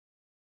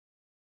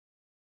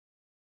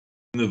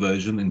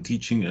innovation in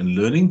teaching and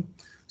learning.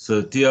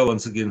 So Tia,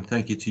 once again,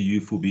 thank you to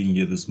you for being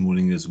here this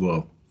morning as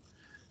well.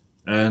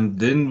 And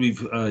then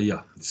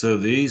so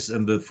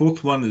and the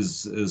fourth one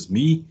is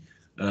me.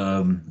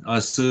 I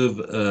serve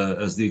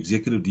as the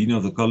Executive Dean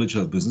of the College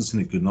of Business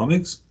and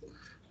Economics.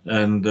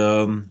 And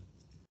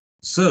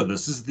so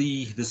this is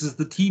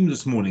the team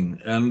this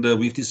morning, and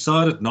we've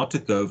decided not to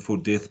go for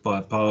death by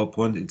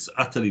PowerPoint. It's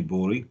utterly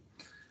boring.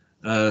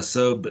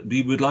 But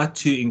we would like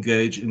to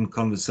engage in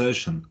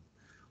conversation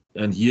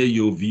and hear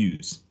your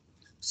views.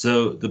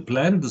 So the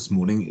plan this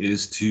morning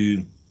is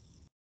to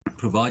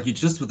provide you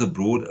just with a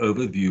broad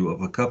overview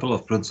of a couple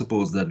of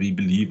principles that we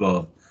believe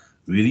are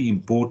really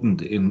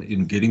important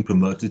in getting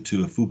promoted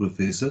to a full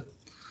professor.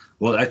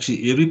 Well,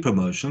 actually every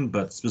promotion,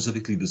 but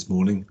specifically this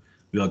morning,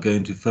 we are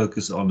going to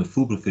focus on the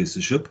full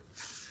professorship.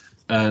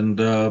 And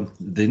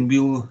then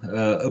we'll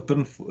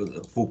open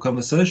for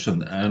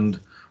conversation. And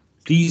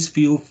please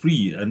feel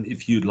free. And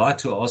if you'd like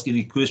to ask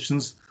any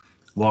questions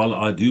while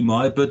I do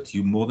my bit,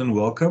 you're more than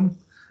welcome.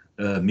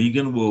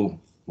 Megan will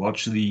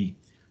watch the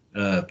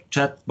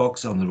chat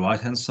box on the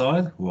right-hand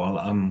side while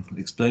I'm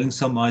explaining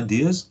some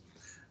ideas.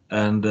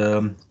 And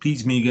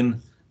please,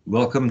 Megan,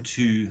 welcome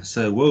to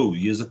say, whoa,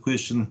 here's a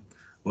question.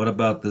 What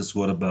about this?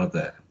 What about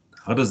that?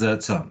 How does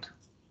that sound?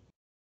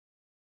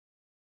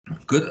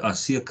 Good. I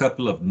see a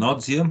couple of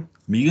nods here.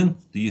 Megan,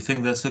 do you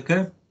think that's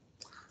okay?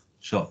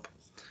 Sharp.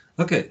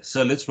 Okay,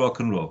 so let's rock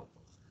and roll.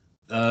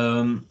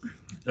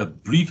 A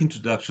brief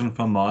introduction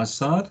from my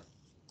side.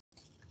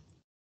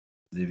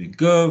 There we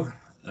go.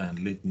 And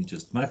let me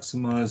just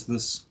maximize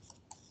this.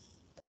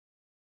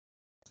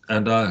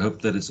 And I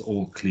hope that it's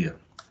all clear.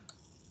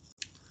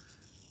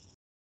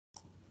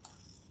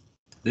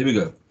 There we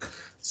go.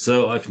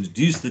 So I've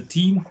introduced the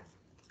team.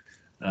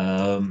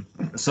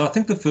 So I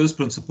think the first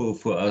principle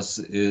for us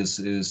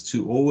is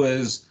to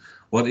always,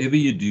 whatever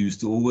you do, is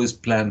to always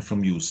plan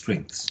from your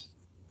strengths.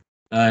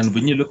 And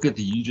when you look at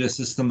the UJ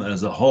system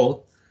as a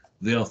whole,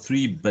 there are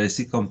three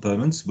basic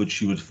components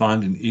which you would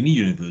find in any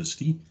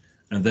university,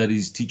 and that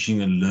is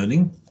teaching and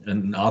learning.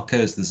 And in our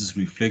case, this is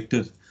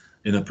reflected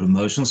in a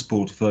promotions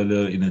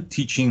portfolio, in a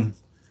teaching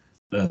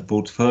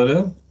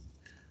portfolio.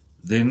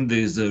 Then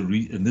there's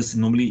and this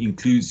normally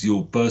includes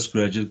your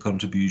postgraduate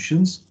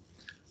contributions.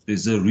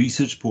 There's a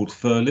research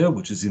portfolio,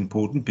 which is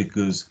important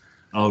because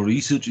our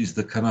research is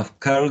the kind of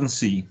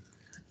currency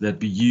that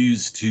we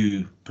use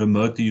to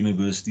promote the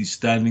university's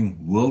standing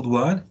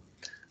worldwide.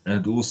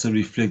 And it also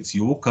reflects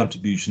your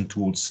contribution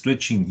towards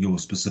stretching your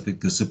specific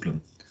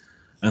discipline.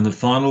 And the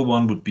final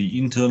one would be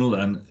internal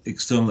and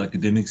external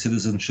academic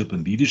citizenship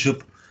and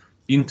leadership.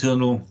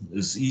 Internal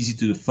is easy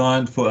to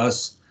define for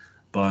us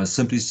by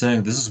simply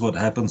saying this is what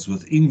happens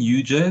within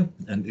UJ,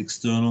 and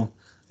external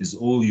is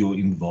all your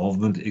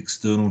involvement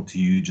external to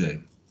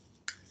UJ.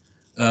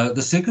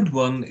 The second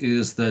one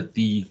is that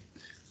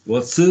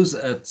what serves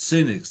at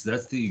Senex,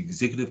 that's the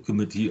Executive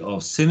Committee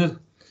of Senate,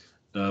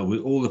 where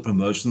all the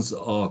promotions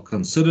are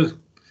considered.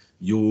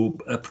 Your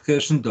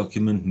application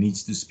document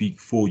needs to speak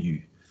for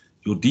you.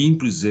 Your dean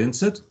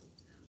presents it,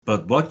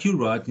 but what you're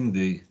writing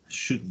there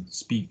should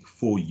speak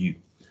for you.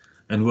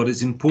 And what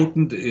is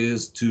important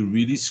is to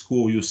really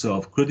score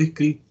yourself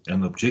critically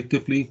and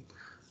objectively.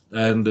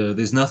 And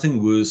there's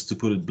nothing worse, to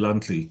put it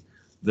bluntly,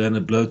 than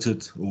a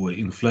bloated or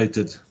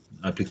inflated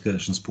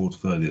applications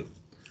portfolio.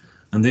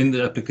 And then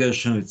the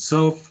application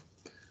itself,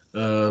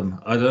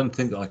 I don't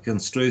think I can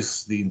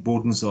stress the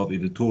importance of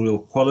editorial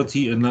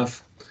quality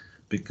enough,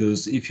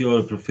 because if you are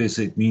a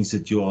professor, it means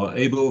that you are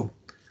able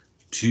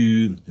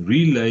to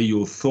relay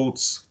your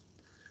thoughts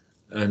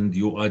and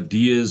your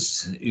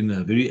ideas in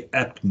a very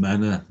apt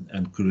manner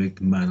and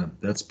correct manner.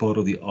 That's part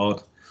of the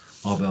art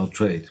of our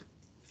trade.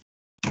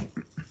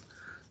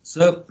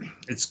 So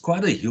it's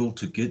quite a hill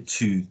to get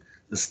to,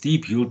 a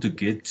steep hill to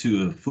get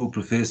to a full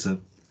professor.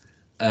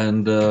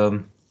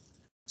 And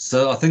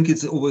so I think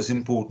it's always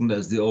important,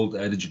 as the old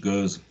adage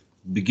goes,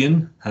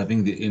 begin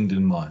having the end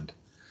in mind.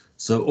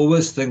 So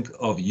always think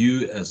of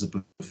you as a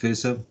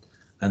professor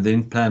and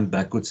then plan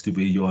backwards to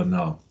where you are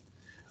now.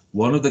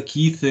 One of the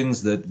key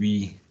things that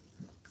we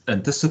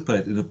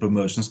anticipate in a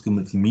promotions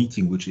committee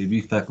meeting, which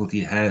every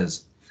faculty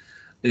has,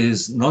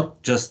 is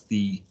not just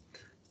the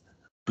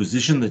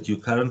position that you're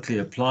currently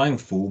applying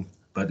for,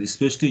 but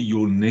especially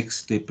your next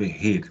step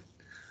ahead.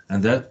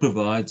 And that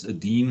provides a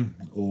dean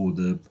or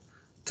the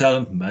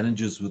talent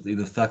managers within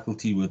the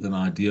faculty with an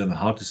idea on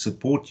how to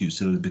support you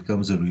so that it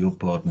becomes a real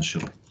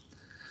partnership.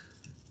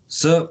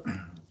 So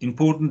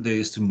important there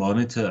is to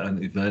monitor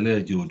and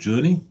evaluate your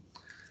journey.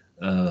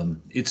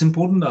 It's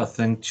important, I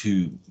think,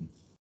 to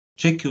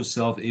check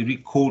yourself every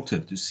quarter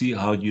to see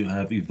how you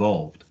have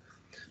evolved.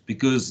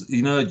 Because,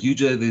 you know, at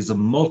UJ, there's a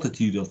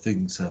multitude of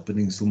things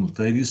happening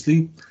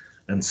simultaneously,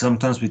 and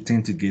sometimes we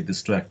tend to get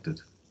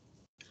distracted.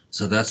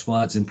 So that's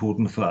why it's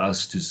important for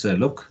us to say,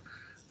 look,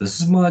 this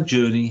is my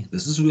journey,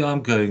 this is where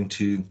I'm going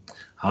to,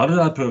 how did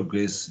I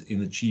progress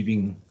in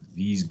achieving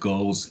these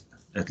goals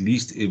at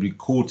least every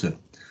quarter?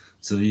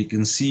 So you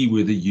can see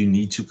whether you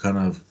need to kind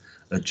of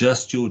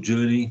adjust your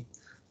journey,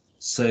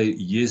 say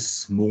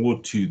yes more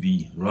to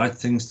the right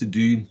things to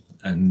do,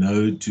 and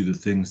no to the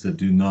things that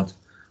do not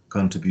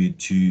contribute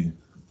to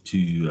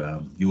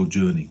your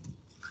journey.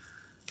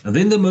 And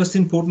then the most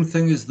important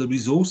thing is the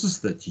resources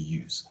that you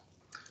use.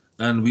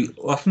 And we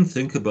often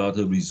think about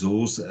a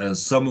resource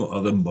as some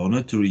other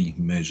monetary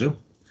measure.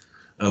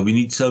 We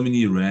need so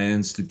many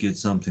rands to get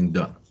something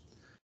done.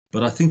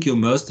 But I think your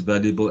most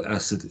valuable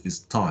asset is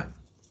time.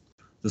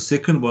 The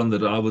second one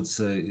that I would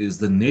say is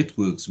the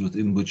networks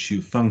within which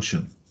you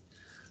function.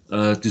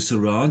 To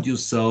surround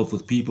yourself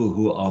with people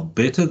who are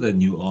better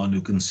than you are and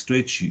who can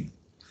stretch you,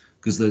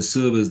 because they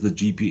serve as the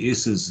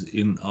GPSs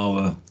in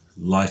our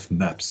life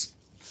maps.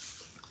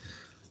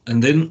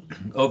 And then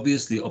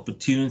obviously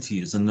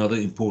opportunity is another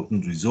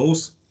important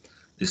resource,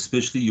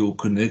 especially your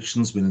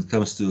connections when it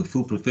comes to a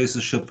full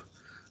professorship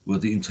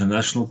with the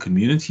international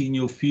community in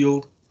your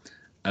field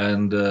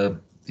and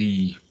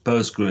the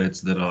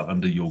postgrads that are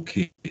under your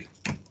care.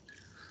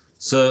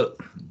 So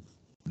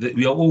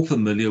we are all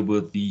familiar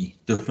with the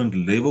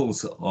different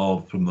levels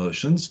of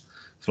promotions,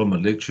 from a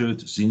lecturer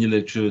to senior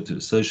lecturer to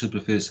associate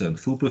professor and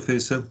full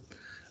professor.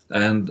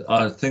 And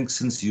I think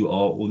since you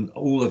are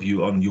all of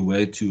you on your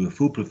way to a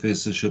full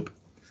professorship,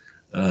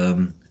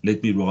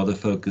 let me rather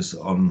focus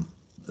on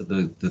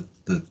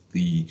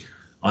the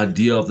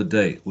idea of the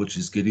day, which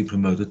is getting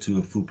promoted to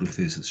a full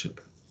professorship.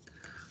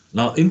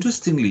 Now,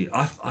 interestingly,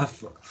 I've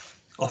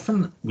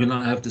often, when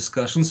I have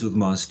discussions with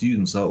my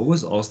students, I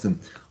always ask them,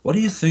 what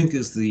do you think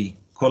is the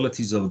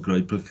qualities of a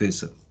great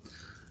professor?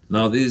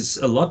 Now, there's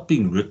a lot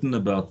being written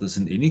about this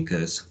in any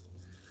case,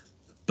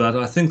 but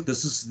I think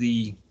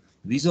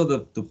these are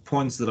the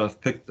points that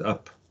I've picked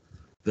up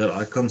that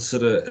I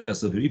consider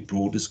as a very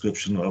broad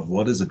description of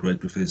what is a great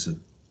professor.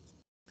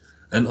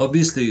 And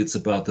obviously, it's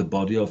about the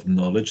body of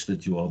knowledge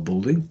that you are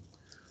building,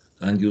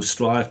 and you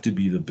strive to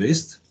be the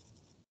best.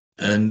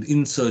 And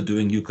in so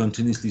doing, you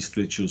continuously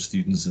stretch your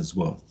students as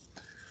well.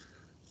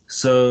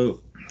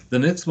 So the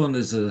next one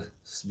is a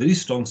very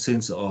strong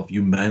sense of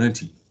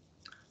humanity.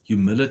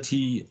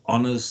 Humility,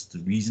 honest,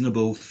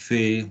 reasonable,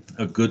 fair,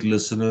 a good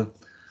listener,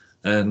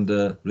 and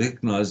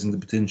recognizing the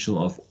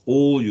potential of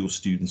all your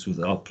students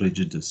without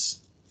prejudice.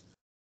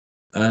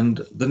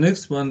 And the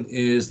next one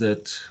is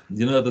that,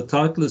 the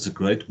title is a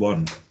great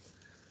one,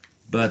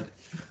 but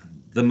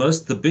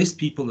the best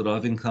people that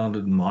I've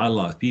encountered in my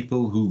life,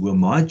 people who were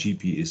my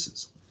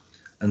GPSs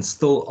and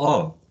still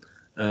are,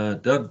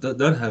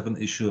 don't have an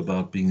issue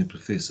about being a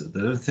professor.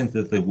 They don't think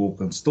that they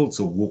walk on stilts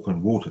or walk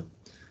on water.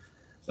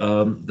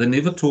 They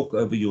never talk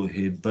over your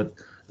head, but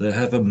they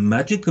have a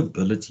magic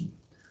ability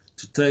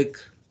to take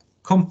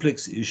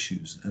complex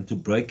issues and to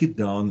break it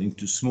down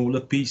into smaller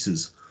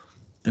pieces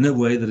in a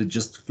way that it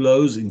just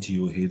flows into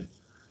your head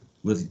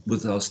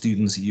with our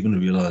students even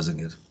realizing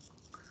it.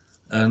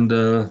 And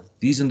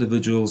these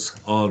individuals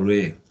are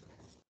rare.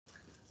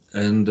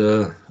 And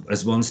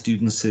as one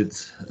student said,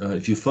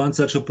 if you find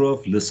such a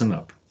prof, listen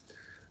up.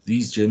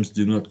 These gems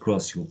do not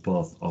cross your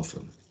path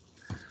often.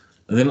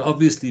 And then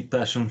obviously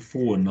passion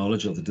for and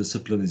knowledge of the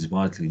discipline is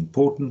vitally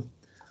important.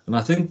 And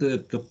I think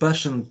that the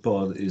passion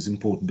part is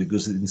important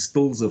because it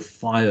instills a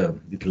fire,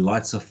 it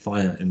lights a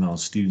fire in our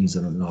students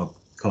and in our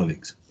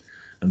colleagues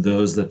and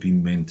those that we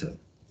mentor.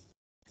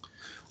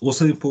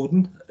 Also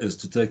important is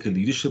to take a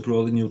leadership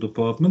role in your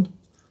department.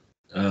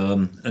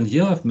 And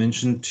here I've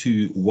mentioned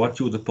to what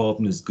your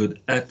department is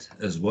good at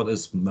as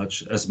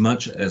much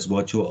as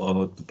what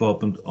your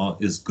department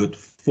is good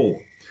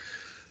for.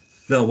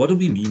 Now, what do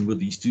we mean with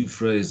these two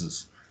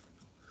phrases?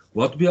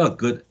 What we are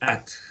good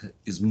at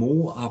is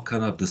more our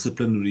kind of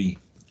disciplinary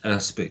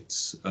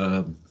aspects,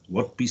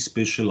 what we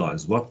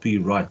specialize, what we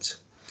write,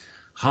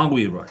 how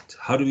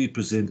do we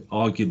present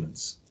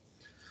arguments.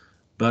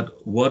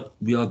 But what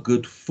we are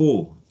good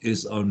for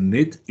is our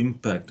net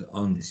impact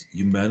on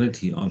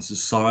humanity, on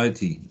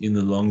society in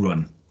the long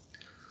run.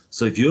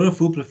 So if you're a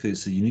full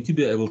professor, you need to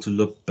be able to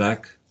look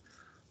back,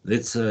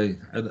 let's say,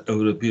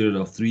 over a period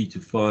of 3 to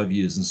 5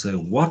 years and say,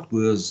 what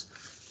was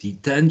the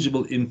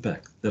tangible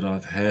impact that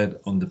I've had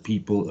on the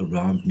people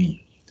around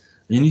me?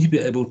 And you need to be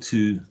able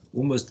to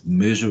almost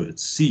measure it,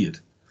 see it.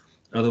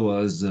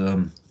 Otherwise,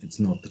 it's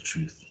not the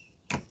truth.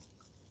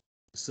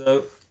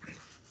 So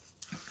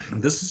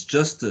this is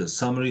just a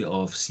summary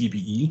of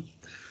CBE.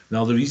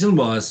 Now, the reason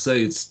why I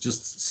say it's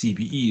just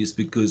CBE is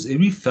because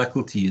every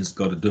faculty has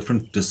got a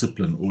different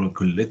discipline or a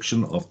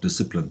collection of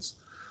disciplines.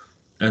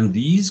 And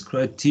these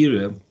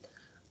criteria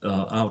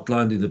are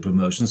outlined in the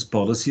promotions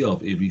policy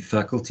of every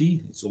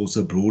faculty. It's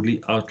also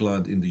broadly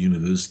outlined in the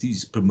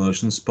university's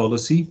promotions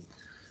policy.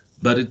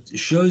 But it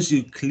shows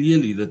you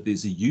clearly that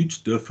there's a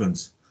huge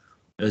difference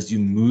as you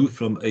move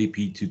from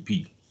AP to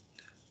P.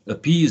 A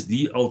P is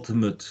the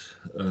ultimate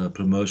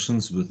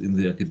promotions within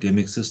the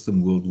academic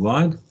system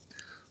worldwide.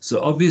 So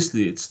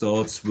obviously it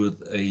starts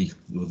with a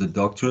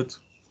doctorate.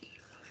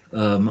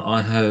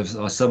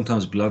 I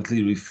sometimes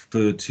bluntly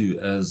refer to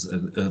as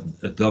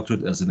a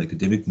doctorate as an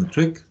academic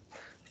matric,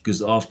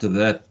 because after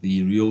that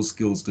the real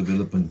skills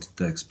development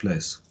takes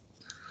place.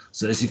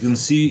 So as you can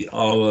see,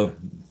 our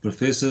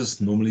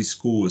professors normally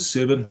score a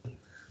 7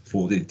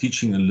 for their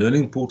teaching and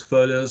learning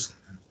portfolios,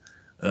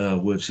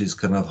 which is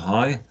kind of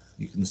high.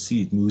 You can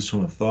see it moves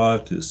from a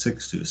 5 to a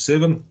 6 to a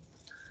 7.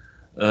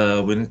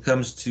 When it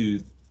comes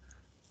to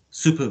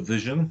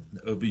supervision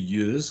over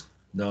years,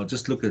 now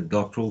just look at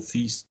doctoral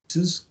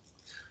theses.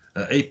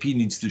 AP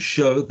needs to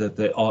show that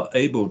they are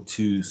able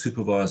to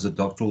supervise a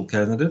doctoral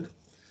candidate.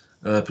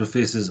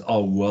 Professors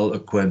are well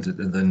acquainted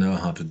and they know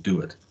how to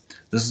do it.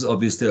 This is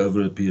obviously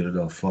over a period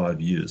of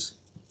 5 years,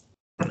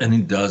 and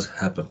it does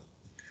happen.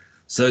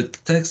 So it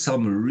takes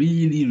some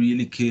really,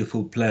 really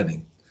careful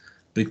planning,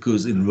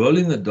 because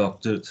enrolling a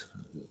doctorate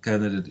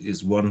candidate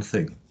is one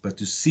thing, but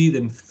to see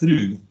them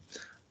through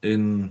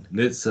in,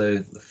 let's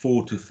say,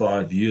 4 to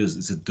 5 years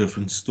is a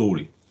different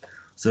story.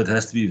 So it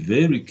has to be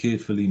very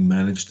carefully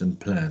managed and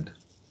planned.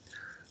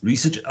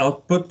 Research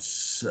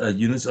outputs,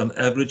 units on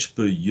average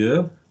per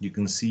year. You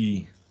can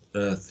see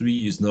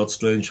 3 is not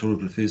strange for a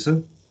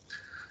professor.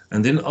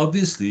 And then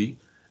obviously,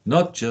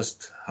 not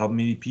just how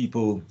many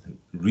people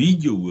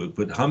read your work,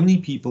 but how many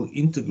people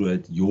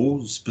integrate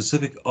your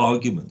specific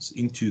arguments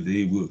into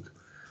their work.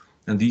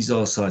 And these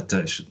are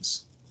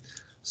citations.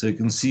 So you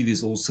can see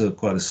there's also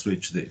quite a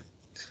stretch there.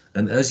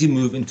 And as you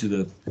move into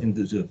the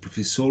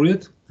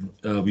professoriate,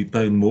 we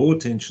pay more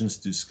attention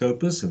to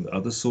Scopus and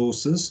other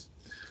sources,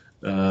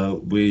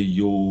 where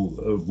your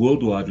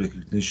worldwide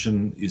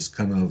recognition is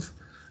kind of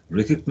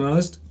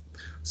recognized.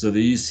 So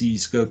there you see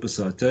Scopus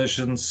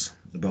citations,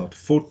 about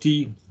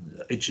 40,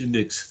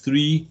 H-index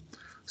 3.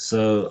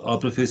 So our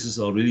professors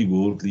are really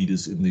world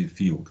leaders in their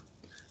field.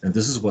 And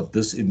this is what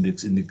this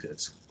index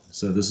indicates.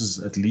 So this is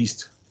at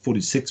least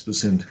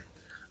 46%,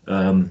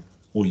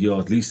 or you're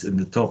at least in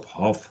the top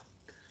half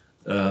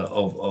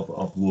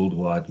of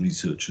worldwide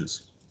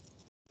researchers.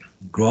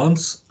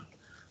 Grants,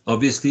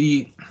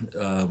 obviously,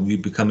 we're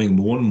becoming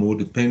more and more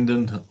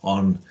dependent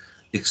on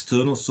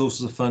external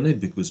sources of funding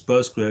because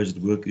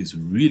postgraduate work is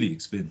really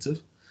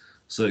expensive.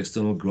 So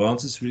external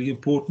grants is really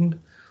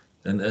important.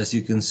 And as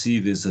you can see,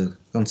 there's a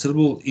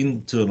considerable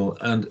internal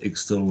and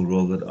external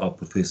role that our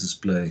professors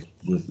play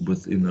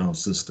within our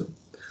system.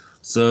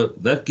 So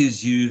that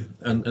gives you,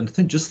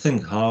 and just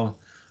think how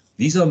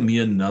these are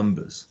mere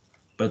numbers,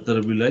 but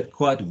that relate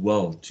quite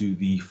well to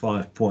the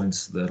 5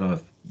 points that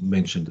I've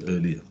mentioned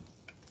earlier.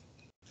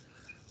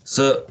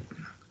 So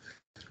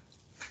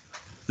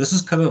this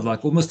is kind of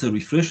like almost a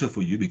refresher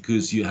for you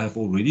because you have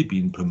already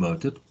been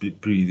promoted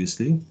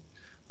previously,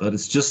 but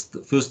it's just,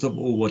 first of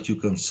all, what you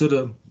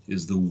consider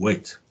is the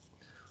weight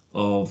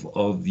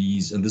of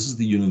these, and this is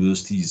the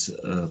university's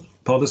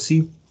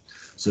policy.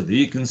 So there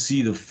you can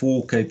see the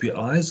 4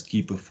 KPIs,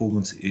 key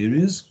performance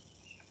areas,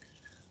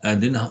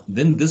 and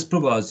then this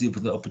provides you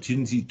with the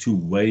opportunity to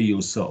weigh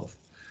yourself.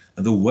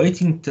 And the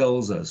weighting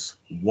tells us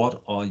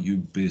what are you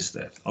best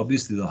at.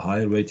 Obviously, the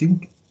higher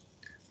rating,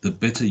 the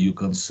better you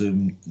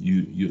consume,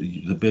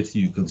 the better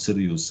you consider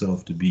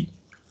yourself to be.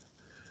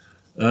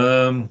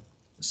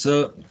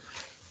 So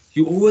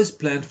you always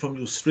plan from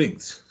your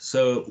strengths.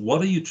 So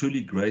what are you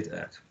truly great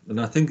at? And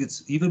I think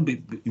it's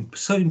even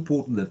so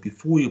important that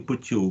before you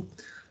put your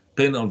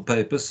pen on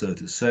paper, so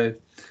to say,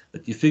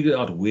 that you figure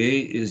out where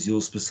is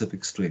your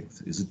specific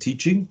strength. Is it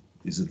teaching?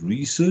 Is it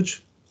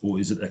research? Or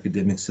is it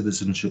academic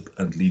citizenship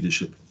and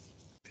leadership?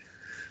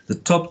 The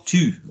top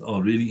 2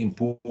 are really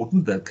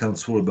important. That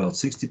counts for about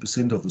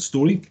 60% of the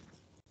story.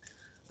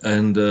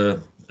 And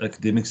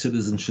academic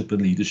citizenship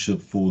and leadership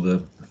for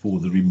the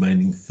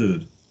remaining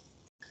third.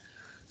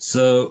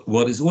 So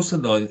what is also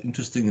now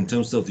interesting in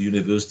terms of the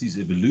university's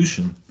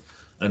evolution,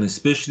 and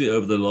especially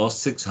over the last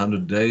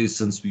 600 days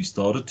since we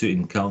started to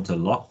encounter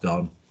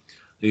lockdown,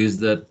 is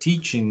that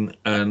teaching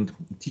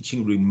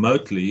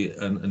remotely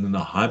and in a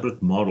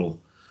hybrid model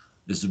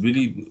is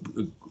really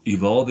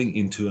evolving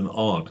into an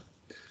art.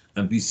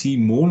 And we see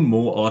more and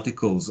more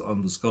articles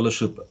on the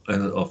scholarship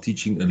of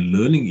teaching and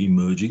learning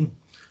emerging.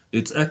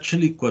 It's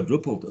actually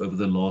quadrupled over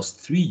the last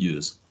 3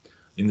 years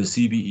in the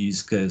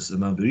CBE's case.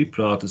 And I'm very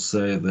proud to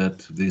say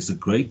that there's a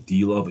great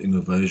deal of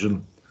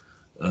innovation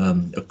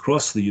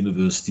across the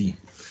university,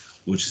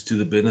 which is to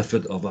the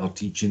benefit of our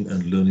teaching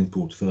and learning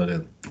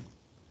portfolio.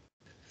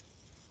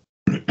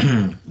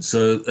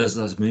 So as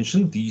I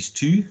mentioned, these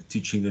 2,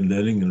 teaching and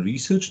learning and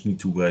research, need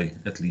to weigh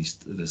at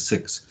least a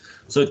 6.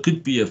 So it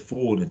could be a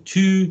 4 and a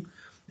 2,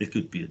 it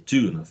could be a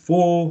 2 and a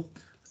 4,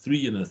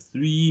 3 and a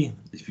 3.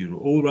 If you're an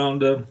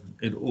all-rounder,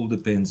 it all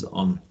depends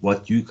on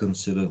what you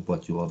consider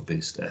what you are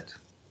best at.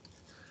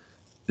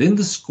 Then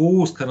the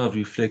scores kind of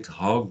reflect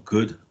how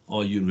good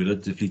are you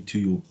relatively to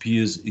your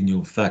peers in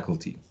your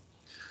faculty.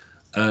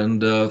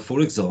 And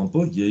for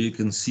example, here you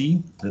can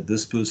see that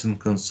this person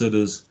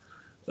considers,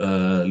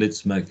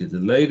 let's make it a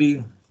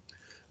lady,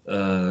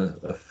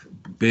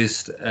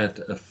 best at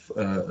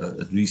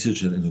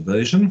research and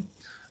innovation.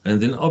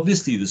 And then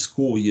obviously the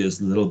score here is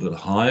a little bit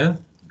higher.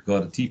 You've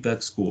got a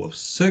TPAC score of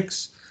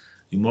 6.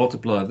 You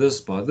multiply this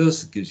by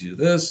this, it gives you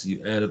this.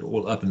 You add it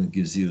all up and it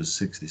gives you a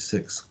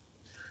 66.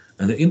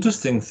 And the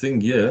interesting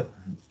thing here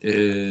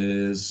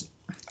is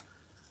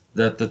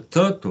that the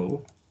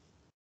total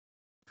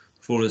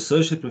for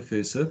associate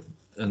professor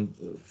and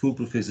full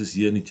professors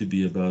here need to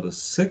be about a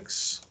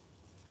 6.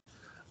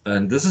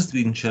 And this has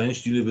been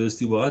changed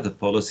university-wide. The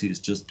policy has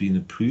just been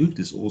approved.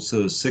 There's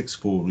also a 6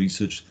 for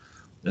research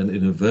and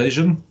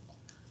innovation.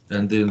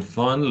 And then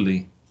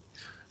finally,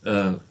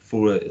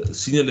 for a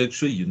senior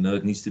lecturer, you know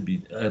it needs to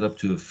be add up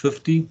to a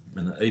 50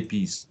 and an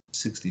AP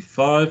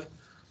 65.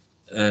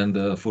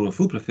 And for a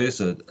full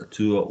professor,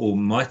 to an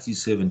almighty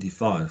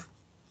 75.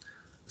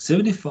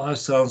 75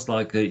 sounds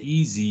like an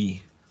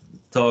easy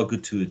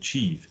target to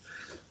achieve.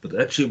 But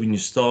actually, when you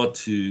start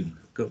to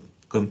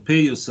compare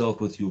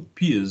yourself with your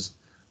peers,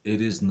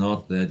 it is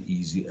not that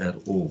easy at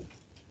all.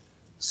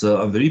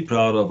 So I'm very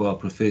proud of our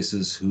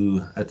professors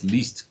who at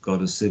least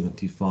got a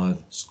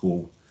 75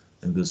 score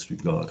in this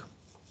regard.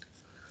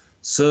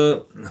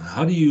 So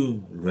how do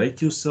you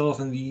rate yourself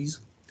in these?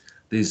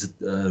 There's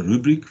a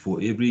rubric for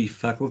every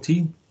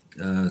faculty,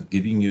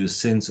 giving you a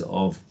sense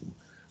of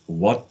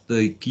what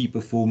the key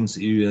performance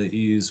area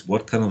is,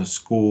 what kind of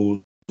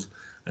scores,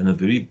 and a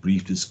very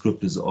brief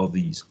descriptors of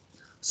these.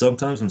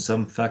 Sometimes in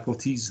some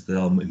faculties, they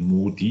are in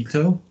more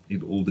detail.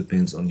 It all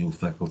depends on your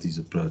faculty's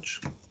approach.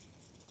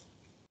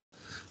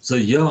 So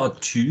here are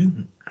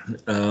two,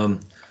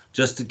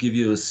 just to give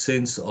you a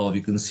sense of,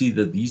 you can see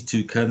that these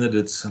two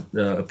candidates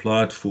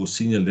applied for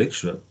senior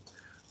lecturer.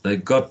 They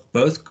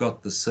both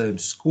got the same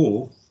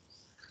score.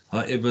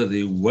 However,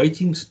 their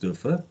weightings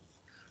differ.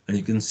 And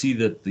you can see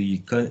that the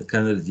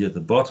candidate here at the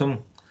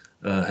bottom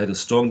had a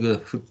stronger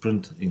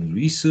footprint in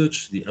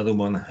research. The other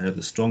one had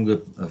a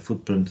stronger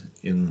footprint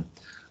in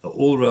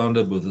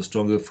all-rounder with a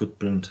stronger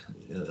footprint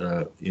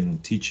in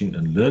teaching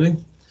and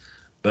learning.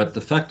 But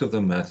the fact of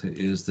the matter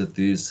is that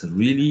there's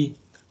really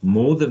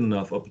more than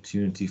enough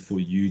opportunity for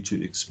you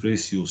to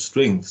express your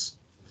strengths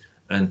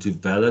and to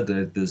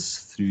validate this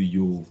through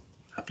your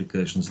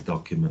applications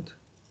document.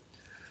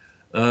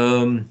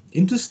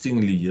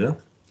 Interestingly here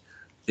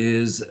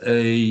is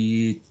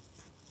the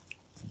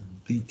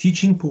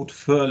teaching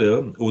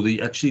portfolio, or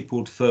the actually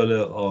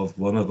portfolio of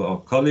one of our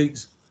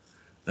colleagues,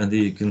 and there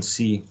you can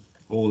see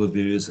all the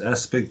various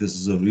aspects. This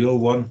is a real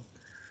one,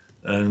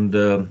 and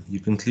you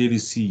can clearly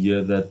see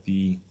here that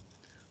the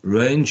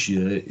range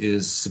here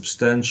is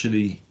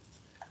substantially,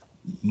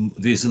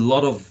 there's a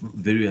lot of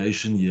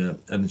variation here,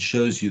 and it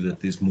shows you that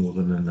there's more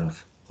than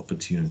enough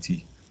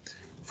opportunity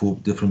for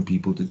different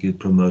people to get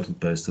promoted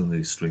based on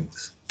their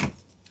strengths.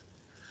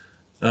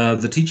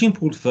 The teaching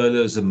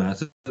portfolio is a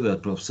matter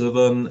that Prof.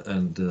 Sivan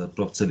and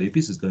Prof.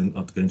 Tsalepis is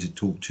not going to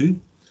talk to.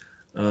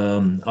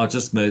 I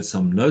just made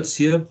some notes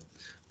here,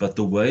 but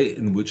the way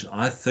in which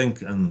I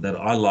think and that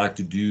I like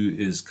to do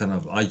is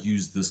I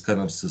use this kind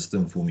of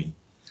system for me.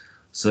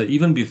 So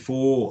even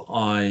before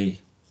I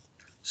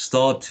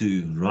start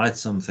to write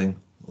something,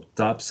 or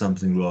type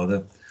something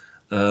rather,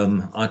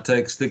 I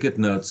take stick-it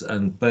notes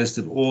and paste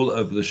it all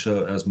over the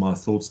show as my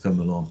thoughts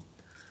come along.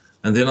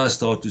 And then I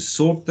start to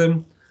sort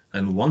them.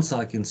 And once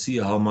I can see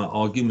how my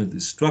argument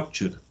is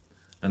structured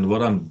and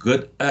what I'm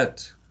good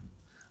at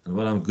and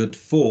what I'm good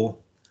for,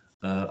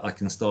 I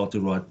can start to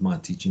write my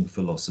teaching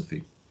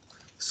philosophy.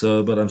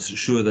 So, but I'm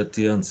sure that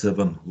Tia and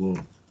Sivan will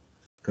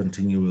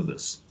continue with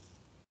this.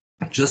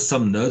 Just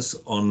some notes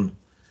on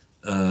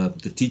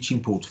the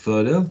teaching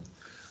portfolio.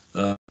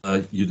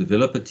 You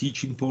develop a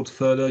teaching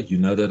portfolio. You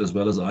know that as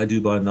well as I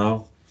do by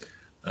now.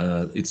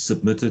 It's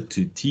submitted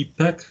to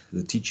TPAC,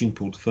 the Teaching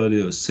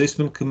Portfolio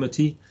Assessment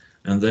Committee,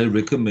 and they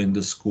recommend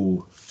a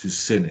score to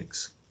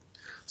CENEX.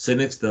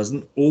 CENEX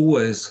doesn't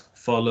always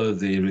follow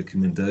their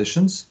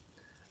recommendations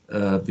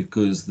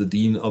because the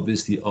dean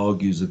obviously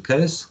argues a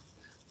case,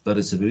 but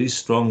it's a very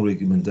strong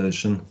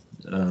recommendation,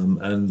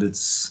 and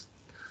it's,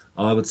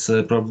 I would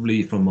say,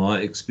 probably from my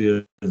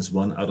experience,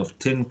 1 out of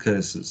 10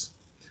 cases,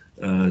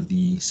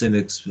 the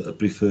CENEX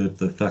preferred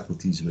the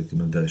faculty's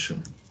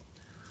recommendation.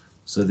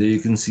 So there you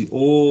can see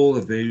all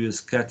the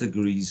various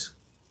categories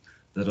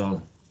that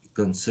are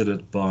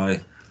considered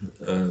by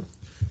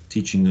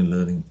teaching and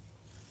learning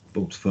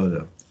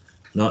portfolio.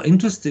 Now,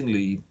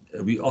 interestingly,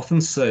 we often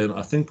say, and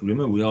I think,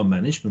 remember, we are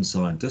management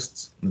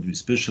scientists and we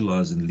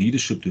specialize in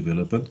leadership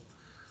development.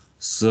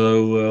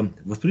 So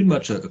with pretty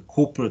much a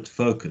corporate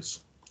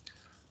focus.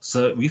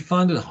 So we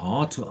find it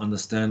hard to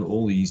understand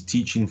all these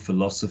teaching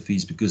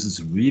philosophies because it's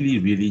really,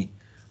 really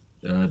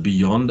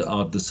beyond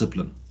our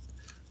discipline.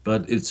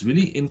 But it's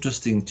really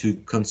interesting to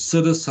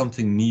consider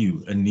something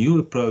new, a new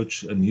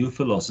approach, a new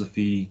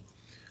philosophy.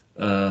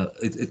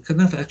 It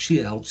kind of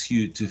actually helps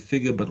you to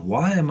figure, but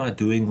why am I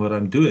doing what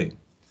I'm doing?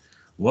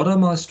 What are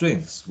my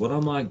strengths? What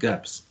are my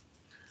gaps?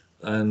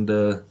 And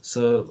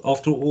so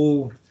after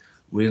all,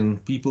 when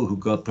people who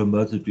got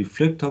promoted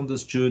reflect on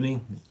this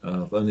journey,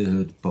 I've only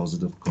heard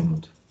positive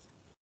comment.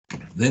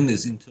 Then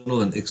there's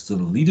internal and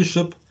external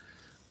leadership,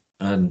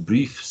 and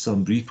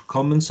some brief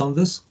comments on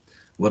this,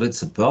 what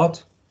it's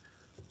about.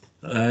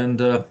 And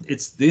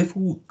it's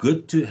therefore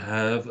good to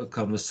have a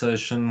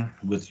conversation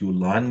with your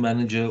line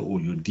manager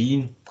or your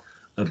dean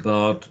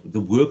about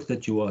the work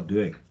that you are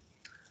doing.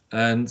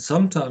 And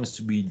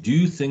sometimes we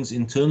do things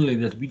internally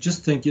that we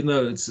just think, you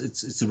know,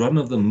 it's a run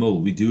of the mill.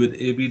 We do it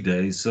every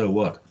day, so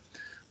what?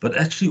 But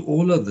actually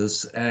all of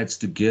this adds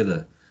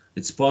together.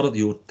 It's part of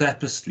your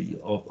tapestry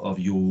of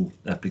your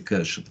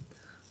application.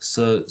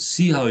 So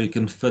see how you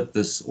can fit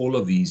all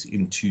of these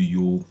into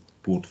your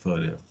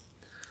portfolio.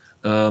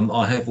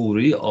 I have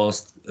already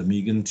asked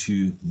Megan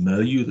to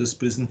mail you this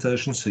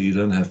presentation, so you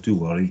don't have to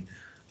worry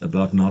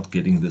about not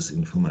getting this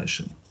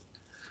information.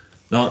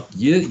 Now,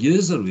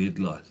 here's a red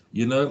light.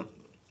 You know,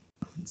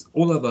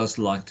 all of us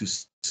like to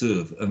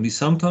serve, and we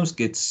sometimes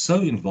get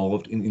so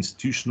involved in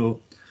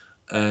institutional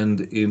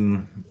and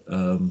in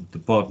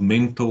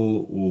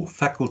departmental or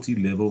faculty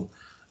level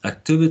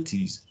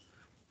activities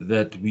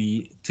that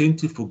we tend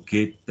to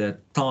forget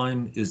that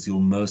time is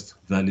your most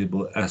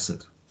valuable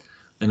asset.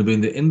 And when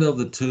the end of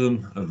the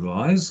term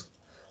arrives,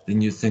 then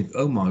you think,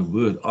 oh my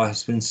word, I have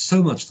spent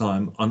so much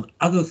time on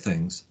other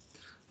things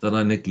that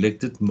I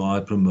neglected my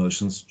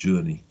promotions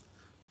journey.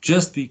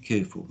 Just be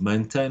careful,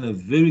 maintain a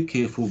very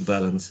careful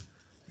balance,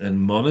 and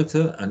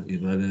monitor and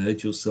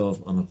evaluate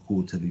yourself on a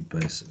quarterly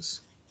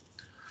basis.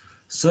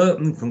 So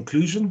in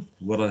conclusion,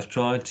 what I've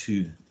tried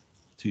to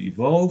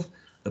evolve,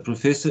 a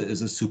professor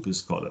is a super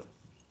scholar.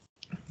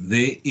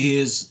 There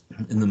is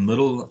in the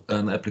middle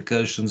an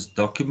applications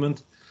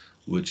document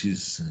which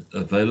is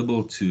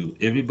available to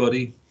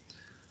everybody.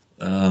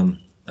 And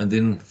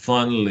then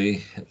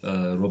finally,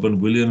 Robin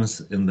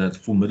Williams in that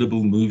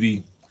formidable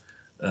movie,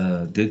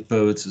 Dead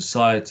Poets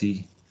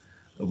Society,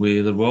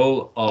 where the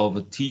role of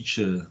a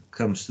teacher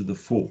comes to the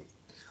fore.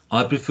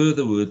 I prefer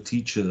the word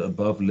teacher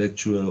above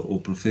lecturer or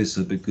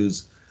professor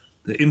because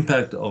the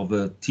impact of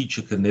a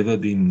teacher can never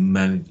be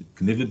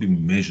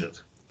measured.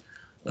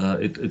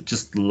 It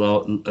just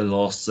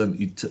lasts an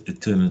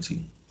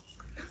eternity.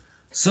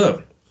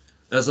 So,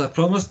 as I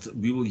promised,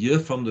 we will hear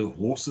from the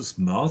horse's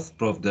mouth.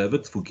 Prof.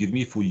 David, forgive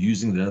me for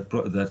using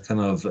that kind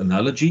of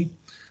analogy,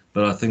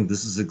 but I think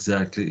this is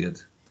exactly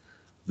it.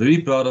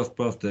 Very proud of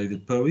Prof.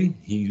 David Powie.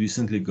 He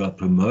recently got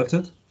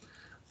promoted,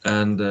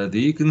 and there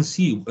you can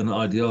see an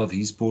idea of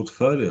his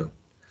portfolio.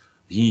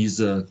 He's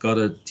got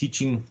a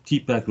teaching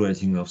TPAC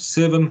rating of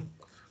 7,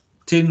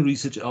 10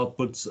 research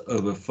outputs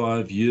over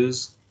 5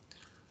 years,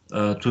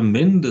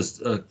 tremendous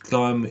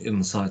climb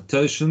in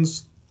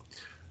citations.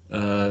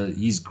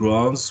 His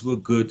grants were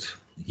good.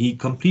 He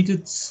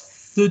completed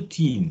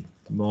 13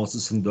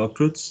 masters and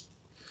doctorates,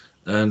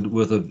 and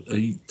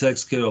he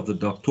takes care of the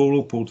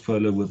doctoral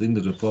portfolio within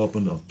the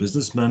Department of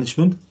Business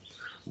Management,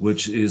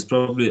 which is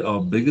probably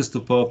our biggest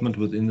department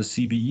within the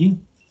CBE.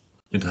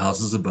 It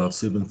houses about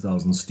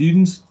 7,000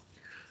 students,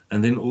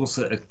 and then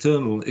also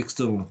external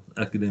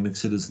academic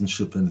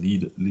citizenship and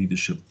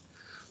leadership.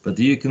 But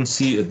here you can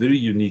see a very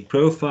unique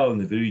profile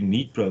and a very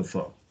neat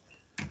profile.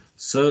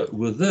 So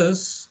with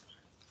this,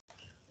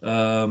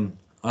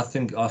 I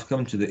think I've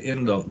come to the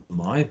end of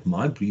my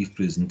brief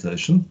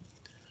presentation.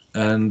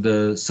 And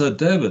so,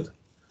 David,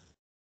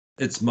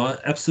 it's my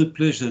absolute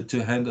pleasure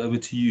to hand over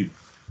to you.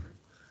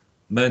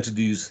 May I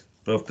introduce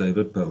Prof.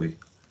 David Powie.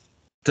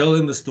 Tell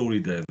him the story,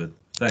 David.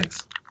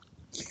 Thanks.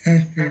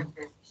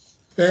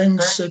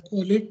 Thanks,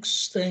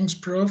 colleagues. Thanks,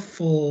 Prof,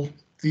 for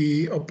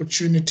the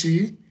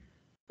opportunity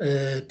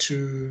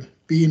to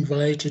be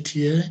invited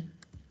here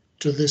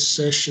to this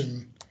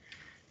session.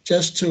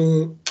 Just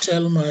to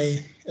tell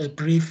my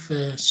brief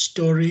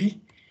story,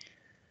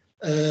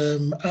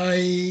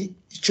 I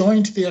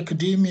joined the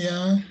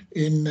academia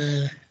in,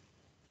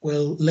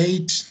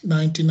 late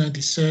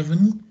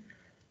 1997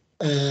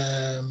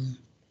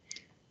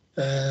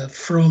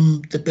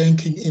 from the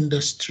banking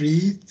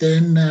industry.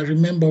 Then I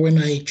remember when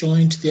I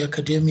joined the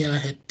academia, I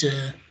had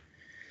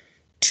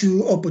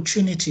 2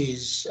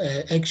 opportunities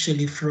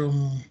actually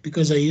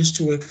because I used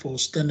to work for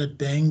Standard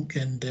Bank,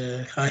 and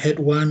I had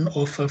one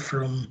offer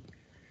from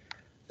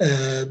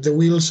the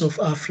Wheels of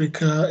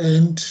Africa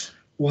and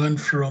one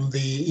from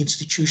the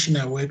institution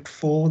I worked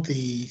for,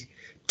 the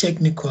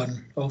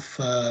Technicon of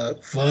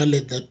Vaal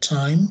at that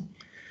time.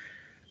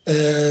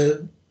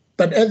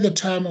 But at the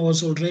time, I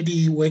was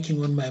already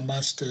working on my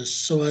master's.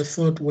 So I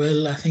thought,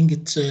 well, I think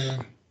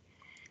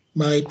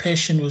my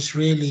passion was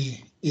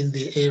really in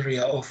the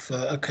area of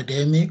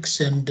academics.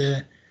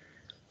 And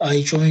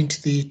I joined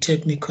the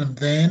Technicon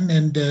then,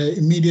 and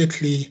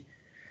immediately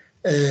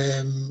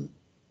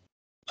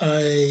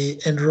I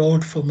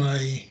enrolled for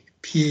my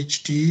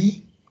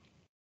PhD,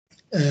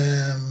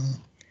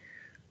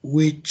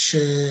 which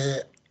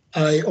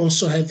I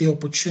also had the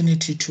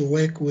opportunity to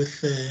work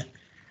with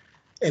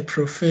a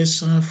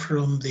professor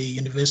from the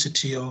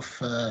University of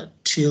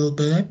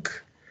Tilburg.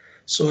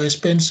 So I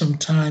spent some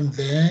time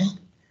there,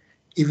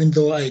 even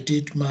though I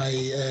did my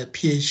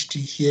PhD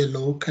here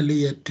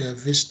locally at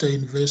Vista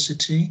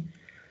University.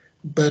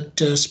 But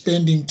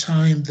spending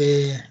time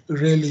there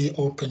really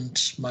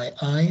opened my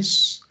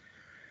eyes.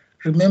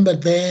 Remember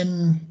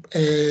then,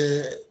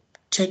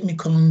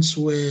 Technicons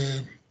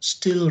were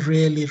still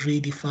really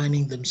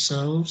redefining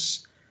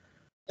themselves.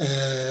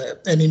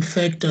 And in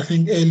fact, I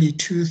think early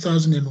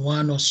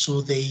 2001 or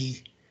so,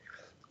 they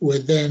were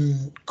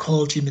then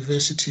called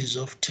Universities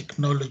of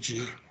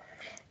Technology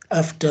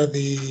after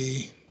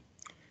the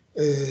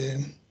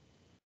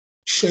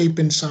shape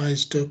and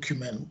size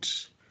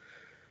document.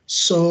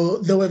 So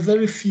there were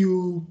very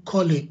few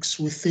colleagues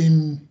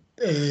within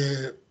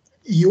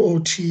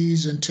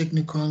UOTs and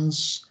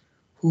Technicons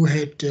who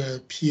had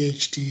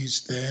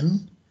PhDs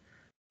then.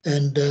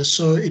 And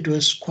so it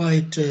was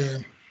quite,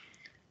 an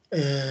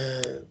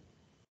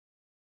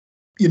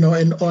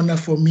honor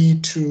for me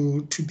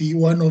to be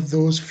one of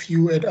those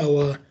few at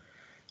our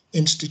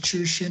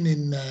institution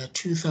in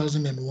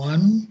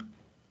 2001.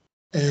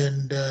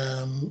 And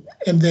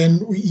then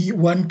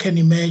one can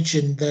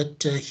imagine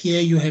that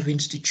here you have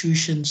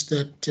institutions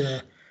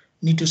that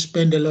need to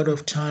spend a lot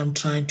of time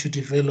trying to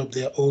develop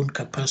their own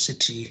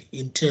capacity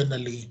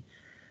internally,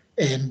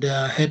 and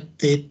had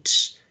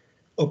that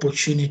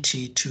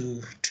opportunity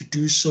to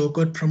do so,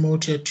 got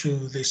promoted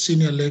to the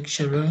senior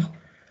lecturer.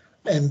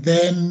 And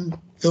then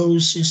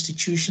those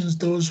institutions,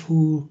 those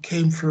who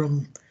came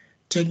from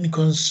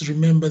technicals,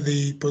 remember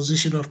the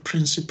position of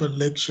principal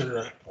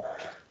lecturer.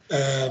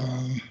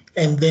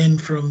 And then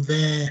from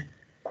there,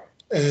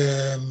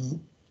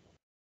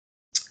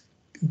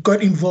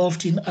 got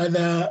involved in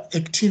other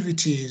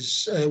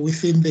activities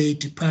within the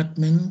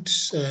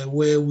department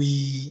where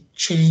we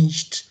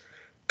changed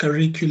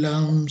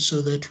curriculum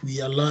so that we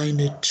align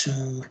it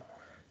to,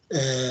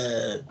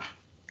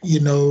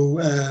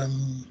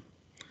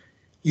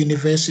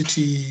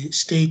 university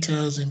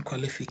status and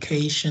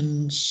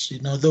qualifications.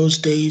 Those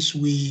days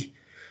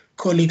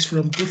colleagues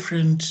from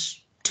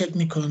different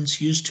technicons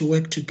used to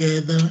work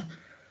together,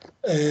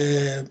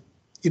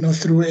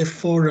 through a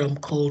forum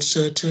called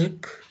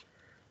CERTEC.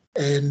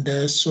 And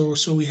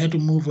so we had to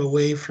move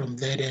away from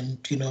that and,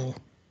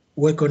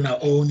 work on our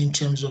own in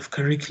terms of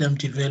curriculum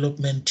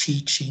development,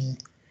 teaching,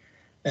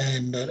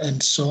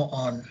 and so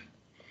on.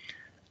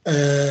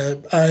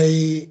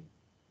 I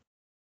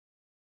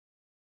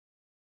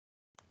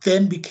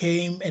then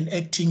became an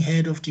acting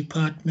head of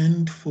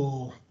department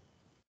for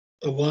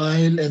a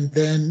while, and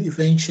then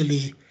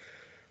eventually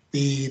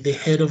the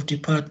head of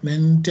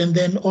department, and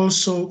then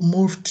also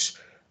moved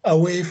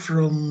away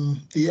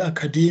from the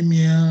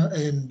academia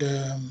and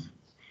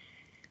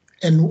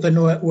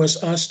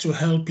was asked to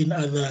help in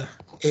other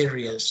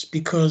areas,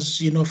 because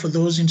for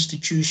those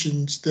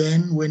institutions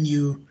then, when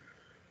you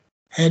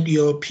had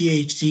your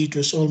PhD, it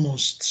was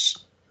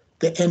almost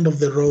the end of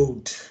the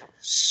road.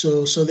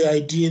 So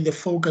the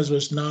focus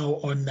was now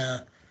on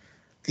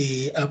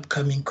the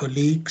upcoming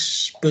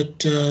colleagues,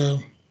 but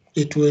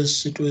it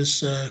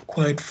was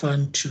quite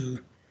fun to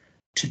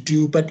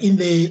do. But in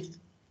the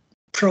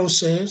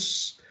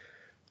process,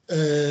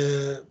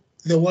 there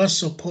was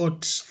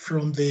support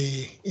from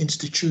the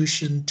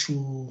institution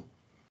to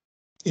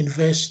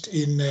invest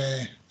in,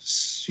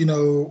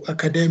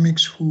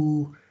 academics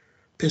who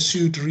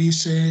pursued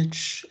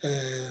research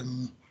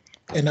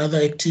and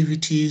other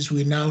activities.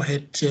 We now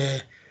had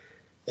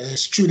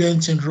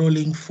students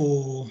enrolling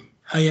for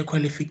higher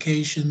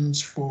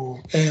qualifications for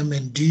M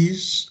and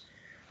Ds,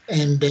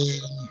 and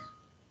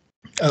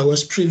I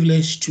was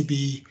privileged to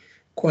be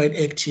quite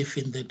active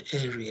in that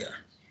area.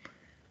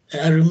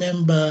 I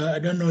remember, I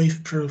don't know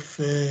if Prof.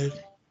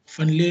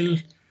 Van Lill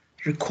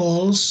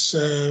recalls,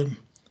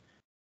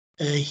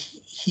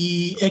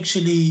 he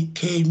actually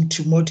came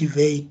to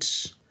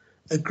motivate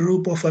a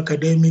group of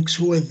academics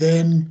who were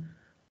then,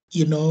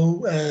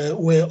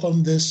 were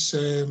on this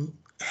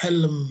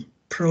HELM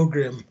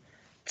program,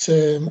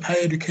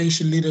 Higher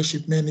Education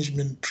Leadership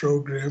Management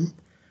program,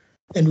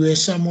 and we were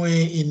somewhere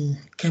in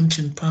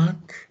Kempton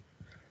Park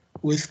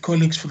with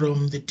colleagues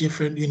from the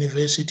different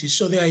universities.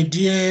 So the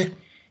idea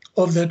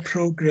of that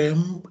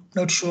program,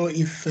 not sure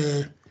if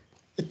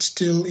it's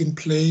still in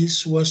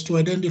place, was to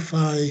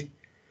identify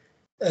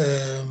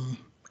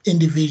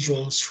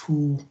individuals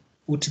who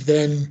would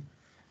then,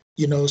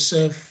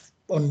 serve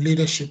on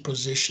leadership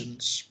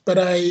positions. But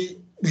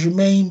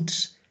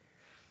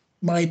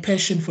my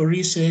passion for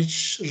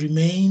research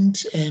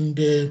remained, and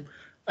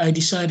I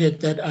decided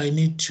that I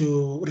need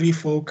to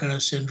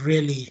refocus and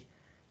really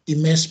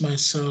immerse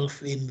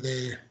myself in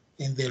the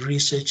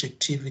research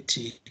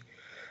activity.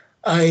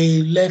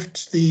 I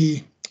left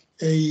the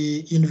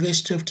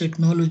University of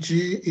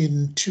Technology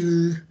in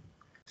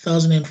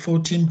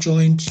 2014,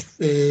 joined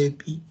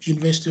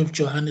University of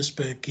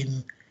Johannesburg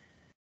in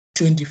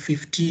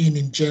 2015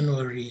 in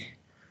January.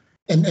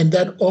 And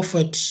that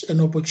offered an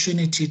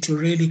opportunity to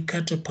really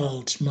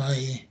catapult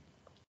my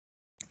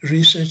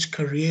research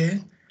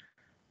career,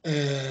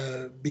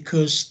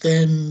 because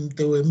then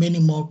there were many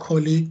more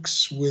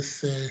colleagues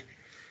with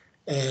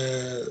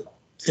the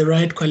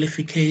right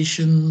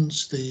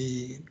qualifications.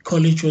 The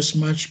college was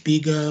much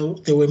bigger.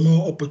 There were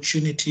more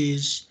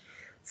opportunities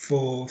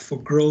for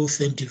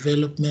growth and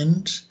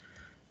development.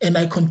 And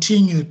I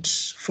continued,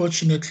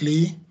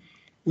 fortunately,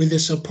 with the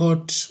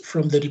support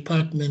from the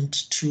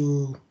department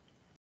to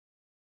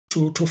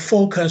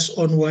focus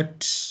on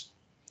what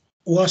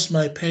was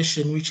my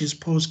passion, which is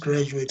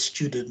postgraduate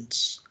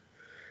students.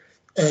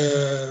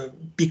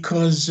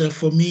 Because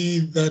for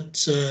me,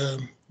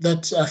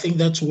 I think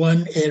that's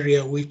one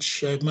area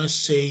which I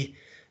must say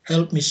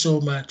helped me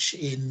so much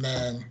in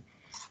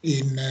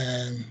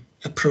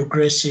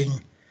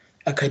progressing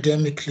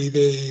academically.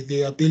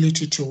 The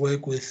ability to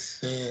work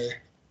with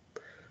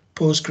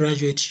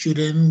postgraduate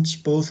students,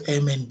 both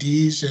M and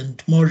Ds,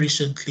 and more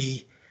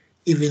recently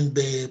even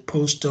the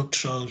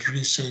postdoctoral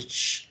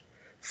research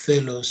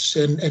fellows.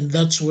 And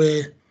that's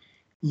where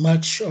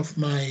much of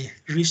my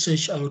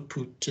research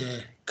output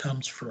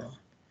comes from.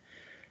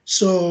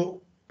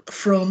 So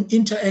from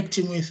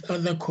interacting with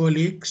other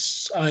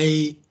colleagues,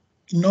 I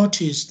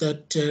noticed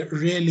that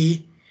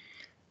really,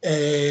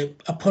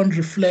 upon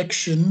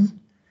reflection,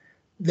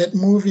 that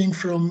moving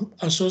from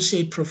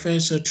associate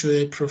professor to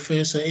a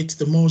professor, it's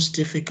the most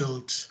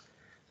difficult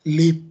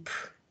leap.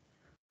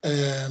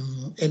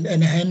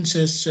 And hence,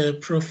 as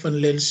Prof.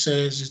 Lill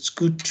says, it's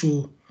good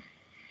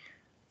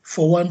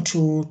for one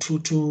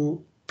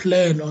to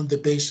plan on the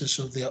basis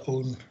of their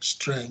own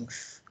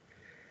strength.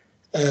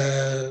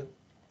 If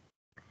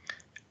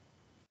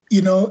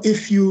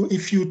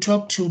you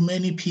talk to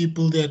many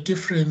people, there are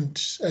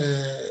different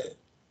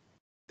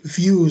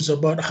views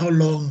about how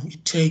long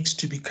it takes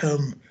to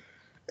become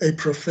a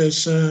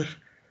professor.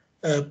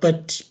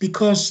 But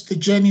because the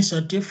journeys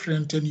are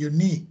different and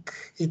unique,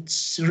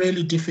 it's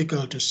really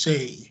difficult to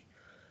say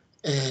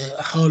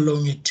how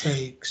long it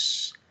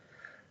takes.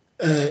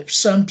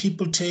 Some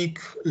people take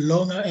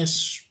longer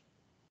as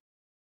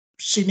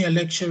senior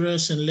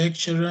lecturers and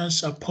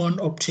lecturers upon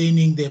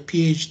obtaining their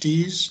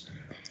PhDs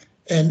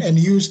and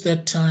use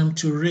that time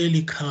to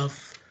really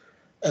carve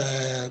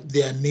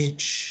their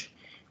niche,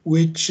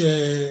 which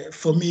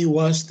for me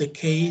was the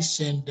case,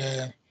 and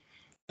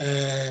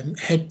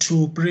had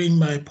to bring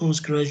my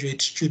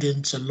postgraduate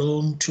students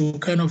along to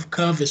kind of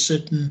carve a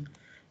certain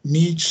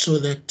niche so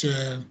that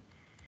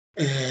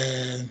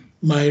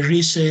my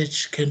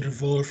research can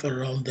revolve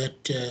around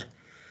that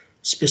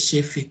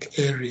specific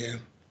area.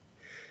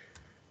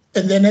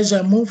 And then as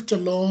I moved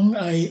along,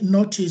 I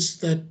noticed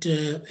that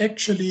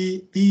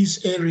actually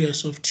these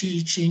areas of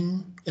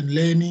teaching and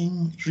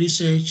learning,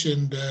 research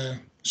and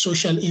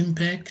social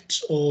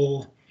impact,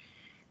 or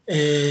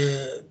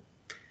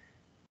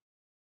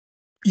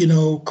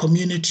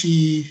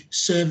community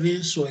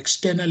service or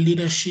external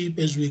leadership,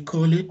 as we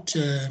call it,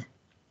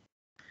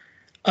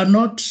 are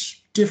not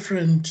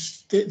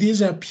different.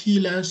 These are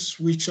pillars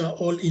which are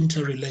all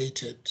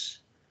interrelated,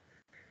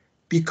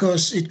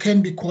 because it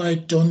can be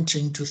quite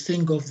daunting to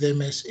think of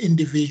them as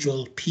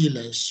individual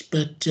pillars.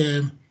 But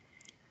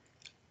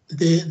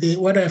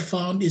what I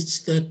found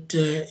is that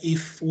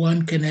if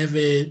one can have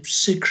a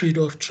secret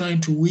of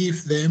trying to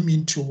weave them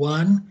into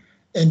one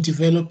and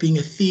developing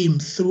a theme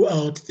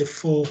throughout the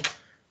four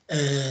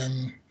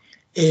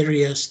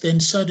areas, then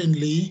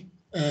suddenly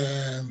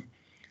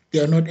they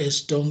are not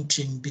as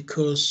daunting,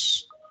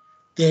 because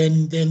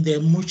then they're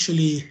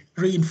mutually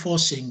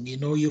reinforcing.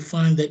 You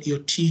find that your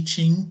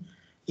teaching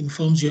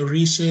informs your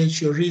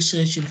research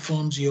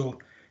informs your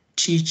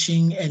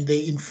teaching, and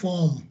they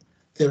inform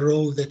the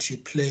role that you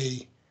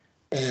play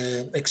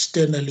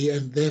externally,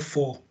 and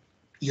therefore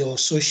your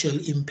social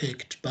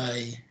impact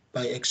by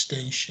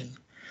extension.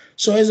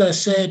 So as I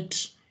said,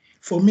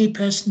 for me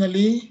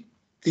personally,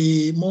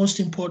 the most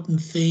important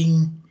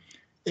thing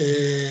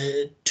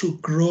to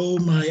grow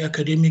my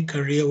academic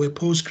career were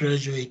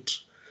postgraduate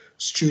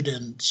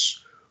students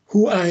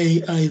who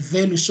I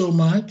value so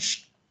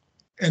much,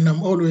 and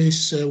I'm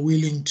always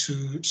willing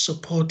to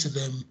support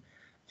them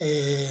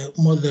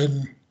more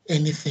than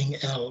anything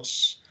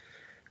else,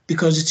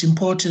 because it's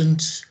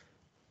important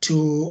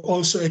to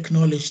also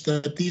acknowledge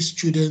that these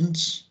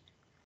students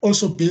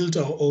also build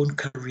our own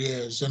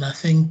careers, and I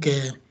think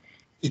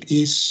it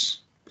is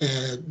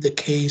the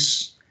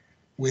case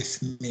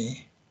with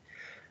me.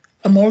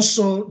 I'm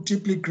also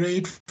deeply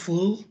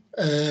grateful for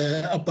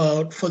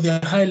the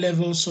high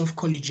levels of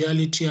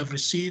collegiality I've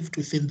received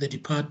within the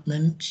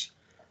department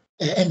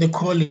and the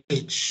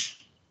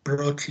college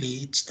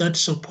broadly. It's that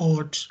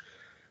support,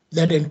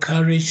 that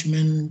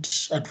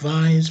encouragement,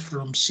 advice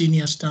from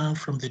senior staff,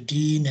 from the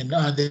dean and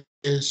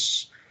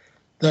others,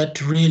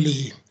 that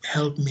really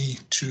helped me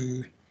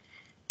to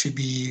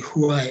be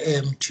who I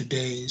am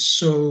today.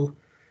 So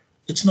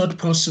it's not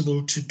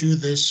possible to do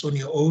this on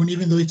your own,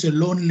 even though it's a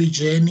lonely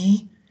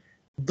journey.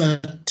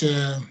 But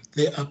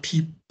there are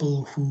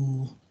people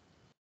who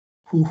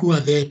are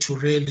there to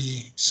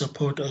really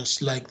support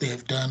us, like they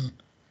have done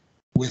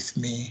with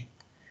me.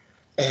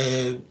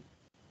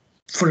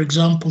 For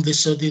example,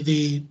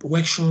 the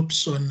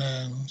workshops on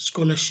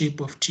scholarship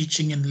of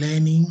teaching and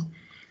learning,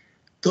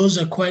 those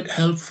are quite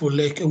helpful.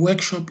 Like a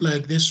workshop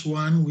like this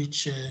one,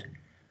 which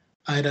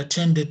I'd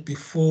attended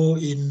before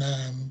in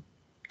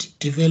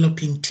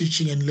developing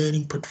teaching and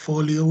learning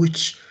portfolio,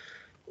 which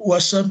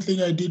was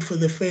something I did for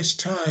the first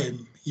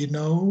time,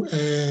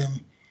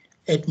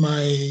 at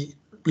my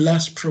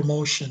last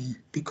promotion,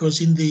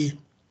 because in the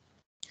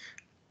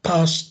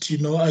past,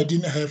 I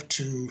didn't have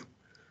to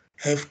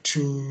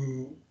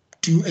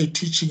do a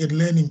teaching and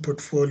learning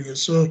portfolio.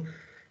 So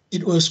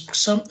it was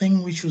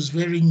something which was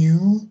very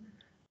new.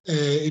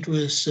 It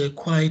was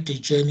quite a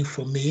journey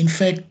for me. In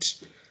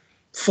fact,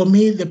 for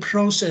me, the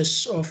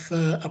process of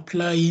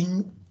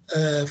applying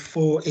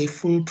for a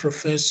full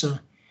professor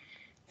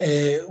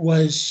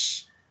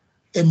was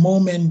a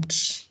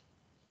moment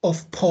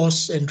of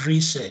pause and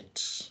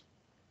reset.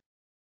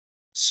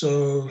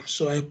 So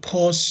I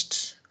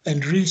paused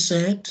and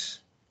reset,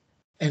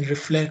 and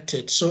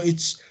reflected. So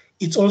it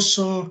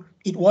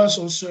was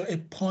also a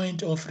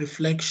point of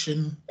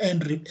reflection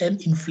and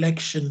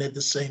inflection at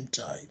the same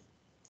time.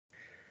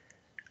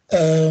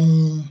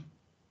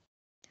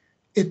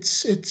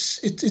 It's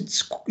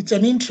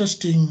an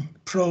interesting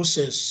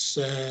process.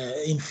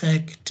 In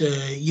fact,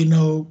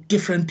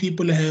 different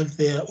people have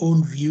their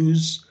own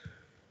views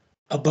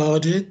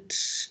about it,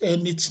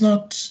 and it's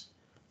not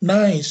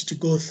nice to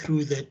go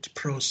through that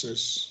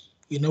process.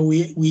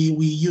 We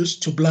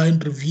used to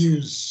blind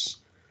reviews,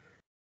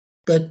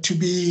 but to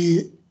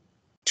be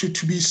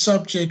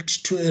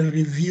subject to a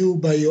review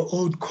by your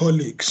own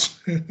colleagues,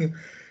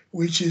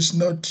 which is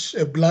not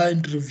a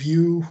blind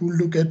review, who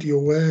look at your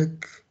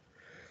work,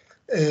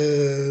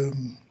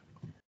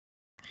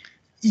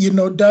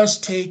 does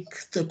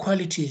take the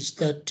qualities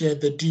that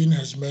the Dean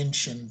has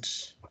mentioned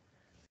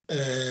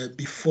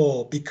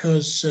before,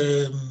 because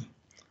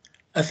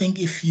I think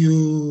if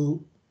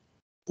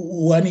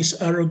one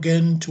is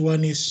arrogant,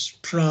 one is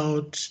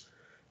proud,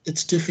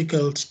 it's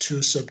difficult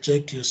to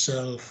subject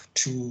yourself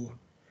to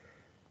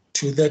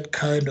that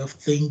kind of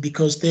thing,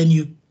 because then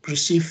you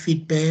receive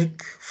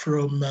feedback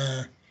from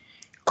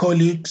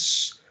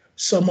colleagues,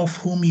 some of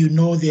whom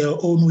their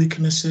own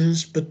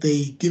weaknesses, but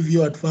they give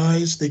you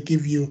advice, they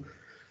give you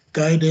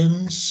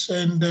guidance,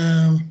 and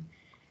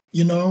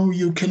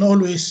you can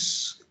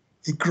always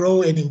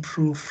grow and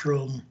improve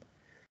from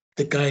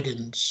the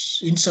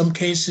guidance. In some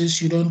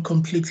cases, you don't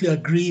completely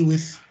agree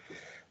with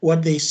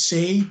what they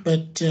say,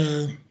 but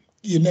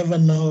you never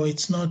know.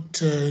 It's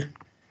not.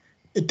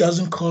 It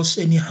doesn't cause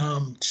any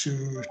harm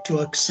to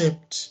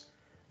accept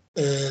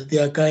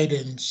their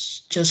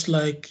guidance, just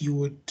like you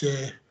would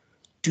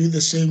do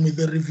the same with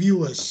the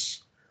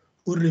reviewers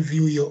who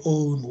review your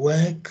own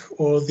work,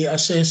 or the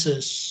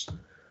assessors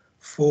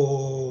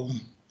for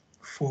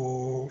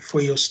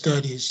your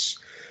studies.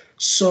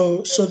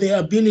 So the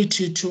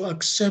ability to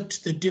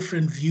accept the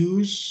different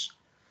views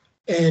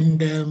and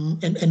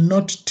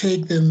not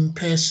take them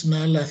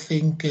personal, I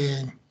think,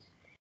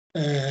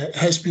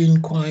 has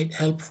been quite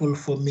helpful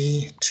for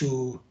me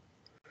to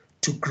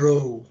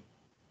grow.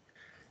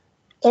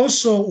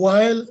 Also,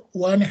 while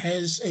one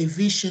has a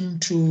vision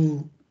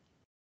to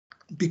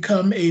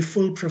become a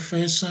full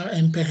professor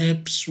and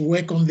perhaps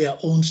work on their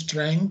own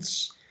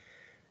strengths,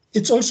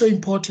 it's also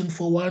important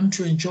for one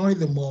to enjoy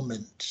the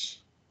moment.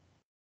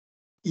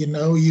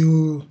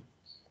 You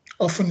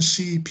often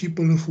see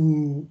people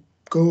who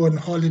go on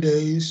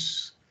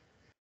holidays,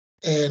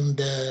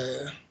 and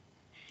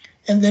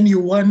then you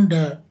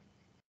wonder,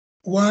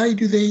 why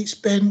do they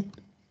spend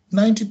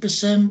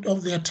 90%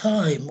 of their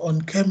time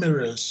on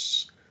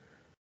cameras?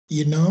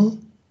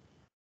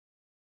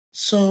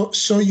 So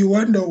you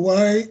wonder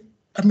why.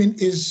 I mean,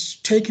 is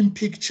taking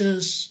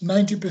pictures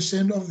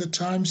 90% of the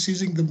time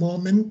seizing the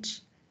moment?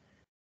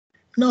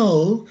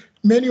 No,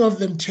 many of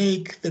them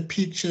take the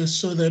pictures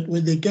so that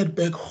when they get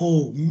back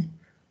home,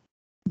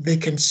 they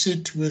can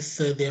sit with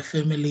their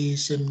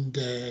families and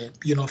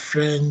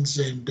friends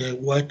and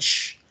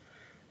watch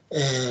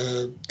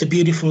the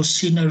beautiful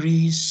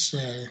sceneries,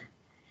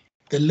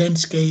 the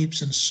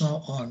landscapes, and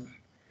so on.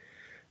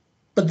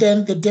 But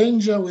then the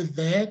danger with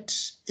that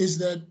is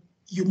that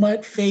you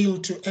might fail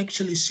to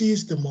actually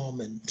seize the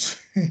moment,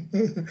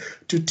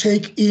 to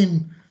take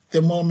in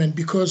the moment,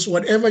 because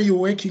whatever you're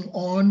working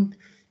on,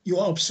 you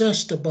are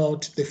obsessed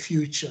about the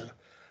future.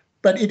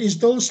 But it is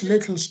those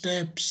little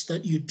steps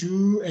that you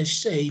do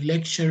as a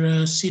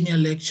lecturer, senior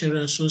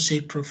lecturer,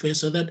 associate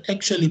professor, that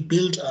actually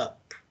build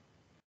up.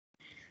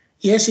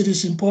 Yes, it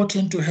is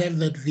important to have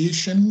that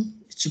vision.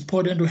 It's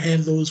important to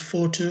have those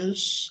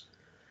photos,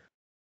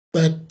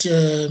 but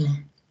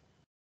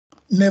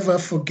never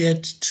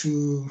forget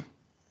to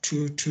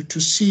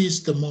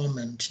seize the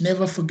moment.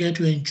 Never forget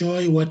to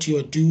enjoy what you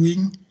are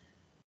doing,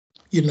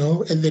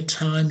 at the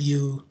time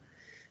you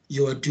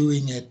are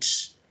doing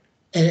it.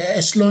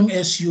 As long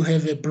as you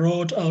have a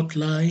broad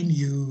outline,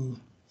 you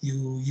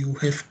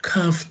have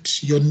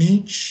carved your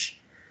niche,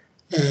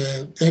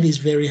 that is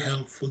very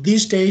helpful.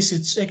 These days,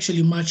 it's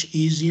actually much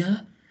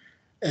easier.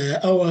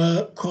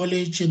 Our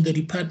college and the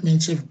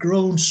departments have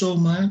grown so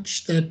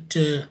much that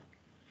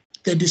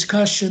the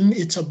discussion,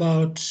 it's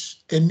about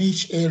the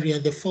niche area,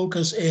 the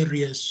focus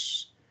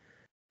areas,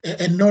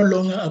 and no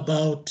longer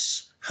about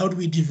how do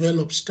we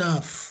develop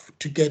staff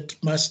to get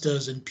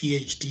masters and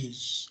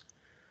PhDs.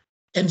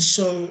 And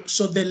so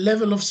the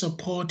level of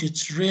support,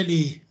 it's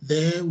really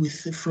there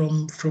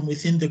from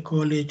within the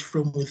college,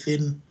 from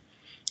within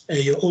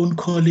your own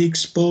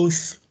colleagues,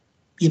 both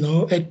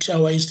at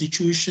our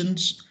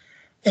institutions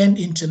and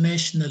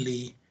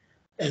internationally.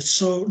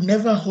 So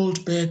never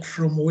hold back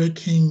from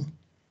working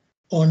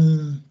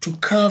on to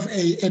carve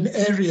an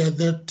area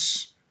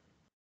that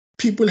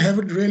people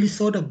haven't really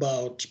thought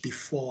about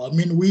before. I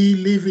mean, we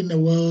live in a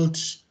world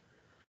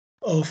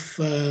of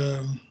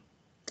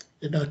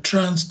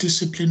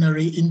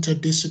transdisciplinary,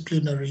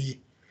 interdisciplinary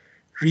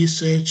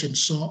research and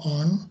so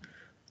on.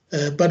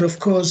 But of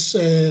course,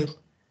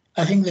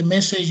 I think the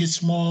message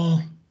is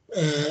more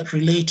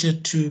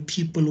related to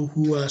people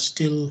who are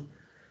still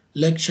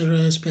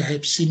lecturers,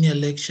 perhaps senior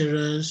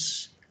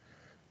lecturers,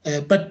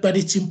 But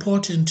it's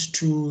important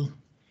to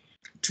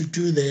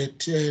do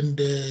that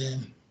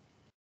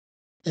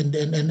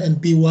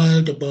and be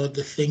wild about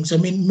the things. I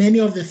mean, many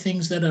of the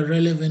things that are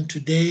relevant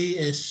today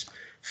as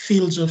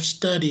fields of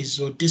studies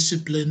or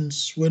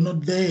disciplines were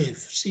not there.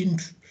 In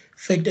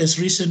fact, as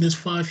recent as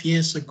 5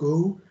 years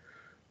ago,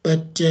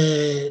 but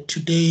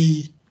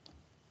today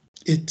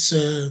it's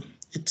the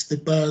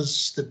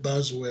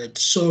buzzword.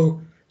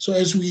 So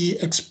as we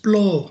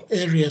explore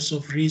areas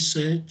of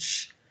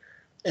research,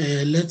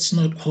 let's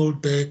not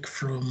hold back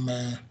from.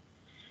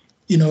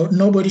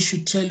 Nobody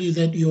should tell you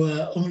that you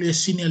are only a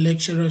senior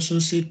lecturer,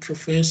 associate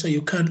professor,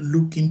 you can't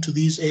look into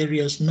these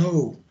areas.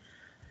 No.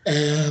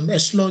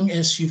 As long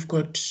as you've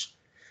got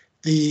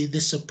the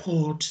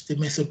support, the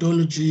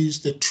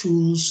methodologies, the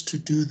tools to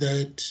do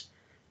that,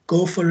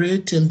 go for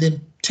it, and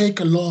then take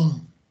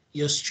along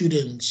your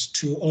students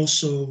to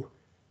also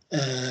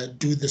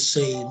do the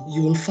same.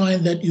 You will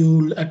find that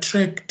you'll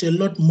attract a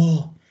lot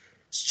more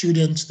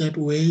students that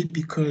way,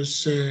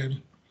 because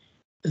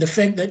the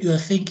fact that you are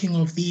thinking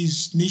of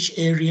these niche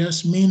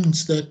areas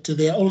means that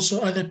there are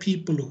also other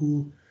people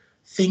who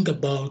think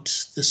about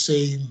the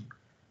same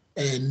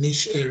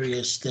niche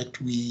areas that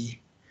we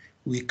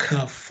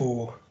carve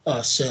for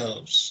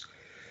ourselves.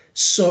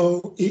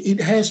 So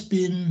it has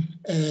been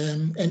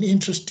an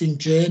interesting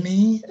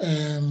journey.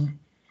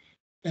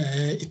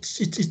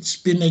 It's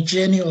been a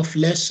journey of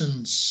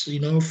lessons,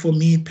 for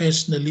me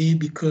personally,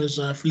 because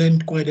I've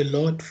learned quite a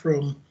lot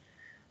from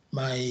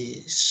my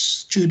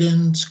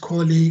students,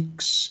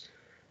 colleagues,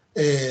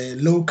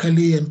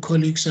 locally, and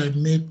colleagues I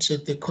met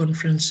at the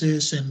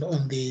conferences and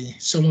on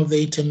some of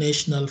the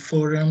international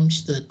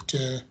forums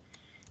that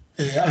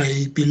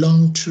I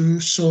belong to.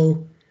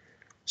 So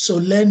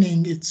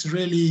learning, it's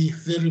really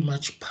very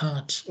much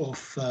part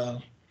of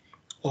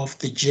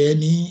the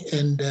journey,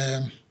 and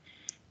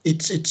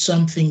it's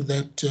something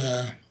that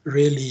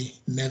really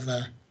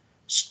never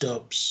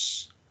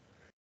stops.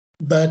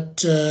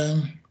 But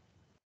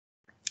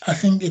I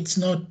think it's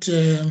not.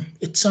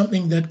 It's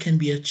something that can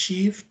be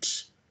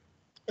achieved.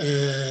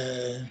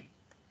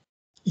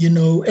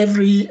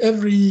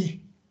 Every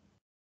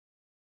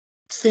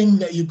thing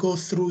that you go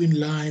through in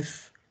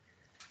life,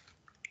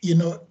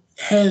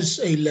 has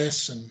a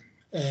lesson.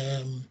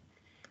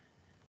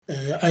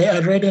 I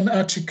read an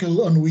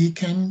article on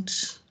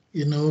Weekend,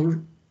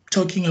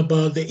 talking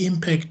about the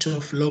impact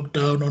of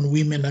lockdown on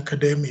women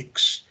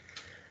academics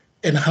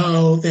and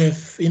how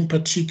they've, in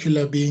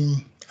particular,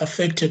 been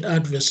affected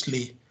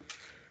adversely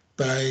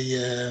by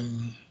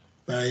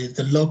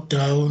the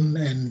lockdown,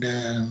 and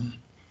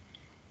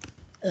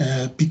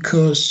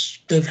because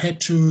they've had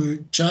to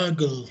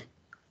juggle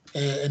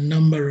a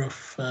number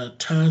of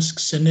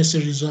tasks, and as a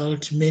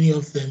result, many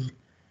of them,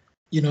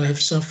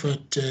 have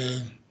suffered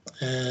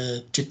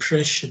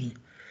depression.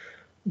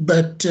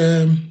 But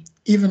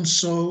even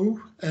so,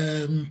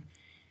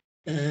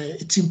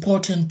 it's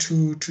important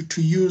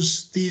to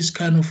use these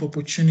kind of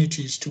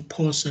opportunities to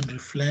pause and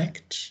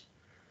reflect,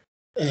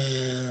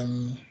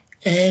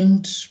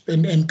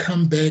 and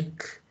come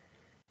back,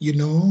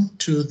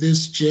 to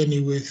this journey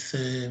with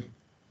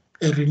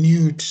a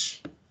renewed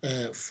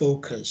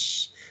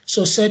focus.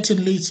 So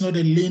certainly, it's not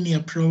a linear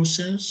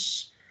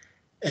process.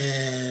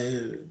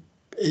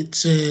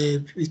 It's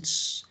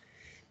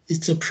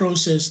a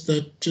process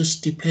that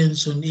just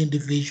depends on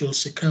individual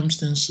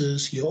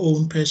circumstances, your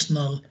own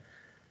personal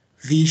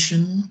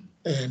vision,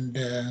 and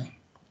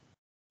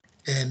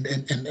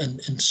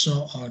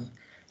so on.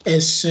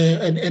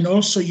 And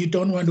also, you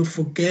don't want to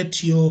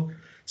forget your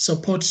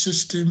support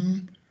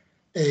system.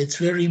 It's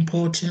very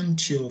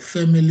important, your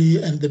family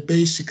and the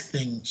basic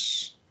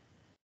things.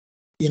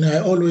 I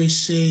always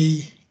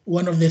say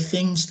one of the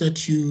things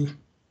that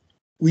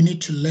we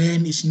need to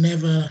learn is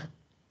never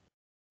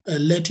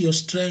let your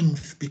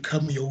strength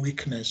become your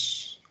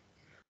weakness,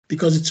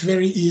 because it's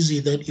very easy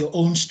that your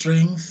own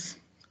strength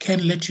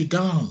can let you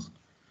down.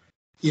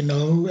 You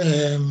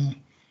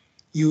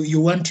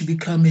want to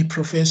become a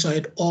professor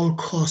at all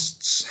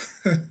costs.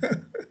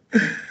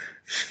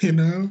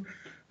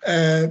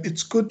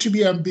 It's good to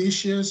be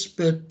ambitious,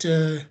 but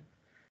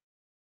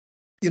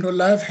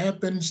life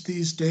happens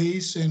these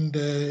days, and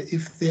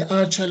if there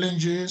are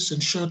challenges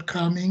and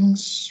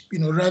shortcomings,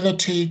 rather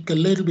take a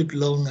little bit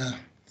longer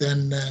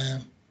than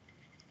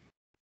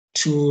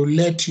to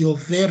let your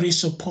very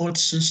support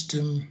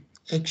system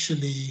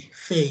actually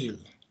fail,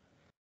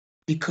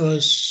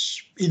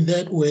 because in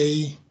that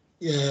way,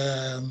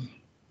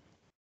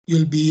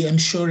 you'll be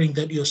ensuring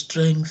that your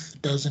strength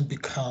doesn't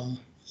become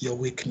your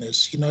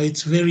weakness.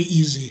 It's very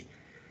easy.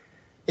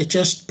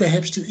 Just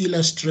perhaps to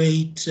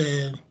illustrate,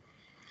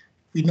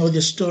 we know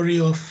the story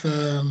of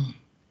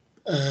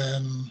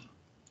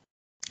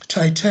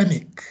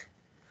Titanic.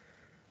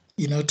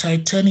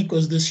 Titanic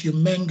was this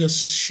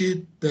humongous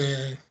ship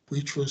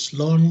which was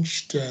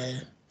launched,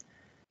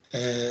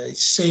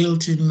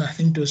 sailed in, I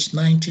think it was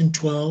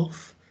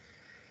 1912.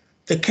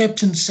 The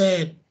captain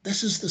said,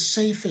 "This is the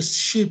safest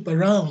ship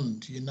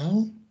around,"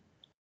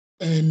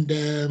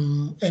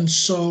 and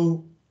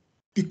so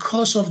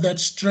because of that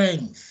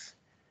strength,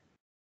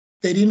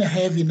 they didn't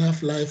have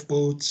enough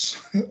lifeboats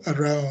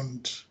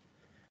around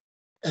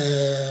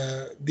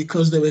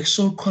because they were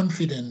so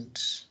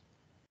confident.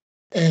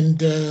 And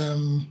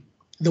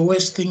the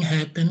worst thing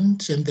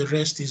happened, and the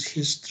rest is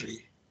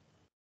history.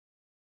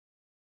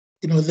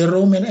 You know, the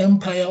Roman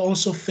Empire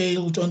also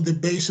failed on the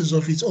basis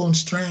of its own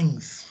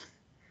strength.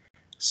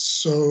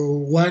 So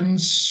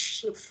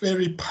once a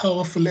very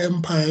powerful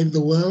empire in the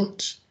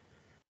world,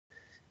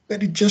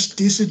 but it just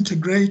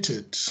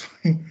disintegrated.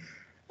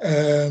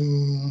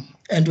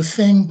 And to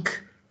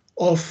think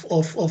of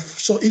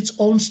so its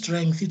own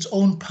strength, its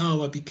own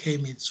power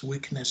became its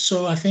weakness.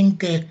 So I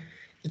think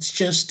it's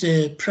just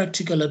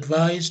practical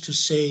advice to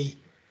say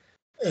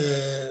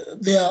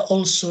there are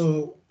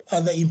also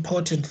other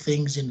important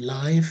things in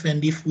life,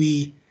 and if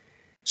we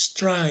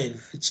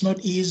strive, it's not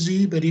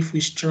easy, but if we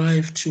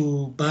strive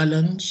to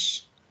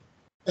balance,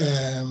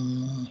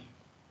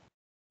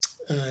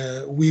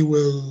 we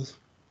will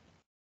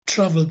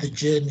travel the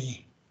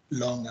journey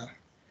longer.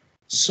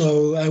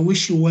 So I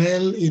wish you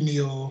well in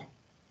your,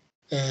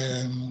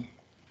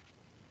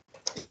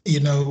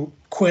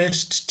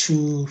 quest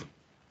to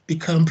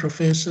become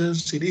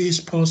professors. It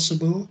is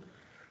possible.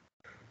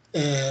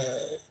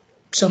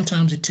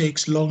 Sometimes it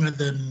takes longer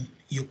than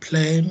you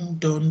plan.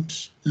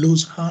 Don't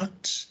lose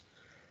heart.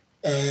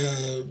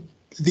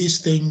 These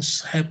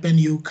things happen.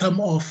 You come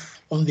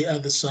off on the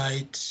other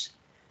side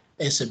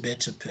as a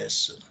better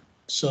person.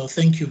 So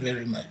thank you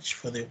very much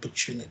for the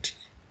opportunity.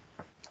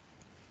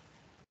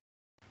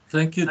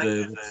 Thank you,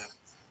 David.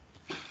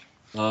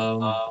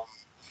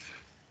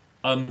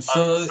 I'm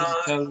so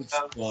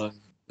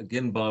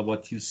encouraged by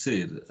what you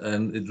said,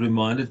 and it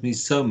reminded me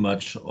so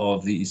much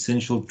of the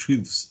essential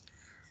truths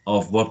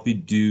of what we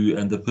do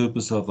and the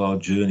purpose of our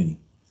journey.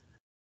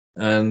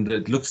 And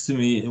it looks to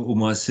me, or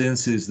my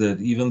sense is that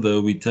even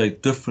though we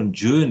take different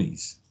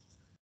journeys,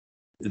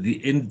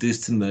 the end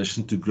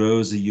destination to grow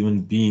as a human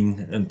being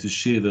and to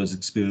share those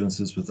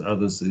experiences with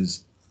others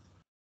is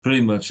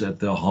pretty much at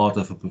the heart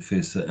of a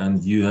professor.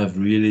 And you have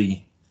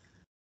really,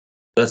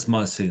 that's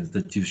my sense,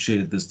 that you've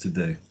shared this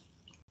today.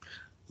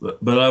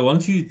 But I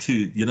want you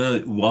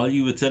to, while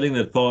you were telling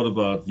that part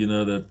about,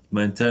 that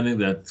maintaining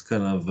that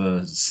kind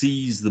of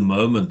seize the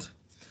moment.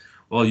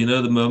 Well,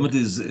 the moment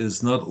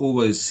is not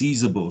always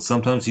seizable.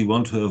 Sometimes you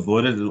want to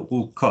avoid it at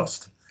all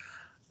cost.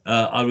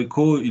 I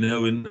recall,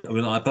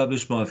 when I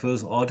published my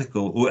first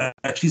article, or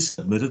actually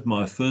submitted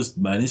my first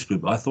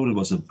manuscript, I thought it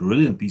was a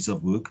brilliant piece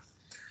of work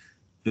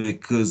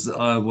because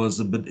I was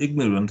a bit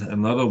ignorant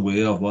and not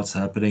aware of what's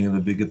happening in the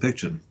bigger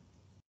picture.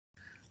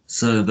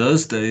 So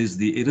those days,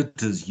 the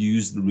editors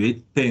used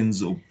red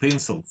pens or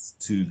pencils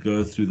to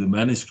go through the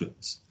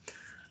manuscripts.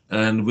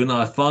 And when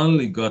I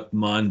finally got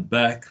mine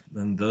back,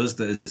 and those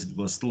days it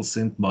was still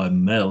sent by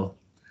mail,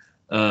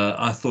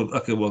 I thought,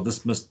 okay, well,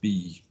 this must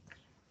be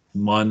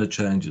minor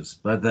changes.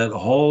 But that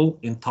whole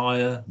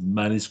entire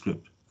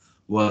manuscript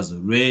was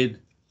red,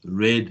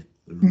 red,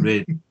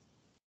 red.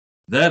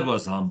 That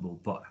was humble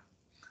pie.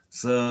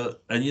 So,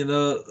 and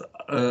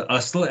I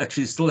still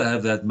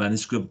have that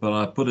manuscript, but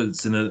I put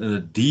it in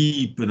a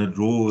deep in a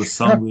drawer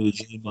somewhere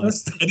in my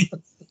study.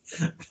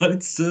 But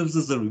it serves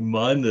as a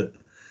reminder.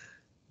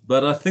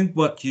 But I think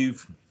what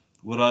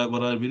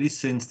I really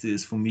sensed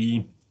is, for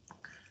me,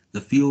 the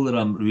field that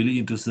I'm really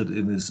interested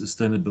in is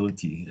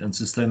sustainability and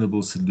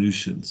sustainable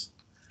solutions.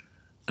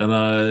 And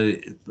I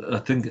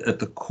think at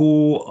the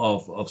core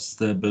of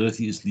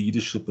sustainability is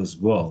leadership as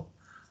well.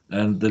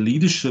 And the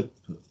leadership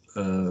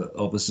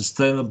of a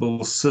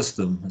sustainable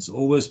system is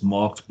always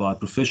marked by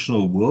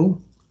professional will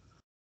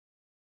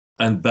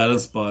and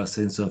balanced by a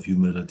sense of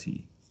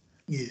humility.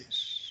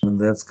 Yes. And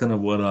that's kind of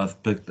what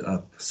I've picked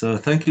up. So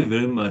thank you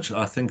very much.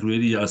 I think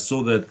really I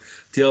saw that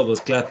Tia was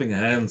clapping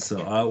hands,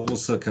 so I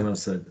also kind of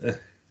said,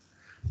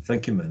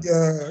 thank you, man.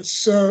 Yeah.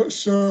 So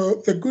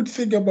the good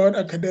thing about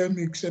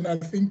academics, and I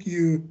think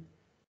you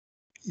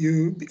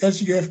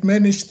as you have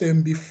managed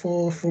them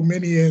before for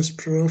many years,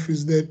 Prof,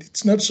 is that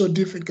it's not so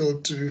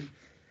difficult to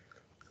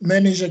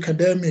manage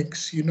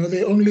academics.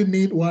 They only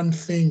need one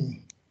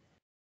thing,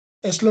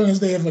 as long as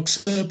they have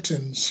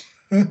acceptance.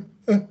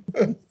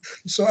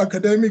 So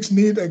academics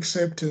need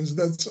acceptance.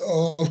 That's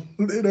all.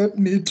 They don't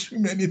need too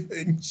many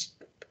things.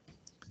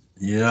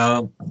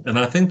 Yeah, and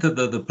I think that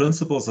the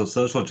principles of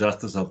social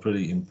justice are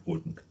pretty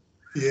important.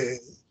 Yeah.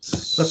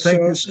 But thank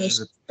you,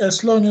 So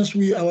as long as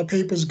our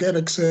papers get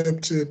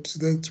accepted,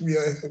 that we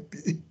are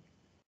happy.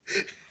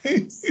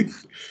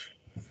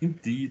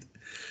 Indeed.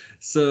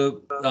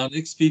 So our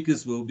next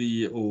speakers will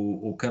be,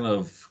 or kind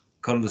of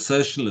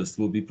conversationalist,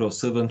 will be Prof.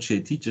 Sivan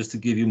Chetty. Just to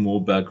give you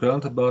more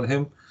background about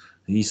him,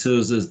 he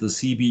serves as the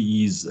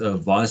CBE's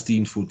Vice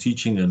Dean for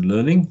Teaching and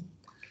Learning.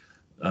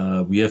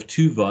 We have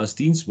two Vice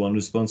Deans, one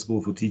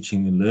responsible for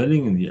teaching and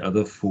learning and the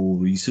other for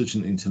research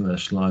and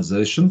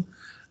internationalization.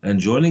 And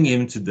joining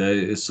him today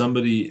is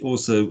somebody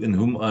also in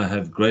whom I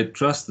have great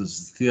trust. This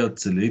is Thea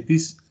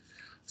Tselepis.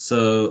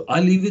 So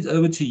I leave it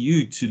over to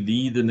you to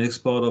lead the next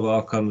part of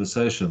our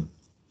conversation.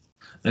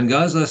 And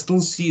guys, I still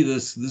see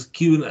this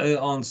Q&A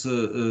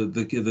answer.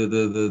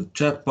 The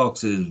chat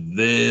box is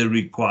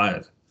very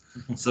quiet.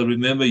 So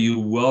remember,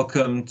 you're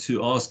welcome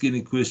to ask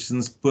any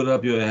questions, put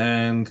up your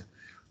hand,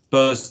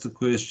 post the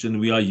question.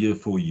 We are here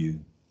for you.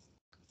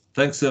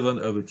 Thanks, Sivan.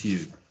 Over to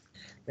you.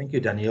 Thank you,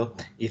 Daneel.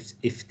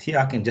 If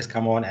Tia can just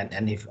come on,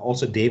 and if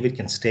also David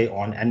can stay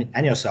on,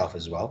 and yourself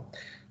as well,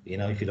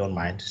 if you don't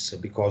mind. So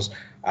because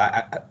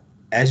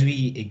as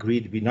we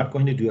agreed, we're not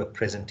going to do a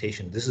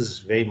presentation. This is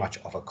very much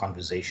of a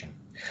conversation.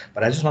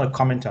 But I just want to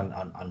comment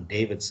on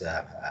David's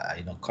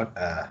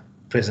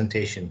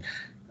presentation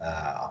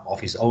of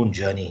his own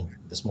journey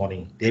this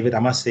morning. David, I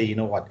must say, you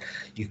know what,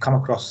 you come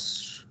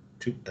across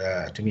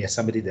to me as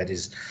somebody that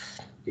is,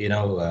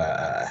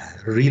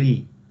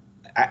 really.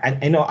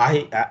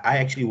 I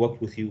actually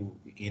worked with you,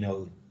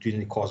 during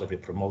the course of your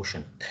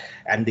promotion,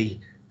 and the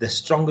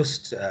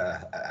strongest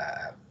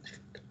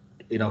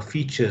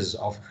features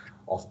of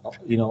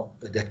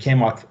that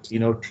came out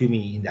to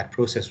me in that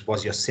process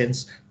was your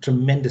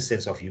tremendous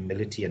sense of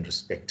humility and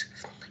respect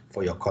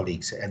for your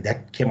colleagues, and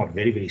that came out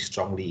very, very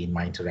strongly in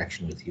my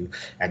interaction with you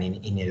and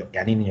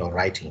in your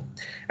writing.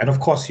 And of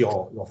course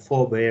your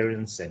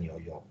forbearance and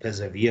your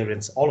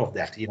perseverance, all of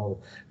that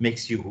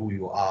makes you who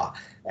you are.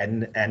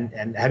 And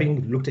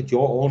having looked at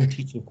your own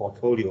teaching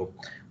portfolio,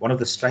 one of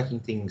the striking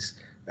things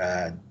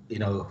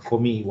for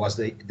me was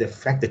the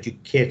fact that you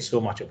cared so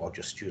much about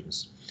your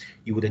students.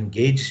 You would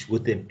engage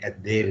with them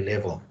at their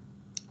level.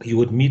 You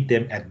would meet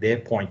them at their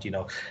point,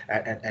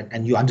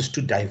 and you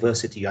understood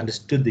diversity, you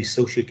understood the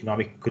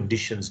socioeconomic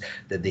conditions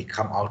that they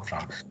come out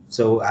from.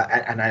 So,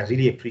 and I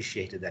really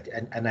appreciated that.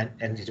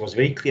 And it was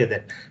very clear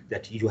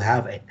that you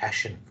have a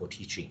passion for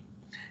teaching.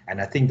 And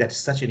I think that's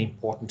such an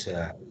important,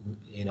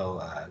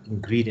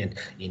 ingredient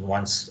in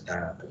one's,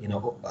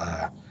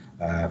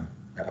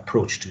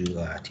 approach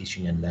to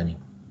teaching and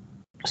learning.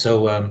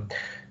 So,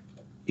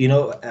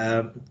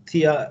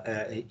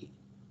 Tia,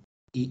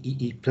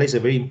 he plays a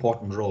very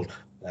important role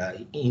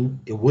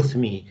with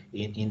me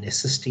in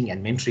assisting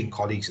and mentoring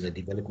colleagues in the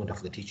development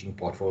of the teaching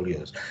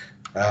portfolios.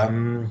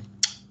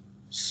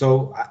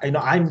 So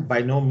I'm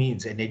by no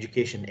means an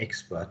education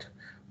expert,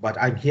 but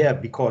I'm here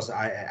because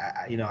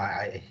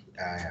I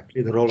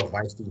play the role of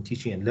vice dean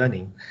teaching and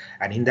learning,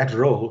 and in that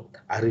role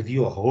I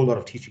review a whole lot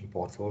of teaching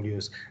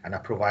portfolios, and I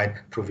provide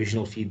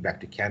provisional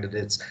feedback to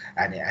candidates,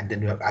 and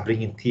then I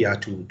bring in Tia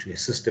to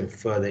assist them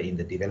further in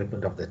the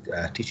development of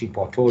the teaching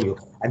portfolio.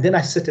 And then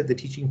I sit at the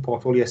teaching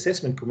portfolio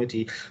assessment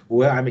committee,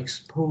 where I'm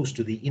exposed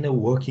to the inner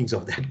workings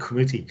of that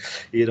committee,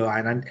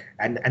 and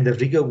the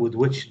rigor with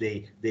which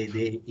they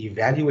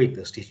evaluate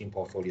those teaching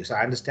portfolios. So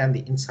I understand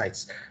the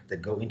insights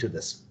that go into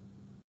this.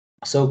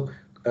 So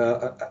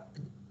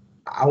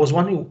I was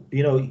wondering,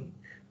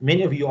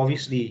 many of you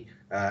obviously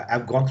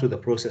have gone through the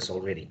process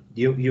already.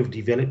 You've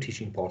developed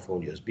teaching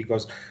portfolios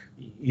because,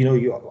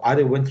 you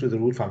either went through the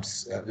route from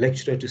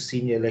lecturer to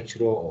senior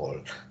lecturer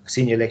or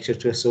senior lecturer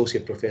to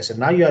associate professor.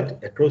 Now you're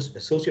at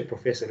associate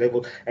professor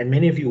level, and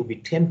many of you will be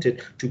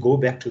tempted to go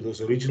back to those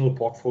original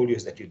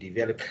portfolios that you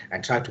developed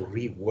and try to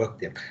rework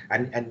them.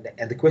 And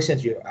the question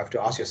you have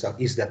to ask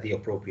yourself, is that the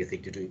appropriate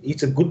thing to do?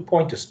 It's a good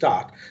point to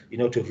start,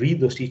 to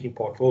read those teaching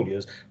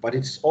portfolios, but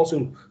it's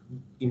also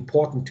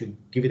important to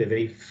give it a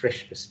very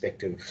fresh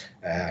perspective,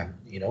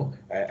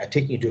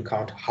 taking into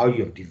account how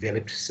you've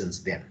developed since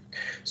then.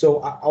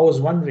 So I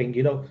was wondering,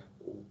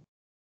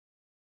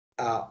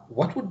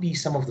 what would be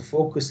some of the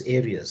focus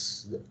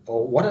areas,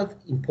 or what are the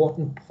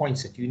important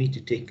points that you need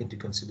to take into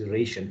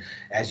consideration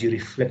as you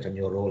reflect on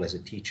your role as a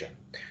teacher?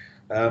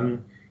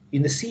 In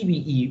the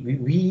CBE,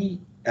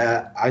 we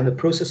are in the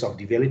process of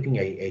developing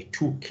a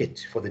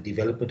toolkit for the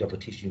development of a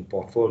teaching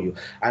portfolio,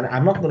 and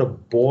I'm not going to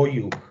bore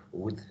you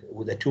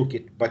with a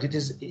toolkit, but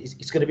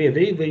it's going to be a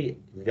very, very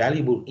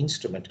valuable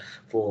instrument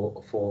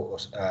for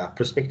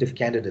prospective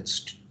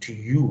candidates to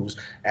use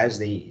as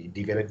they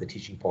develop the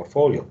teaching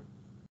portfolio.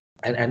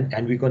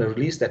 And we're going to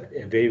release that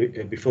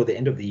before the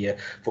end of the year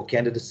for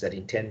candidates that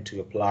intend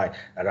to apply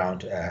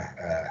around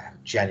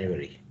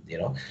January.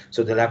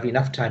 So they'll have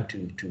enough time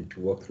to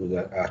work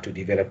through to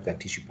develop that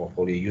teaching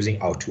portfolio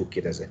using our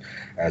toolkit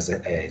as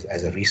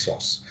a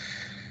resource.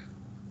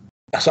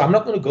 So I'm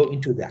not going to go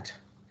into that.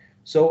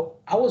 So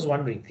I was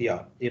wondering,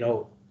 Thea,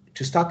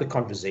 to start the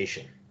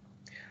conversation,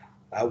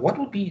 what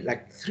would be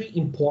like 3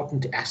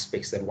 important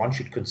aspects that one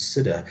should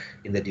consider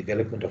in the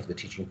development of the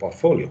teaching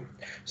portfolio?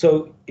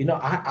 So,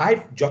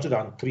 I've jotted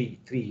down three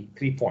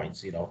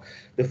points.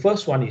 The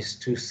first one is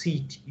to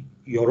see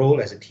your role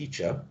as a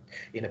teacher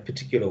in a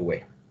particular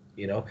way.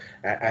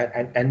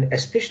 And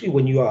especially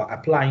when you are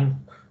applying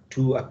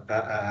to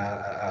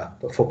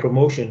for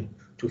promotion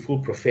to full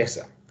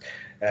professor.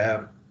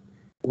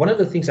 One of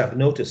the things I've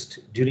noticed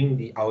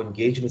during our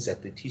engagements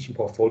at the Teaching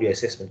Portfolio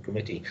Assessment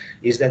Committee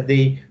is that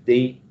they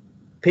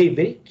pay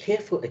very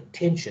careful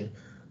attention,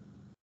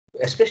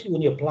 especially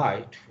when you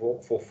apply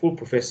for full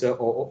professor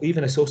or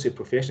even associate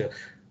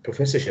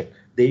professorship.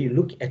 They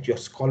look at your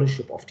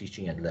scholarship of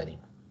teaching and learning.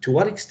 To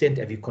what extent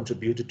have you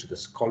contributed to the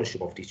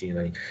scholarship of teaching and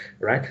learning,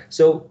 right?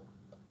 So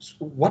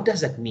what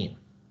does that mean?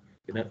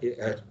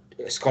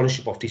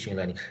 Scholarship of teaching and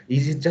learning.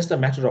 Is it just a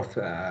matter of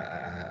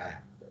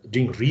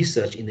doing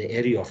research in the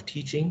area of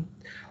teaching,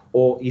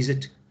 or is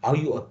it how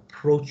you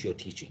approach your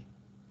teaching,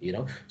 you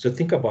know. So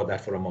think about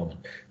that for a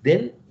moment.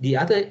 Then the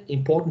other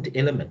important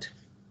element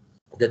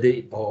that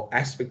they, or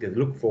aspect that they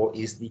look for,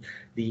 is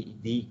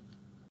the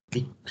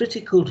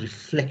critical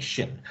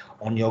reflection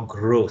on your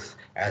growth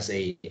as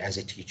a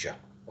teacher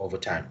over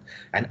time.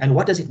 And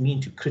what does it mean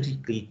to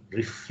critically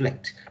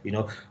reflect? You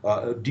know,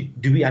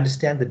 do we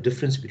understand the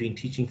difference between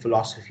teaching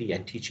philosophy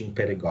and teaching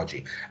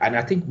pedagogy? And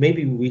I think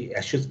maybe we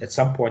should at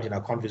some point in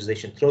our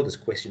conversation throw this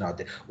question out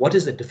there. What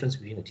is the difference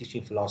between a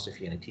teaching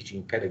philosophy and a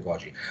teaching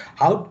pedagogy?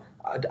 How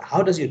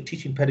does your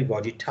teaching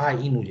pedagogy tie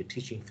in with your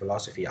teaching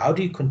philosophy? How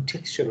do you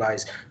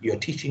contextualize your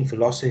teaching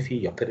philosophy,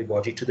 your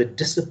pedagogy, to the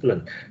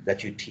discipline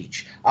that you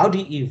teach? How do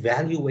you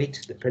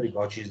evaluate the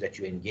pedagogies that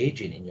you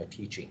engage in your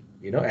teaching,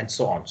 you know, and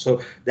so on?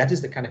 So that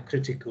is the kind of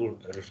critical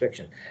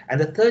reflection.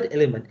 And the third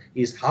element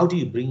is, how do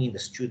you bring in the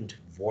student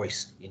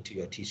voice into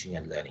your teaching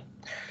and learning?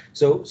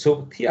 So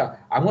Thea,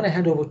 I'm going to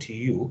hand over to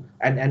you,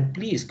 and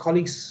please,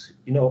 colleagues,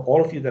 you know,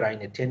 all of you that are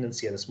in attendance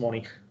here this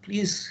morning,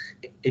 please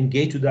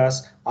engage with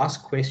us,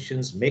 ask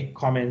questions, make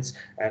comments,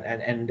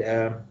 and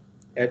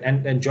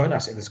join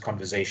us in this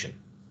conversation.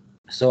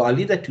 So I'll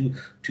leave that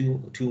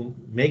to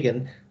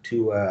Megan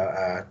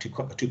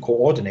to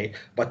coordinate.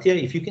 But Thea,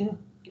 if you can,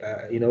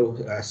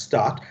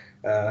 start,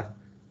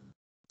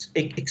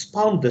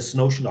 expound this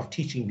notion of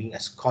teaching being a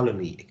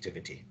scholarly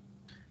activity.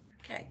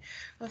 Okay,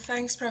 well,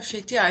 thanks, Prof.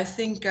 Chetty. I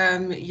think,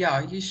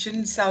 you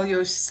shouldn't sell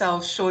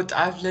yourself short.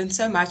 I've learned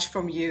so much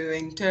from you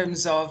in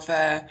terms of,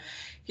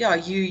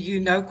 you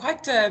know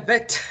quite a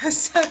bit.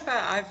 So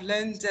I've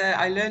learned,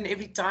 I learn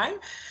every time.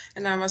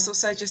 And I must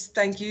also just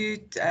thank you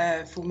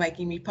for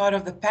making me part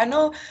of the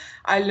panel.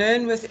 I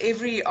learn with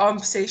every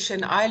AAMP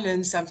session, I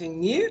learn something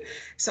new.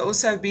 So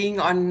also being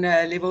on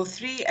level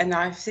 3, and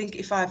I think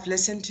if I've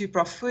listened to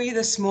Prof. Fui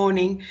this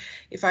morning,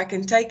 if I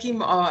can take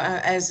him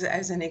as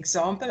an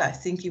example, I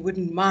think he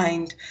wouldn't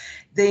mind.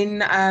 Then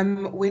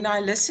when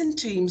I listen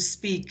to him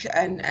speak,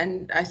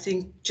 and I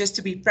think just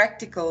to be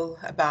practical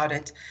about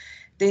it,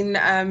 then,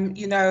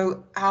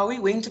 how he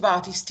went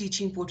about his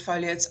teaching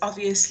portfolio, it's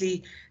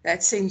obviously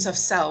that sense of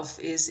self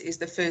is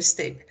the first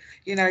step.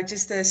 You know,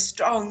 just a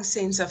strong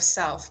sense of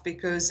self,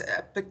 because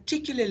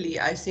particularly,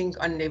 I think,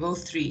 on level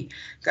 3,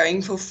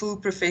 going for full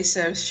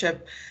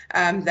professorship,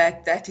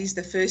 that is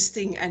the first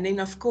thing. And then,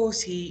 of course,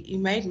 he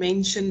made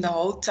mention the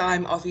whole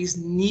time of his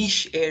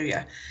niche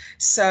area.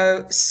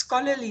 So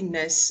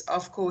scholarliness,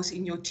 of course,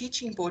 in your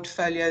teaching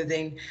portfolio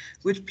then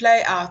would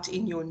play out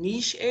in your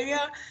niche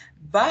area,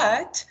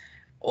 but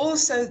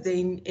also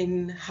then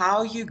in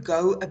how you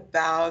go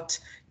about,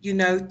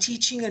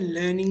 teaching and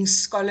learning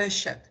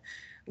scholarship,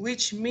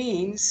 which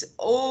means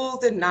all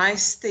the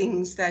nice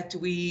things that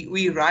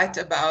we write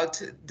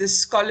about the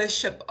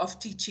scholarship of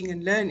teaching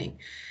and learning.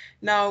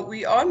 Now,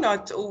 we are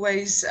not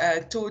always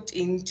taught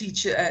in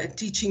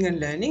teaching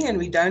and learning, and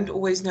we don't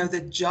always know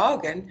the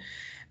jargon,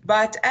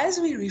 but as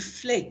we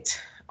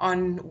reflect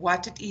on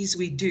what it is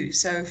we do,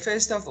 so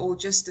first of all,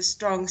 just a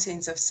strong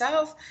sense of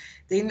self,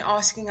 then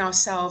asking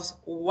ourselves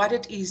what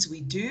it is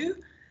we do,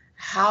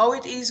 how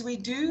it is we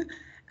do,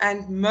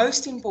 and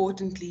most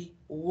importantly,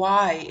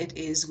 why it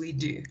is we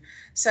do.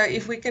 So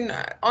if we can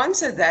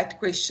answer that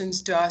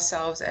questions to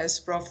ourselves, as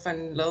Prof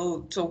and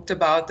Lill talked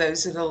about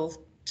those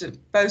little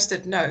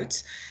post-it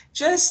notes,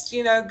 just,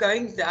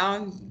 going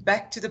down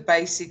back to the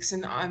basics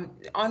and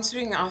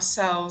answering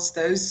ourselves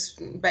those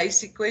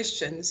basic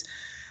questions,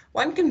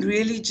 one can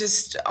really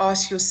just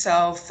ask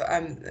yourself,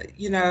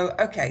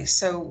 okay,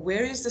 so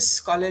where is the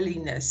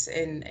scholarliness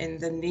in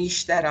the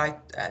niche that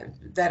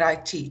I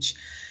teach?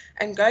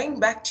 And going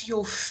back to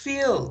your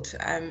field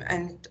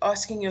and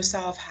asking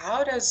yourself,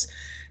 how does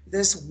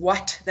this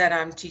what that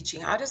I'm teaching,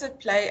 how does it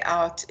play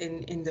out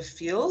in the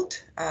field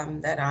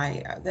that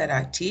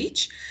I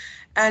teach?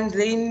 And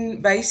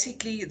then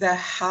basically the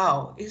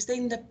how is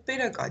then the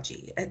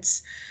pedagogy.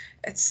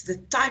 It's the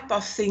type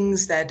of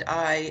things that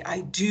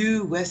I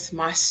do with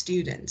my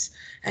students.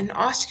 And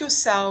ask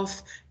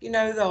yourself,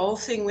 the whole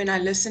thing when I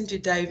listen to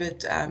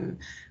David,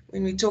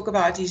 when we talk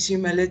about his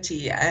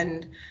humility,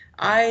 and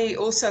I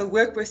also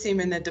work with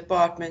him in the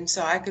department,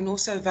 so I can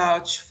also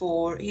vouch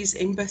for his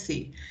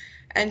empathy.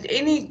 And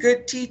any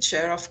good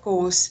teacher, of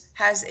course,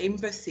 has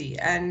empathy,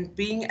 and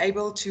being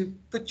able to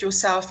put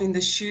yourself in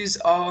the shoes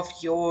of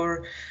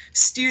your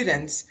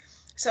students.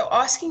 So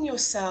asking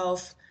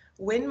yourself,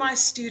 when my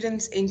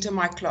students enter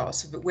my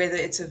class, whether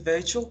it's a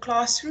virtual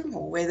classroom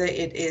or whether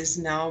it is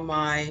now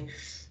my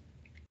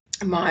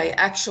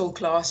actual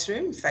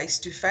classroom,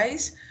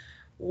 face-to-face,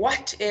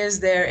 what is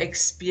their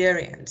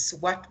experience?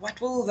 What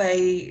will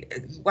they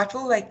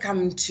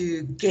come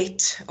to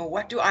get, or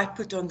what do I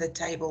put on the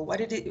table?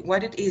 What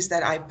it is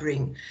that I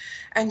bring,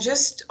 and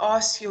just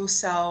ask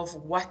yourself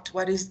what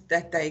is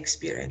that they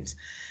experience.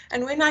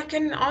 And when I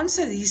can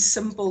answer these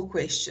simple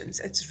questions,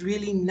 it's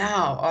really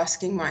now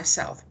asking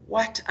myself,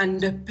 what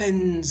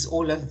underpins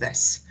all of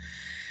this?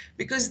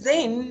 Because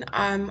then,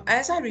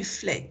 as I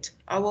reflect,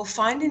 I will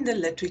find in the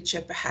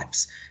literature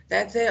perhaps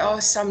that there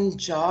are some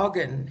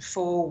jargon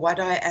for what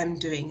I am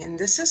doing. And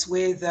this is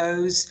where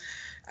those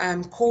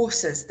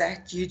courses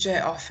that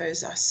UJ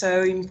offers are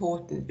so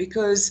important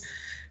because,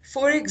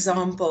 for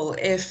example,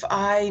 if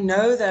I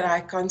know that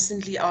I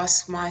constantly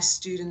ask my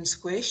students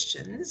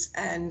questions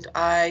and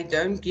I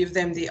don't give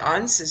them the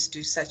answers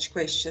to such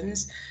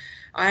questions,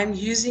 I'm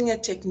using a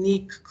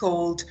technique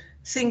called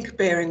think,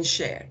 pair, and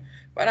share.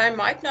 But I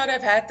might not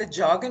have had the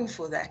jargon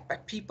for that,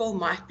 but people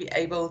might be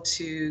able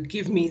to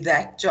give me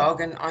that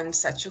jargon on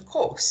such a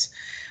course.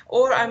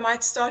 Or I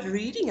might start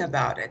reading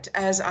about it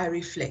as I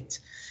reflect.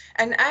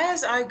 And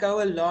as I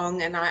go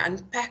along and I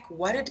unpack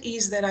what it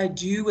is that I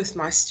do with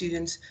my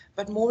students,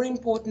 but more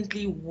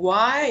importantly,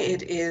 why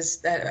it is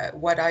that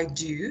what I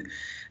do,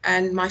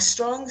 and my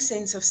strong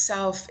sense of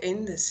self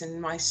in this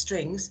and my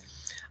strengths,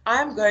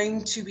 I'm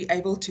going to be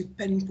able to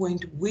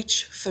pinpoint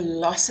which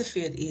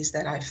philosophy it is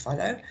that I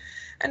follow.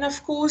 And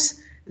of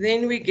course,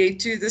 then we get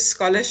to the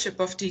scholarship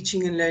of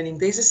teaching and learning.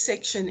 There's a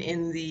section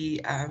in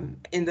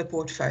the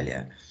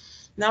portfolio.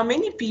 Now,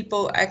 many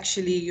people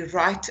actually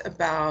write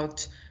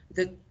about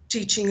the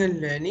teaching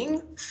and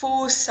learning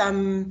for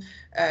some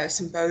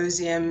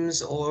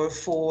symposiums or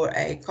for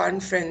a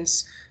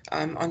conference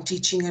on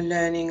teaching and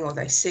learning, or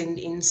they send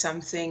in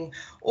something,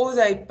 or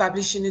they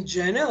publish in a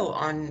journal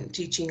on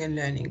teaching and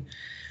learning.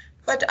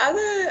 But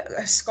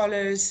other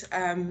scholars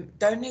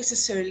don't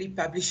necessarily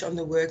publish on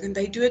the work, and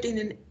they do it in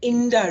an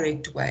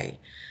indirect way.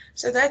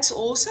 So that's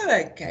also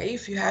okay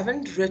if you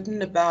haven't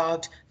written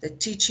about the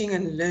teaching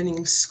and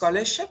learning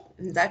scholarship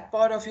in that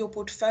part of your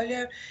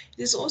portfolio.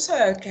 It is also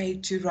okay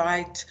to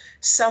write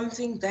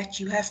something that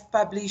you have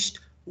published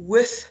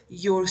with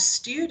your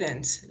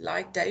students,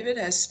 like David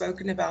has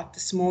spoken about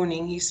this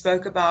morning. He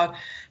spoke about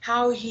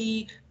how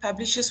he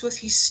publishes with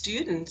his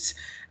students.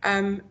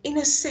 In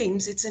a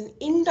sense, it's an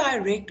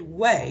indirect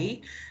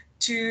way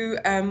to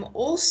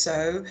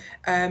also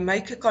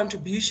make a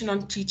contribution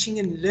on teaching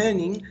and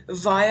learning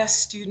via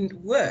student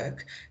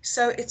work.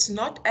 So it's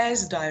not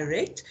as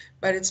direct,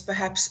 but it's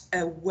perhaps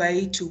a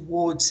way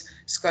towards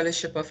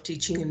scholarship of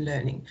teaching and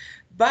learning.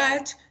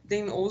 But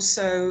then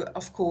also,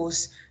 of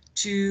course,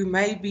 to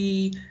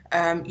maybe,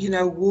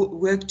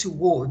 work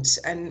towards,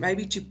 and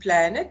maybe to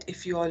plan it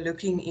if you are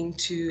looking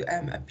into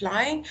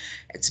applying.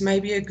 It's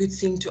maybe a good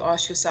thing to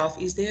ask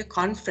yourself, is there a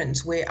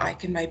conference where I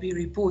can maybe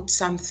report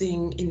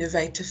something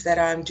innovative that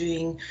I'm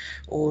doing,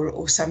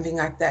 or something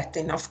like that?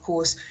 Then, of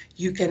course,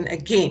 you can,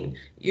 again,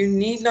 you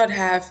need not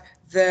have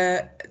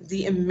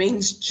the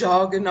immense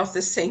jargon of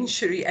the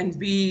century and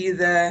be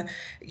the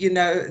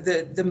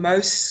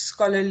most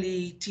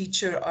scholarly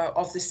teacher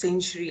of the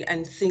century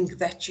and think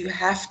that you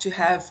have to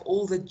have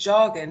all the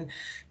jargon,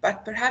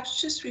 but perhaps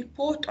just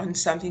report on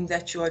something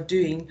that you are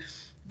doing.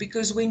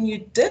 Because when you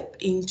dip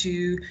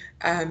into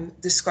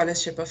the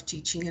scholarship of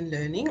teaching and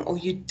learning, or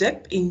you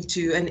dip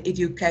into an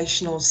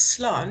educational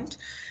slant,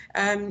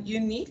 you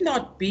need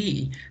not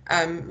be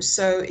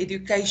so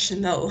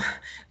educational,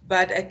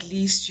 but at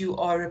least you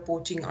are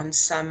reporting on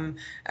some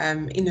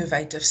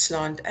innovative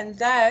slant, and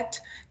that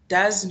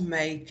does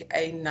make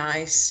a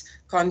nice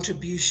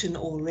contribution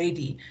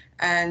already.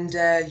 And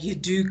you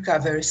do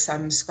cover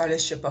some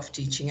scholarship of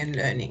teaching and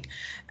learning.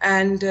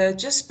 And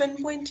just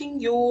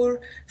pinpointing your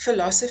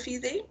philosophy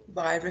there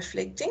by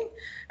reflecting,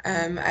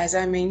 as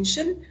I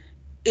mentioned,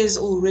 is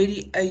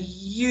already a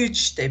huge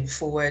step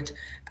forward,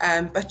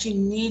 but you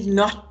need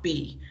not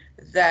be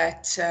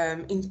that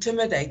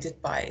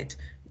intimidated by it.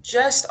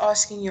 Just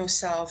asking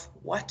yourself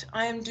what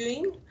I am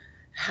doing,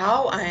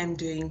 how I am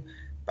doing,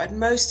 but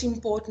most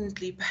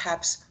importantly,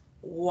 perhaps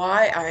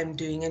why I am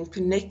doing, and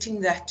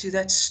connecting that to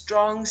that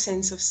strong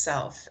sense of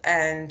self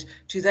and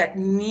to that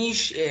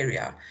niche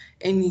area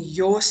in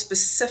your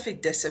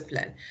specific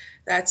discipline.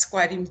 That's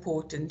quite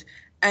important.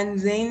 And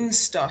then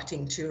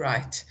starting to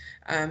write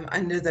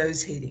under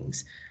those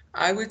headings.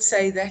 I would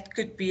say that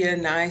could be a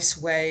nice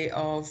way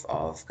of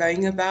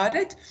going about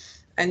it.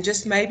 And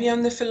just maybe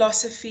on the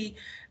philosophy,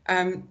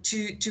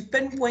 to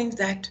pinpoint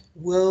that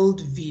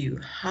world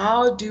view.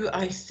 How do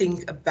I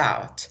think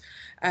about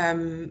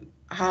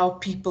how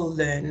people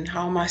learn,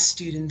 how my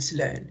students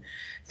learn?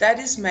 That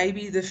is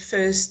maybe the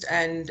first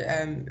and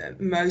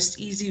most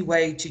easy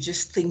way to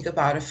just think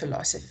about a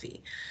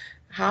philosophy.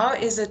 How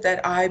is it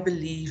that I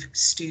believe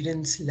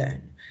students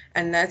learn?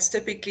 And that's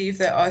typically if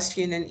they ask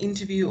you in an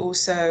interview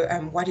also,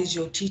 what is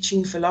your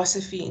teaching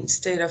philosophy,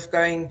 instead of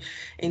going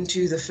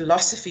into the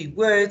philosophy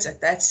words at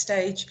that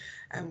stage,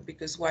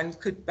 because one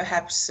could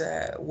perhaps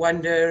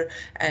wonder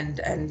and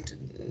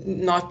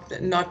not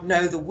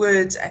know the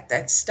words at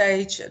that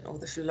stage, or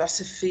the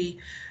philosophy.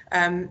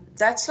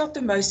 That's not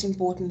the most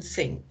important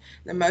thing.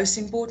 The most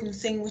important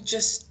thing would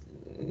just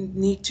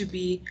need to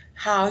be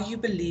how you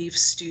believe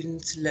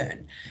students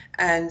learn,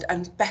 and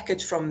unpack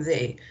it from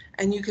there.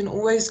 And you can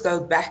always go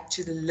back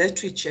to the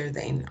literature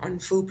then on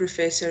Full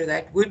Professor.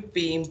 That would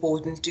be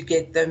important to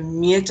get the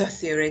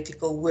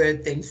meta-theoretical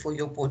word then for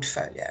your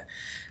portfolio.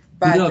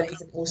 But Yeah, they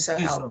can also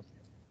help.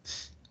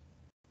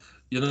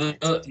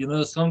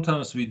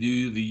 Sometimes we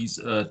do these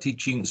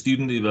teaching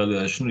student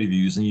evaluation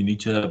reviews, and you need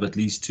to have at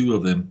least 2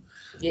 of them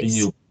in Yes.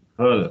 your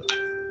portfolio.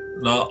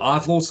 Now,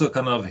 I've also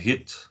kind of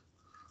hit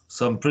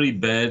some pretty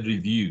bad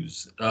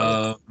reviews.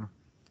 How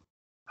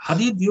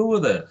do you deal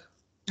with that?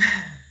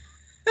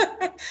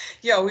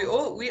 Yeah,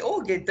 we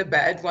all get the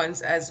bad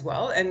ones as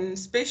well, and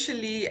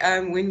especially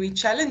when we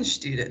challenge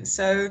students.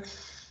 So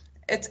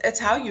it's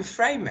how you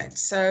frame it.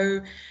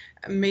 So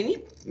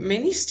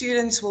many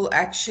students will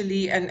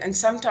actually, and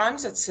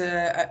sometimes it's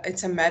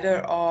a matter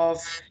of,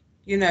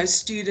 you know,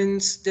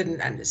 students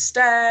didn't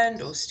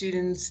understand, or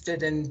students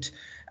didn't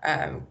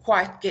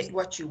quite get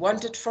what you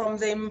wanted from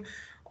them,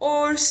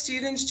 or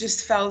students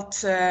just felt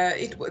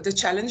the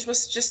challenge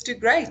was just too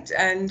great,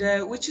 and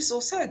which is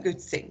also a good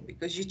thing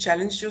because you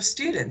challenge your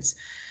students.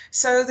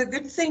 So the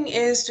good thing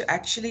is to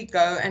actually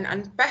go and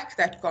unpack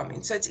that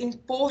comment. So it's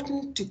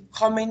important to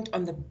comment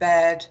on the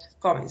bad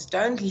comments.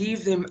 Don't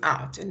leave them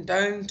out, and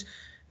don't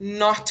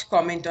not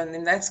comment on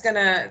them. That's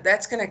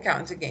gonna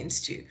count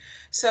against you.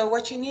 So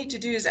what you need to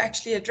do is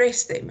actually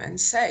address them and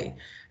say,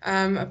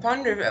 in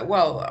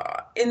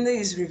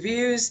these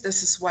reviews,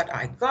 this is what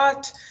I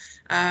got.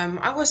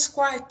 I was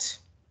quite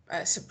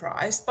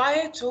surprised by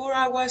it, or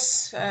I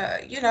was,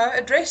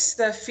 address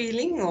the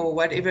feeling or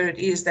whatever it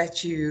is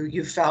that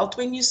you felt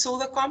when you saw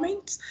the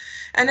comments,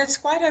 and it's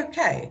quite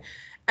okay.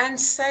 And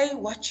say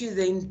what you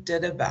then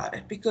did about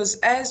it, because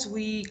as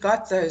we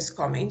got those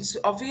comments,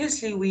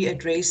 obviously we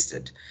addressed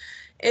it.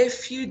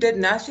 If you did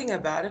nothing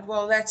about it,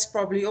 well, that's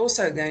probably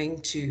also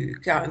going to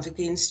count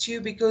against you,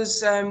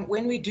 because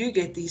when we do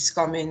get these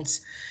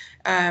comments,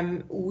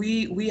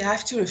 we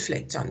have to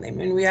reflect on them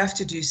and we have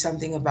to do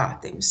something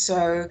about them.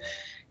 So,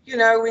 you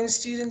know, when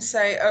students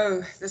say,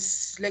 oh,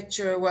 this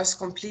lecture was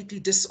completely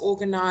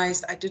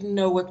disorganized, I didn't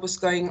know what was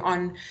going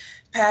on,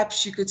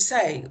 perhaps you could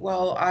say,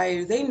 well,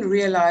 I then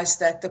realized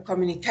that the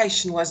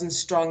communication wasn't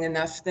strong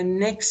enough. The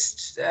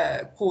next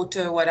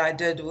quarter, what I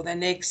did, or the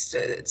next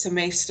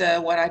semester,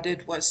 what I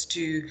did was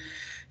to,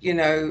 you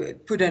know,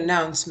 put an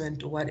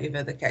announcement or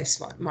whatever the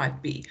case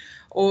might be.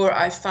 Or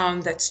I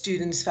found that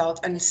students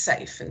felt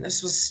unsafe, and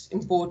this was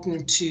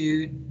important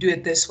to do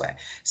it this way.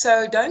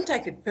 So don't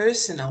take it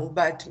personal,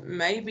 but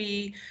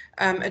maybe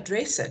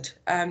address it.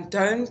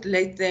 Don't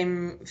let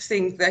them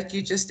think that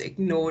you just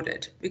ignored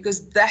it,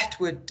 because that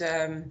would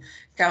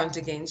count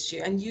against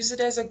you, and use it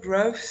as a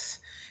growth,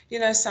 you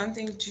know,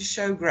 something to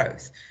show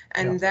growth.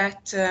 And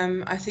that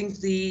I think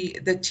the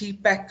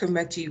TPAC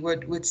committee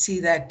would see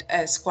that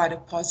as quite a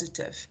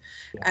positive.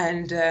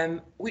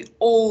 And we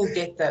all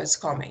get those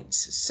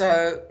comments,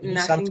 so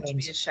nothing to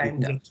be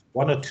ashamed of.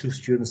 One or two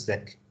students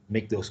that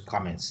make those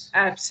comments.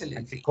 Absolutely.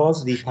 And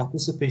because the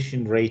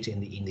participation rate in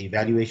the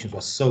evaluations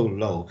was so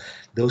low,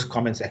 those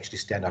comments actually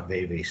stand out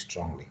very, very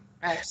strongly.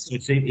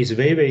 Absolutely. So it's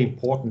very, very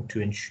important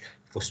to ensure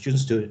for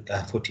students to,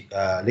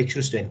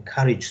 lecturers to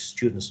encourage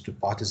students to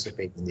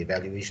participate in the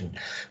evaluation,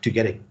 to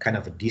get a kind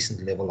of a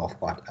decent level of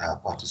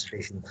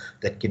participation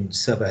that can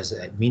serve as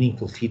a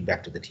meaningful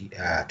feedback to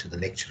the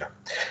lecturer.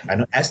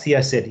 And as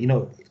Thea said, you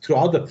know,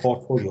 throughout the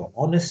portfolio,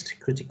 honest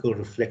critical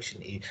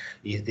reflection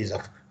is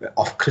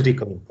of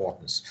critical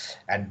importance,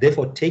 and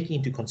therefore taking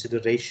into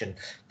consideration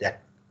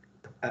that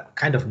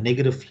kind of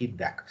negative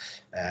feedback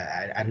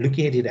and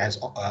looking at it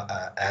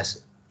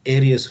as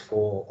areas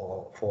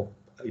for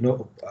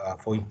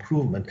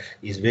improvement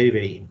is very,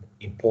 very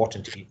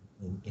important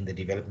in the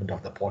development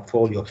of the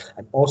portfolio,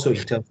 and also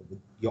in terms of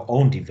your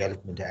own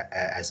development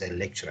as a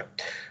lecturer.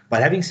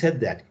 But having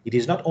said that, it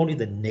is not only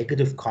the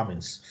negative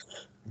comments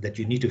that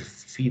you need to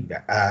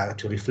feedback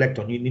to reflect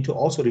on. You need to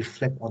also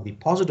reflect on the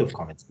positive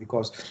comments,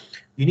 because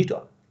you need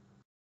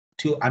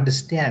to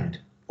understand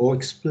or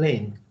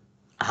explain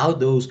how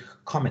those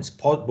comments,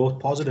 both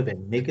positive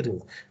and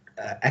negative,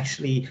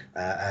 actually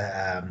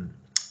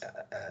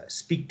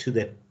speak to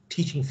the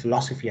teaching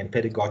philosophy and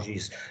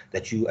pedagogies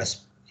that you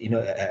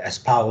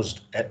espoused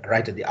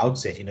right at the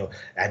outset,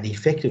 and the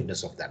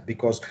effectiveness of that.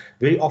 Because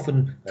very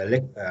often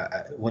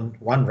when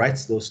one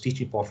writes those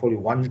teaching portfolio,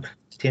 one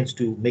tends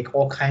to make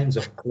all kinds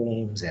of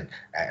claims and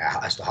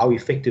as to how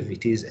effective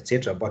it is,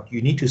 etc. But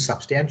you need to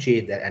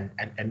substantiate that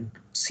and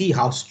see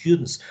how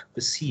students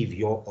perceive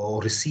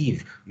or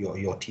receive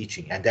your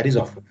teaching, and that is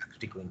of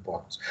critical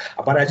importance.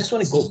 But I just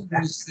want to go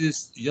back.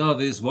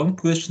 There's one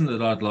question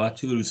that I'd like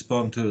to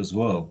respond to as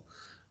well.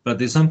 But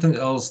there's something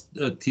else,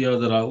 Tia,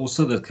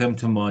 that came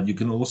to mind. You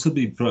can also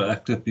be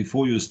proactive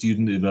before your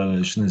student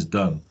evaluation is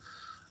done.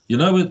 You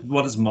know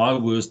what is my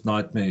worst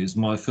nightmare is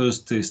my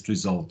first test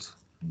result,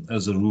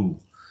 as a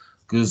rule.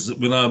 Because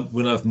when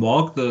I've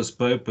marked those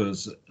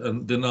papers,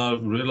 and then I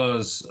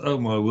realize, oh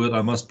my word,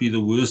 I must be the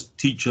worst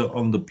teacher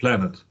on the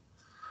planet.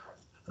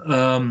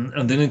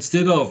 And then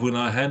instead of, when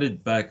I hand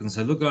it back and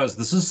say, look guys,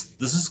 this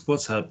is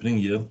what's happening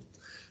here.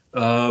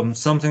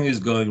 Something is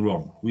going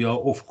wrong. We are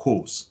off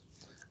course.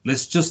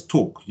 Let's just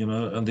talk,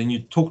 and then you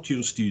talk to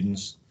your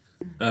students,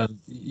 and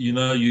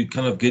you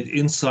kind of get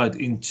insight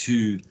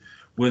into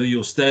whether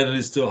your standard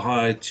is too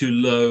high, too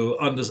low,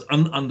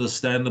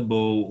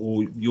 ununderstandable,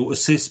 or your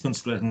assessment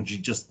strategy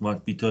just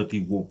might be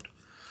totally warped.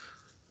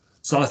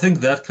 So I think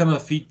that kind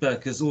of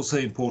feedback is also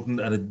important,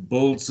 and it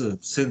builds a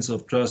sense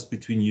of trust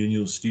between you and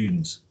your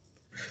students.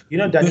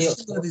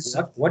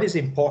 Daneel, what is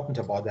important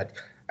about that?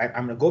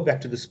 I'm going to go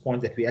back to this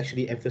point that we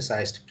actually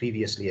emphasized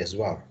previously as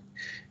well.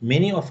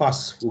 Many of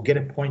us who get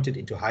appointed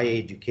into higher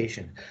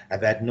education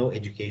have had no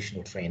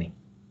educational training.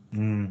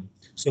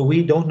 So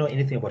we don't know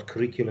anything about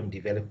curriculum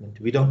development.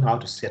 We don't know how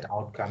to set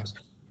outcomes.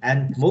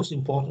 And most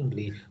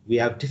importantly, we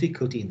have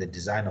difficulty in the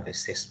design of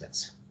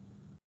assessments.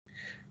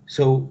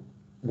 So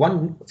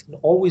one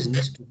always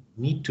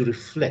need to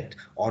reflect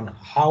on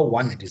how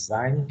one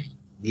designs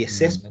the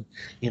assessment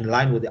in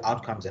line with the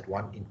outcomes that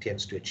one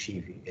intends to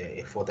achieve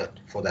for that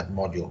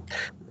module.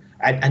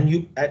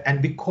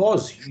 And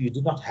because you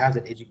do not have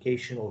that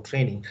educational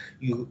training,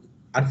 you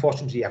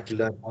unfortunately have to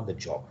learn on the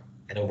job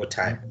and over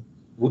time.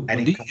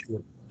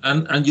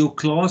 And your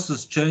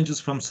classes changes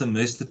from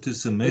semester to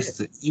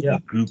semester. Every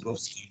group of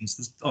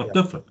students are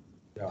different.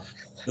 Yeah.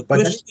 The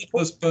question that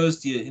was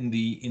posed here in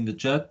the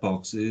chat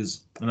box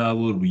is, and I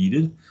will read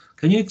it.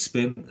 Can you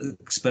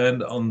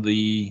expand on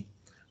the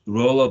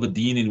role of a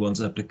dean in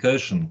one's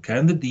application?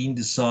 Can the dean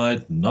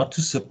decide not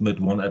to submit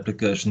one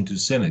application to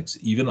Senex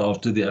even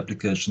after the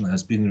application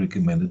has been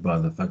recommended by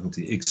the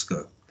faculty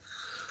exco?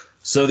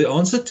 So the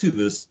answer to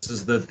this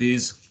is that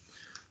there's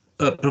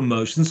a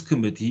promotions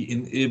committee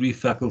in every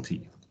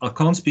faculty. I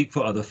can't speak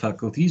for other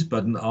faculties,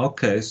 but in our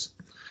case,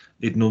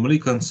 it normally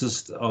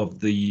consists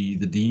of the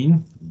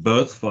dean,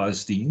 both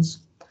vice deans,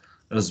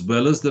 as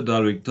well as the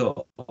director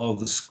of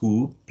the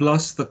school,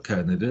 plus the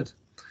candidate,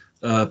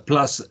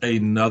 plus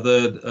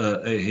another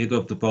a head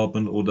of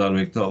department or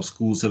director of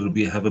school, so that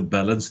we have a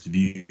balanced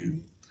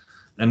view.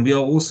 And we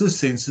are also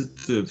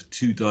sensitive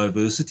to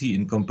diversity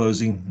in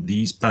composing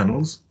these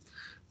panels,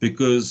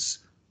 because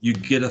you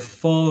get a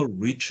far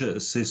richer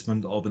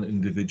assessment of an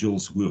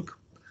individual's work.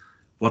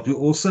 What we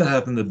also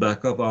have in the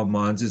back of our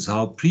minds is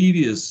how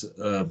previous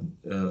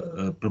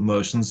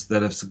promotions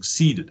that have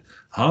succeeded,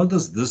 how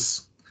does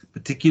this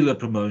particular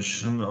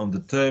promotion on the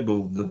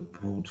table, the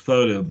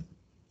portfolio,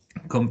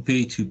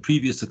 compare to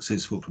previous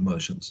successful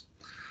promotions?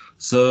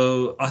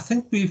 So I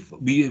think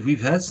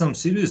we've had some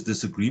serious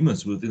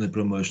disagreements within the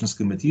promotions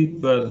committee,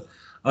 but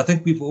I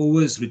think we've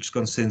always reached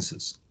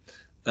consensus.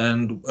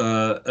 And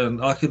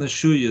I can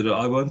assure you that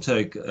I won't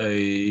take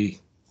a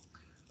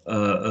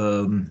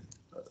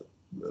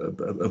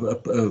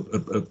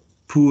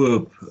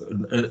poor,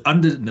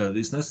 no,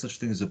 there's no such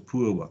thing as a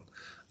poor one,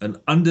 an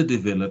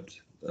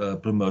underdeveloped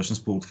promotions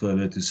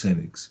portfolio to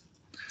Senex.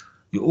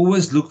 You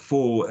always look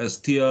for, as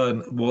Tia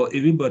and well,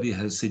 everybody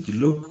has said, you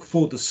look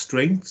for the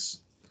strengths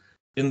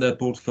in that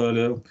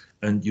portfolio,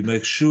 and you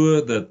make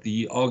sure that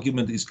the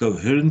argument is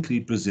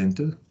coherently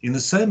presented in the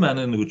same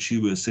manner in which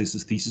you assess a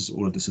thesis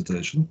or a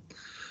dissertation.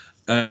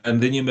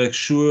 And then you make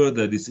sure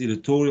that its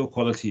editorial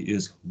quality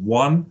is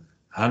 100%.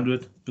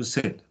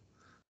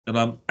 And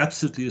I'm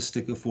absolutely a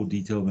sticker for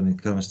detail when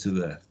it comes to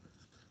that.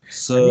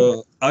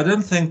 So I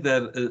don't think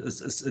that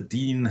a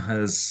dean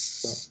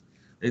has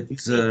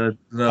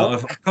no,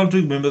 I can't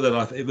remember that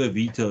I've ever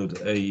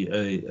vetoed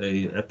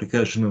a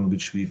application on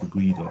which we've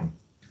agreed on.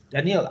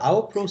 Daneel,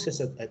 our process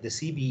at the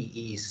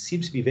CBE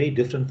seems to be very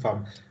different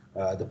from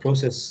the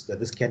process that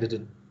this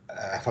candidate,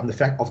 from the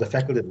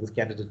faculty that this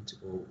candidate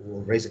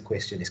will raise a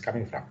question is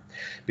coming from,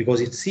 because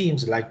it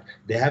seems like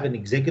they have an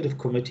executive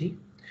committee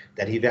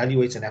that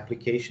evaluates an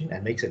application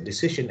and makes a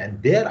decision,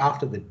 and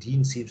thereafter the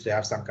dean seems to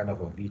have some kind of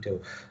a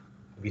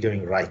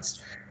vetoing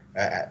rights.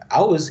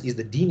 Ours is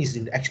the dean is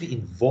actually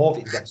involved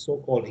in that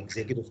so-called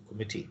executive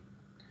committee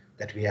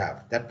that we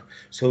have.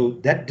 So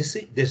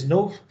there's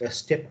no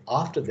step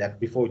after that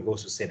before it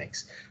goes to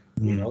Senex.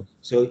 You know,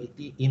 so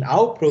in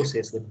our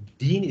process, the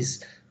dean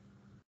is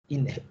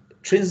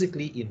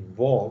intrinsically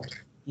involved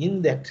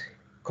in that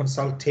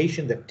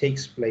consultation that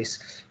takes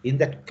place in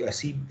that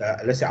let's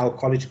say our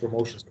college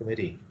promotions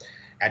committee,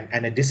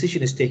 and a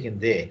decision is taken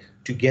there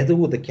together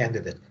with the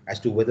candidate as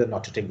to whether or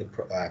not to take the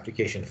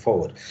application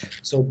forward.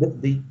 So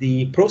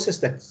the process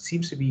that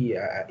seems to be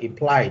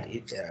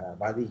implied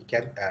by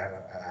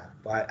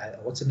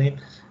what's the name,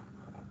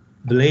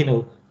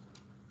 Beleno,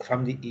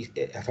 from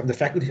the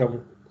faculty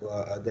from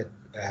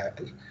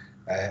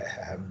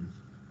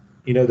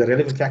you know, the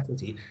relevant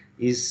faculty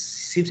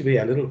seems to be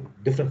a little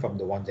different from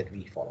the one that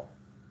we follow.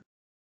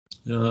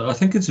 I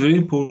think it's very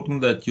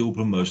important that your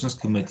promotions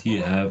committee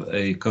have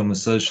a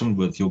conversation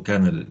with your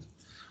candidate,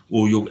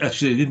 or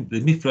actually,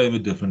 let me frame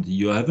it differently.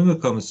 You're having a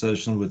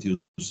conversation with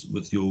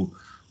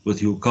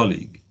your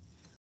colleague,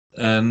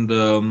 and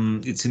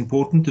it's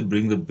important to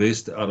bring the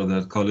best out of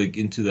that colleague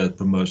into that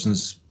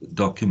promotions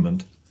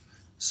document,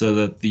 so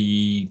that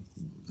the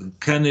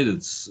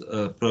candidate's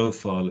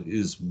profile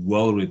is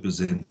well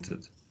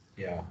represented.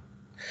 Yeah,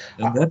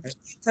 and that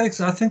takes.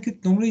 I think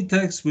it normally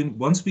takes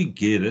once we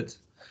get it.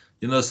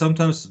 You know,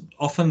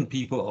 often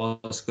people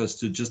ask us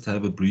to just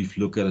have a brief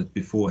look at it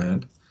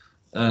beforehand,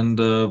 and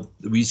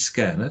we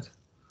scan it,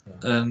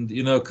 and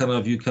you know,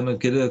 you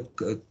get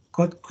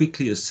quite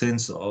quickly a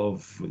sense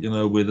of, you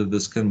know, whether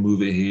this can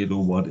move ahead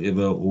or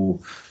whatever, or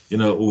you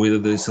know, or whether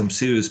there's some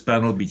serious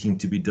panel beating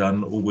to be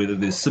done, or whether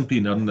there's simply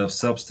not enough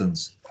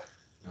substance.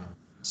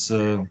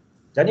 So,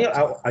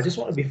 Daneel, I just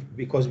want to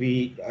because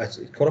we it's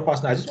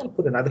 1:15 now, I just want to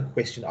put another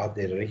question out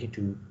there relating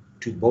to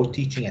to both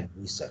teaching and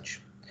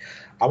research.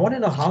 I want to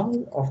know how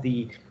many of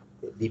the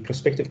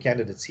prospective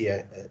candidates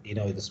here,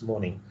 this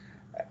morning,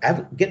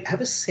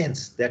 have a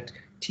sense that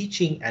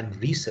teaching and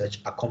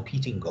research are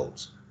competing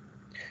goals.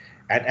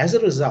 And as a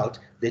result,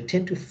 they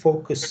tend to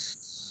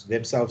focus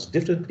themselves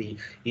differently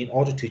in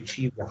order to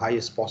achieve the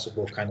highest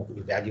possible kind of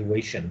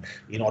evaluation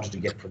in order to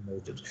get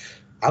promoted.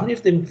 How many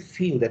of them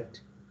feel that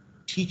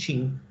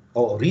teaching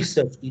or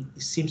research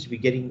seems to be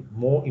getting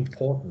more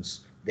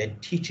importance than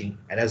teaching,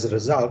 and as a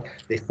result,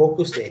 they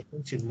focus their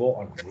attention more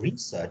on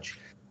research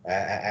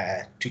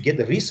to get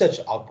the research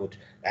output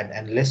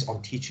and less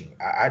on teaching?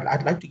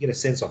 I'd like to get a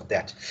sense of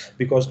that,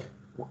 because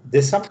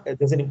there's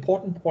an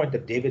important point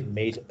that David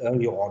made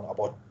earlier on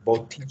about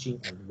both teaching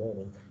and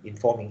learning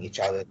informing each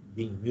other,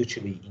 being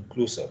mutually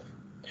inclusive.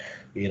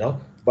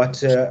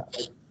 But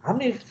how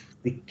many of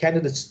the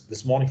candidates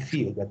this morning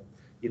feel that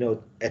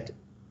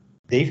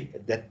they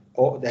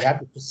have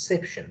the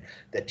perception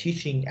that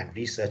teaching and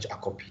research are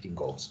competing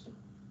goals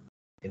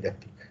in that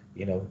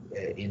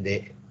in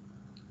their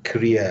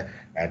career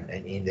and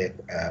in their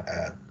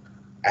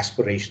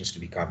aspirations to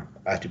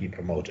be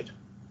promoted?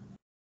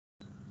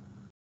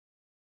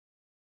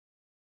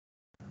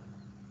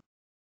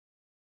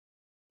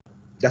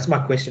 That's my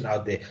question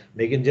out there.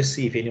 Megan, just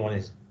see if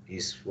anyone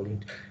is willing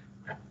to.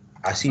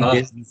 I see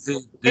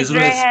Desiree has a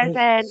hand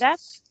up.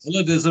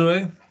 Hello,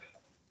 Desiree.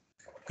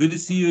 Good to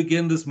see you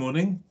again this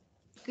morning.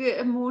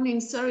 Good morning.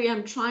 Sorry,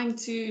 I'm trying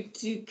to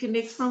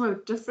connect from a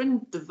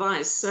different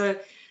device. So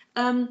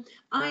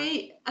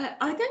I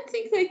don't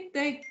think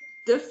they're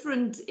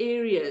different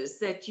areas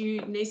that you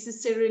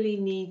necessarily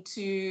need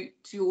to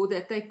or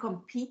that they're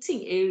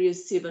competing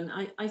areas, Sivan.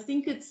 I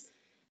think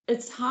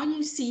it's how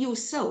you see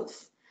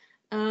yourself.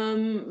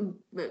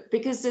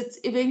 Because it's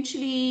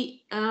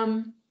eventually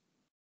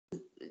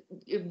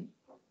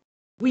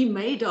we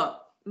made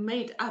up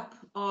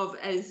of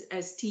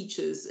as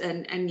teachers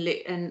and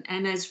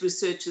as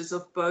researchers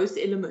of both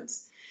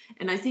elements,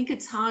 and I think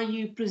it's how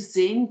you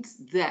present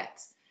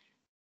that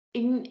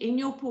in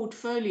your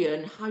portfolio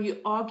and how you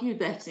argue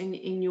that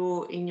in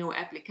your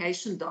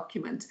application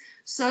document,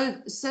 so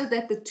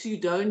that the two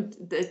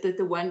that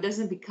the one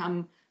doesn't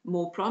become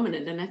more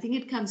prominent. And I think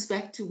it comes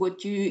back to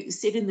what you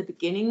said in the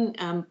beginning,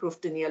 Prof.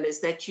 Daneel,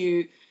 is that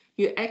you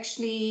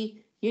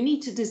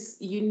need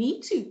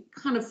to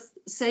kind of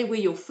say where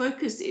your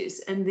focus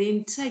is, and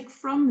then take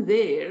from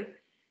there,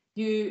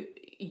 you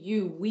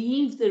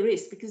weave the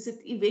rest, because it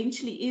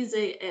eventually is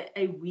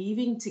a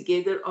weaving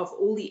together of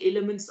all the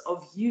elements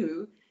of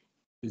you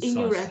in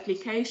your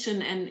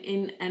application and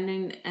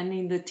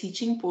in the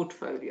teaching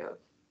portfolio.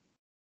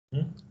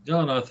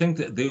 Yeah, and I think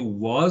that there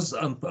was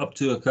up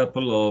to a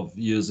couple of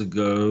years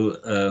ago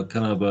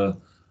kind of a,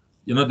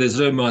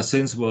 Desiree, my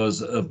sense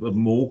was a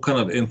more kind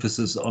of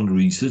emphasis on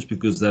research,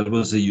 because that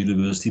was a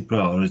university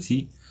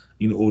priority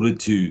in order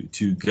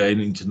to gain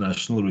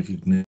international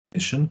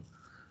recognition.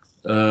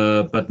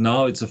 But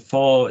now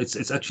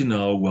it's actually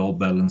now a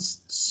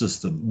well-balanced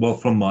system. Well,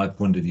 from my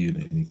point of view,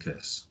 in any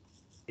case.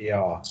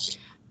 Yeah.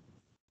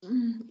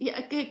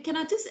 Yeah, can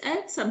I just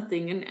add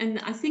something? And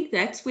I think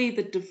that's where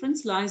the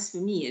difference lies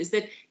for me, is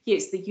that,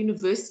 yes, the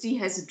university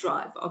has a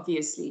drive,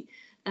 obviously.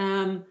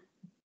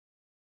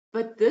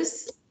 But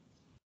this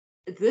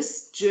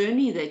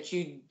journey that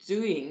you're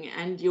doing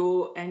and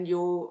your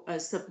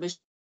submission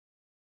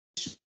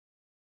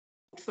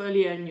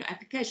portfolio and your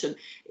application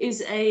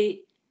is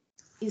a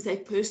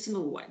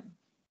personal one.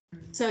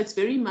 So it's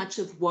very much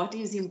of what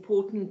is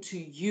important to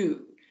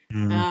you.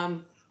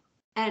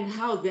 And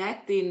how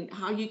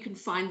you can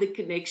find the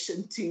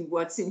connection to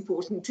what's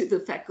important to the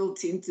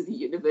faculty and to the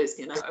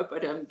university. And I hope I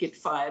don't get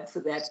fired for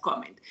that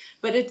comment.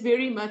 But it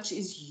very much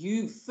is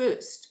you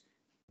first,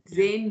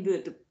 then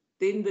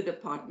the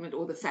department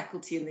or the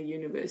faculty in the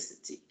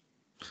university.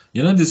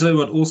 Desiree,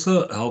 what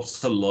also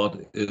helps a lot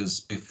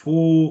is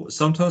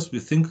sometimes we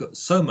think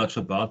so much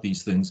about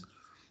these things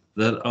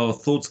that our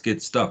thoughts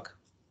get stuck.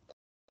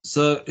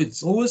 So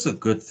it's always a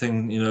good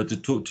thing,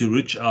 to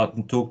reach out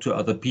and talk to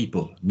other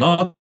people.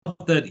 Not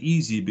that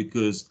easy,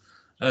 because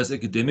as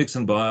academics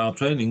and by our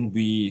training,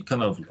 we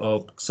kind of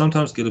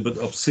sometimes get a bit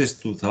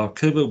obsessed with how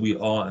clever we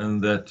are,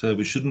 and that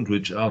we shouldn't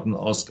reach out and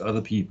ask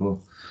other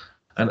people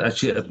and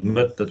actually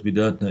admit that we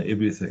don't know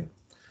everything.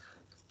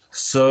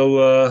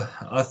 So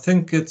I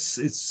think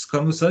it's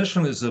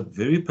conversation is a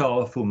very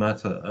powerful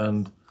matter,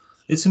 and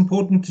it's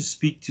important to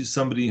speak to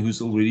somebody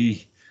who's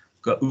already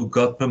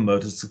got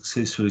promoted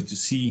successfully, to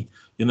see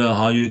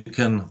how you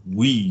can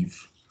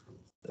weave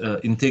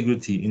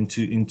integrity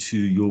into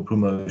your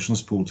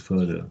promotions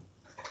portfolio.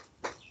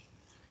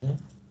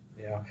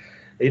 Yeah.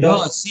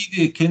 I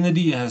see that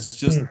Kennedy has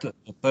just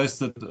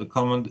posted a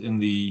comment in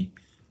the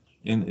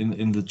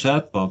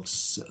chat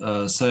box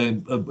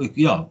saying,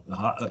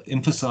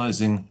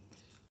 emphasizing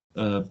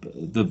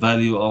the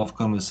value of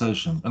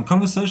conversation. And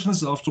conversation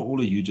is, after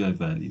all, a huge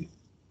value.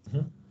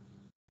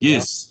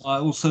 Yes, I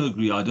also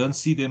agree. I don't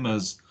see them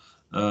as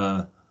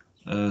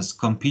as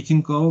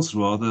competing goals.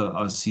 Rather,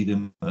 I see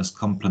them as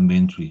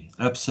complementary.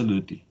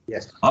 Absolutely.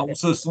 Yes. I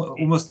also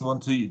almost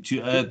want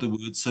to add the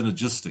word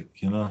synergistic,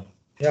 you know.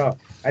 Yeah,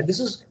 and this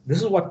is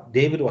what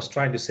David was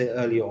trying to say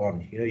earlier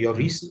on. You know, your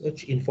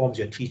research informs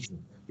your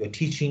teaching. Your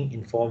teaching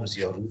informs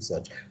your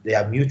research. They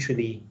are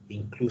mutually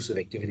inclusive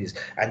activities,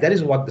 and that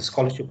is what the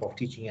scholarship of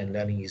teaching and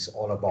learning is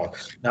all about.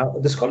 Now,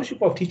 the scholarship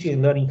of teaching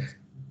and learning,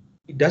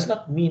 it does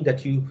not mean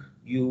that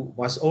you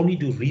must only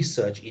do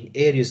research in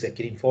areas that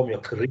can inform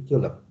your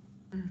curriculum.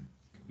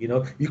 You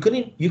know, you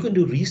can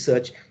do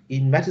research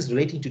in matters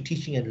relating to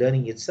teaching and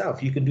learning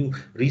itself. You can do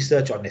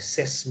research on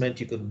assessment.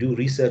 You can do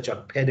research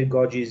on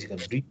pedagogies. You can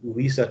do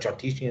research on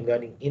teaching and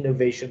learning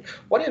innovation,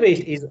 whatever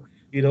it is.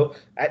 You know,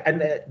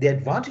 and the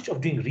advantage of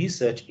doing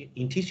research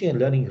in teaching and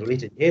learning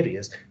related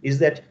areas is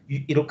that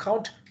it'll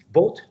count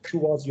both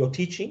towards your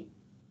teaching,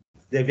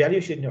 the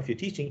evaluation of your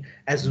teaching,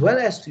 as well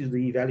as to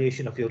the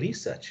evaluation of your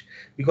research,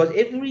 because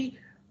every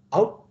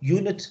out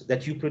unit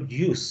that you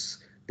produce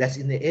that's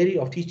in the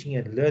area of teaching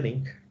and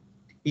learning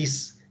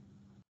is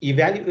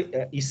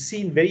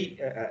seen very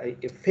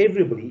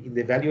favorably in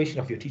the evaluation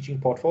of your teaching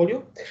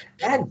portfolio,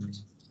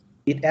 and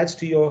it adds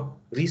to your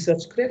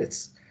research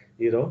credits.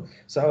 You know,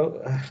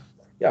 so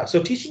yeah,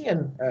 so teaching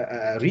and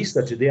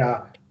research, they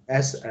are,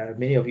 as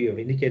many of you have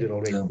indicated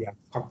already, they are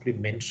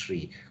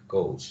complementary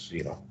goals.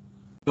 You know.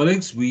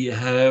 Colleagues, we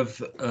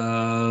have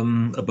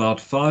about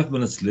 5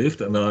 minutes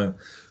left, and I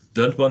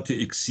don't want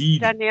to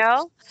exceed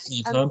Daneel,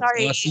 I'm time.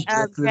 sorry, I see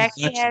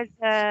Jackie has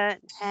a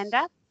hand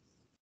up.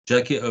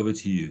 Jackie, over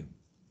to you.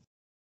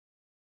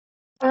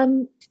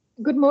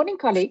 Good morning,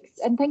 colleagues,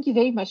 and thank you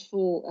very much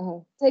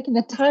for taking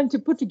the time to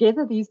put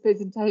together these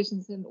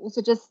presentations and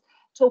also just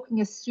talking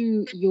us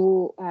through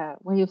your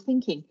way of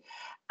thinking.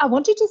 I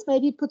want to just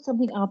maybe put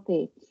something out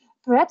there.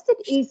 Perhaps it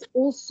is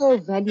also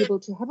valuable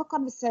to have a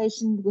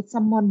conversation with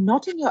someone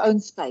not in your own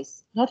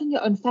space, not in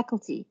your own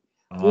faculty,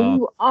 when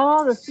you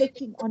are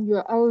reflecting on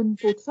your own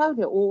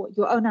portfolio or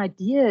your own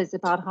ideas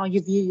about how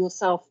you view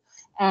yourself,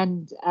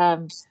 and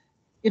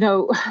you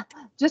know,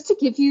 just to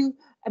give you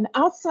an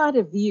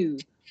outsider view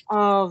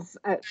of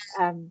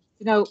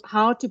you know,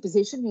 how to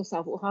position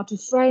yourself or how to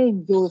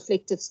frame your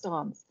reflective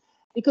stance.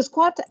 Because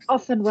quite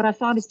often what I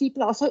found is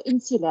people are so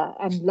insular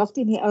and locked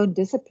in their own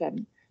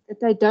discipline that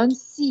they don't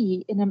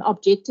see in an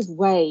objective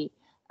way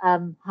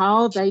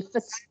how they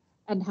fit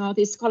and how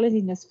their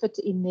scholarliness fit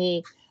in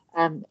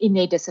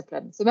their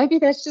discipline. So maybe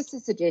that's just a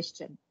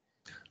suggestion.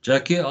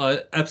 Jackie, I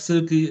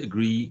absolutely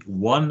agree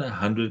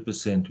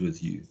 100%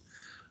 with you.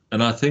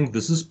 And I think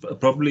this is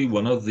probably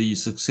one of the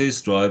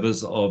success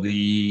drivers of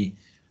the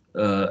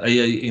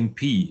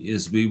AAMP,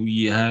 is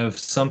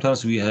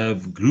sometimes we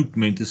have group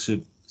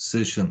mentorship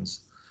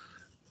sessions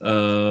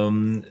where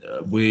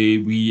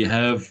we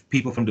have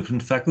people from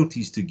different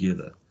faculties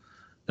together.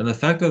 And the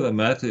fact of the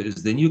matter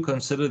is then you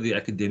consider the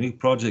academic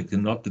project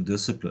and not the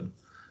discipline,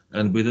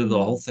 and whether the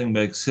whole thing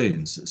makes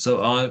sense.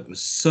 So I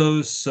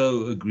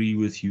so agree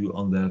with you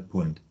on that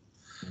point.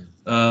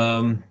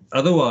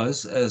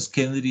 Otherwise, as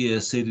Kennedy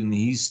has said in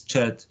his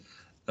chat,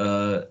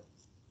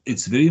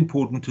 it's very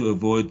important to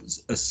avoid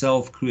a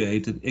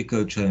self-created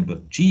echo chamber.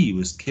 Gee,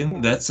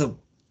 that's a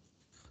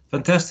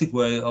fantastic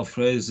way of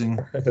phrasing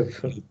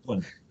the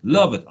point.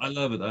 Love it. I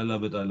love it. I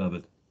love it. I love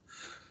it.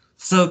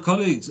 So,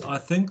 colleagues, I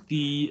think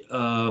the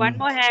one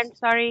more hand.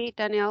 Sorry,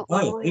 Daneel.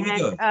 One more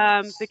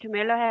hand.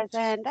 Pitumelo has a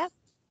hand up.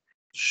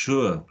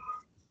 Sure.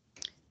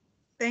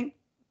 Thank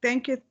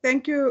you,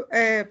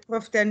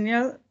 Prof.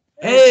 Daneel.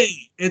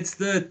 Hey, it's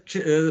the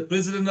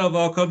president of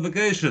our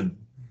convocation.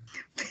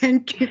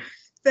 Thank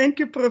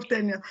you, Prof.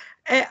 Daneel.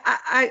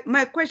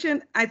 My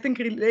question, I think,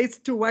 relates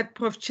to what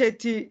Prof.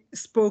 Chetty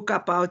spoke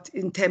about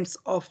in terms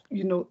of,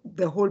 you know,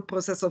 the whole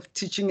process of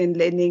teaching and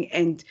learning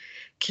and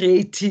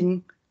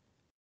creating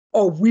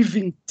or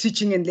weaving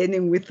teaching and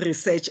learning with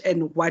research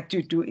and what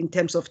you do in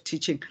terms of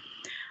teaching.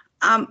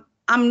 I'm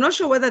not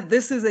sure whether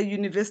this is a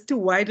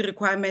university-wide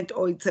requirement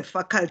or it's a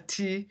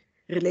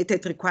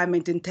faculty-related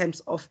requirement in terms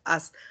of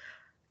us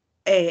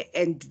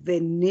and the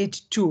need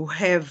to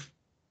have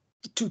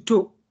to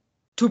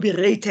be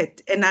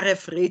rated,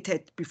 NRF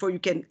rated, before you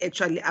can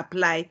actually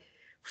apply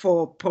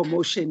for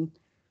promotion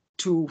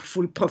to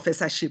full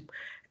professorship.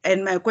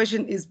 And my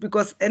question is,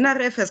 because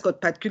NRF has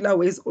got particular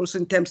ways also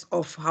in terms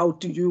of how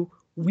do you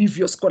weave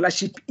your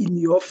scholarship in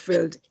your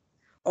field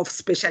of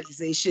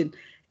specialization.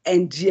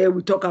 And here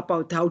we talk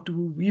about how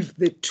to weave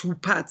the two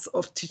parts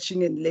of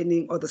teaching and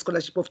learning, or the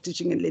scholarship of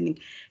teaching and learning,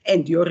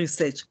 and your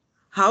research.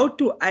 How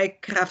do I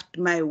craft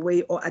my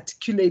way or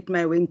articulate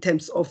my way in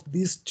terms of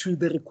these two,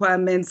 the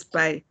requirements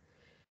by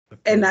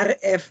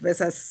NRF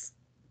versus,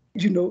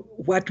 you know,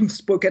 what we've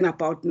spoken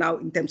about now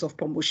in terms of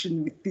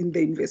promotion within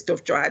the University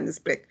of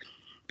Johannesburg?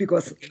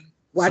 Because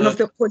one of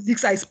the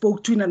colleagues I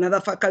spoke to in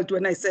another faculty,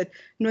 when I said,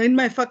 no, in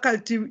my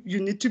faculty, you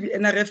need to be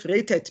NRF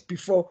rated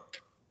before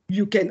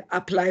you can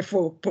apply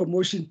for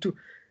promotion to,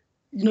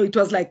 you know, it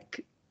was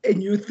like a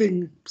new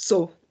thing.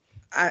 So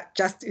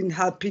just in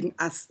helping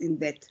us in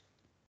that.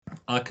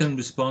 I can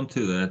respond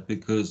to that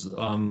because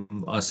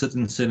I sit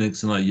in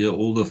Senex and I hear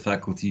all the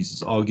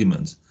faculty's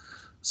arguments.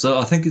 So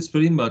I think it's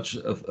pretty much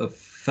a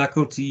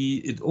faculty.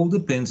 It all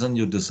depends on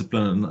your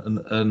discipline,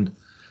 and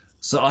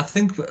so I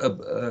think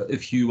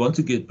if you want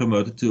to get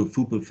promoted to a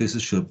full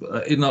professorship,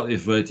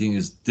 NRF rating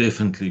is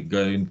definitely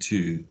going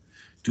to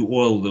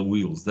oil the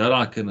wheels. That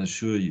I can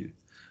assure you.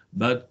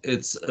 But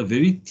it's a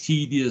very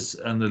tedious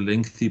and a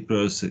lengthy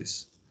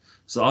process.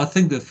 So I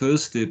think the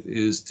first step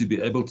is to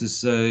be able to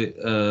say,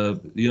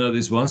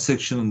 there's one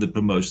section in the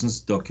promotions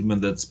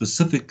document that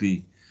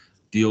specifically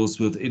deals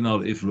with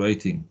NRF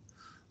rating.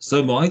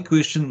 So my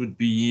question would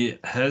be,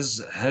 has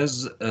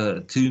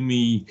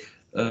Tumi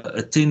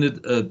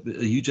attended a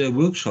UJ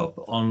workshop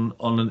on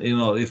an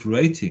NRF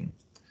rating?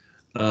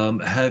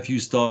 Have you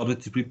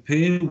started to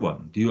prepare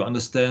one? Do you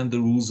understand the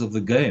rules of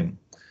the game?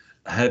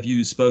 Have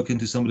you spoken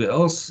to somebody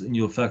else in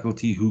your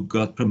faculty who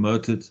got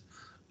promoted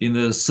in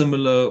a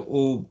similar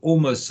or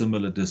almost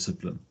similar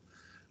discipline?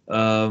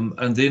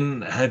 And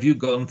then have you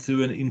gone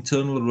through an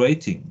internal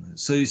rating?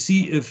 So you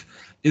see, if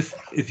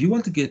you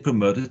want to get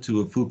promoted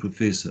to a full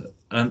professor,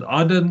 and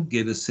I don't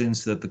get a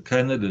sense that the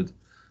candidate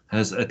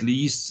has at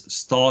least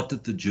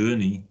started the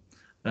journey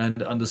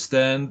and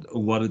understand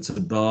what it's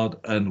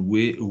about and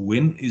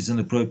when is an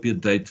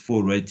appropriate date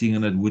for rating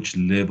and at which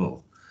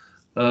level.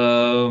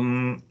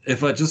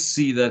 If I just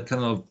see that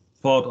kind of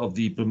part of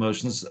the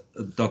promotions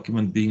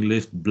document being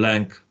left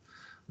blank,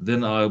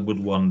 then I would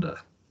wonder.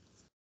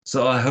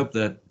 So I hope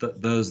that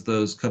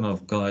those kind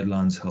of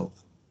guidelines help.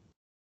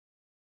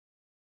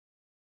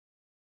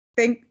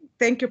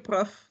 Thank you,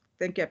 Prof.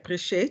 Thank you,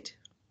 appreciate.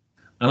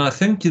 And I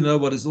think,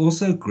 what is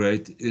also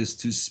great is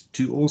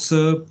to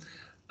also,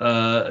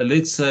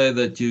 let's say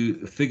that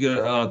you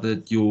figure out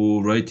that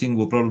your rating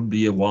will probably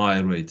be a Y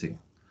rating.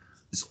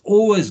 It's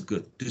always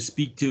good to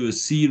speak to a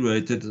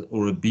C-rated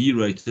or a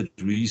B-rated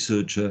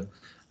researcher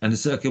and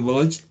say, okay,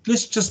 well,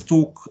 let's just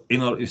talk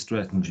NRF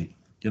strategy.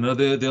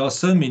 There are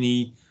so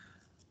many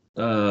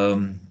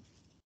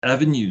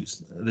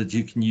avenues that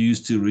you can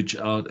use to reach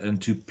out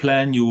and to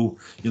plan your,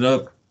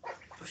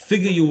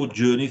 figure your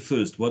journey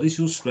first. What is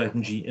your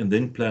strategy? And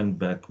then plan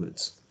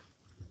backwards.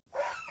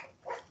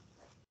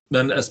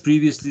 And as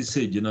previously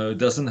said, it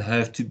doesn't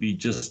have to be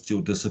just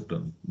your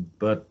discipline,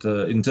 but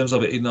in terms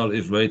of an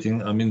NRF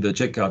rating, I mean,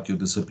 check out your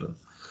discipline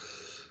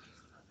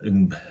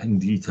in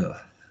detail.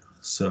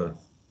 So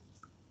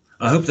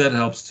I hope that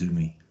helps to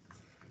me.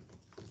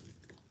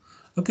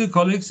 Okay,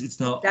 colleagues, it's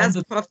now.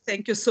 Prof,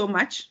 thank you so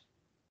much.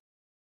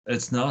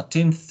 It's now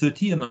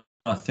 10:30, and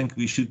I think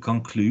we should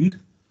conclude.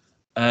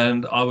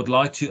 And I would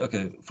like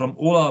to, from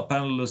all our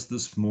panelists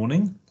this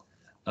morning,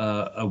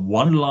 a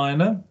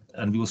one-liner.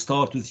 And we'll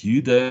start with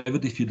you,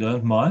 David, if you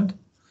don't mind,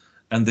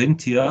 and then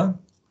Tia,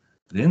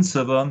 then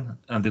Sivan,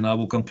 and then I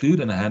will conclude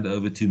and hand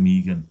over to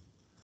Megan.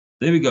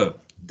 There we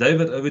go.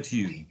 David, over to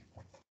you.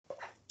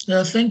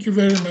 Thank you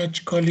very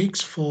much,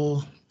 colleagues,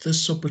 for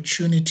this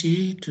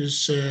opportunity. It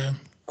was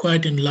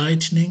quite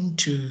enlightening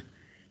to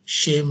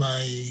share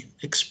my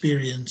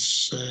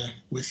experience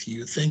with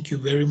you. Thank you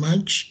very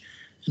much,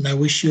 and I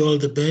wish you all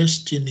the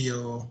best in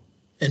your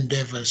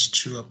endeavors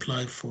to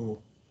apply for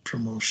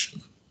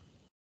promotion.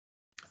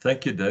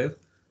 Thank you, Dave.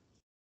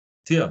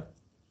 Tia.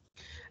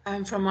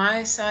 From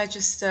my side,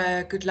 just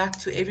good luck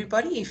to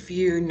everybody. If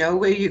you know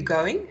where you're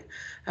going,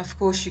 of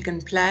course, you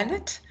can plan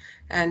it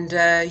and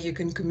you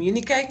can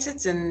communicate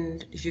it.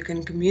 And if you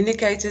can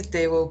communicate it,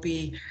 there will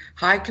be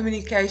high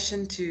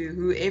communication to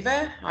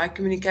whoever, high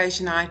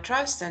communication, I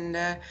trust. And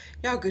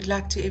good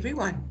luck to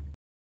everyone.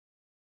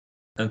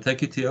 And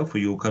thank you, Tia, for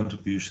your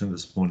contribution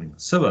this morning.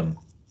 Sivan.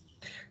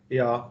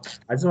 Yeah,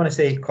 I just want to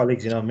say,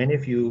 colleagues, many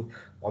of you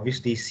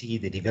obviously see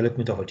the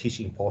development of a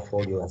teaching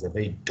portfolio as a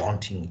very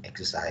daunting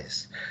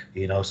exercise,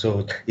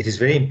 so it is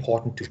very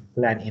important to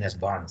plan in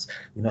advance.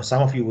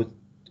 Some of you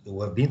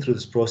who have been through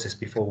this process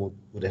before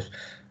would have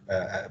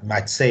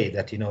might say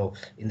that,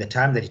 in the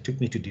time that it took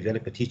me to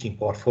develop a teaching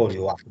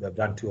portfolio, I could have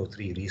done 2 or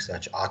 3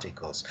 research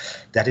articles.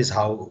 That is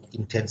how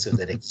intensive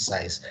that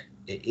exercise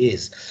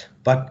is.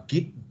 But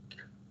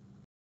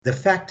the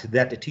fact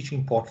that a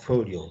teaching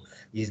portfolio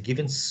is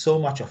given so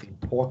much of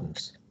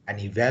importance and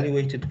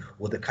evaluated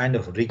with the kind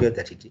of rigor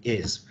that it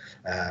is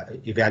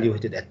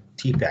evaluated at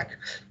TPAC,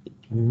 it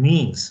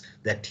means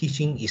that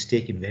teaching is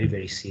taken very,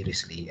 very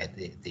seriously at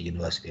the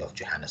University of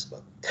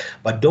Johannesburg.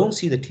 But don't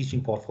see the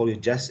teaching portfolio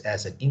just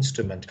as an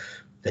instrument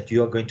that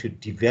you are going to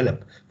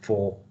develop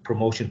for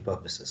promotion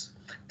purposes.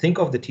 Think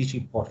of the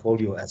teaching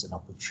portfolio as an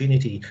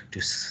opportunity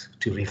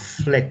to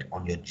reflect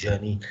on your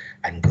journey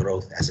and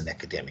growth as an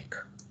academic.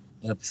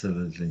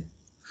 Absolutely.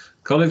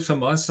 Colleagues, from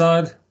my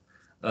side,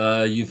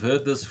 you've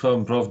heard this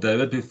from Prof.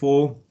 David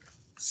before.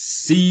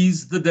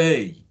 Seize the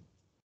day.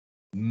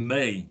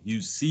 May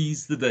you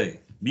seize the day.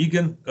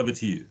 Megan, over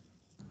to you.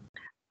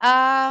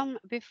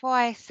 Before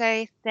I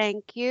say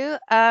thank you,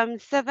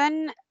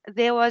 Sivan,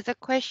 there was a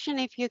question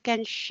if you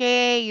can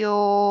share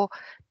your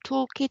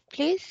toolkit,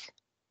 please.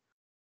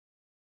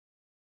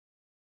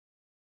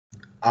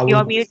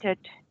 You're muted.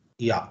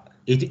 Yeah,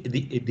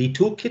 The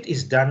toolkit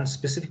is done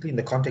specifically in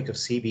the context of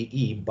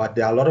CBE, but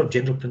there are a lot of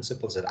general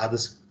principles that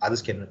others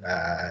can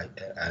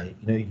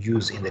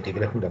use in the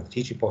development of the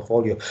teaching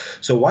portfolio.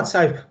 So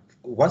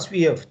once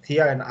we have,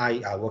 Thea and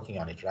I are working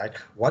on it, right?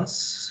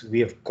 Once we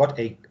have got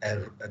a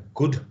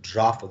good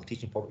draft of the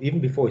teaching portfolio,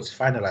 even before it's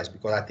finalized,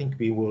 because I think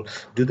we will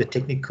do the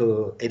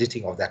technical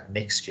editing of that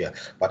next year.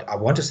 But I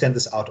want to send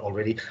this out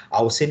already.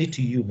 I will send it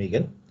to you,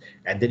 Megan,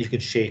 and then you can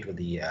share it with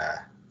the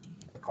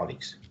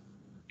colleagues.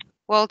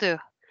 Will do.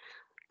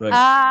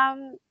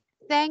 Right.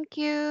 Thank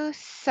you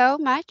so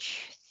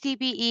much,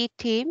 CBE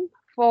team,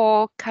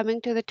 for coming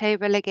to the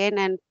table again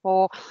and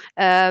for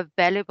a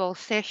valuable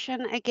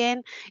session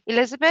again.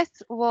 Elizabeth,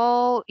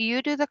 will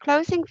you do the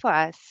closing for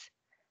us?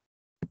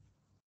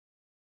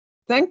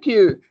 Thank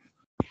you.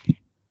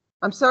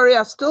 I'm sorry,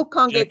 I still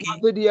can't get my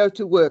video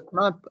to work.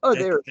 There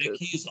it is.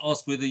 Jackie's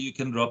asked whether you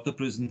can drop the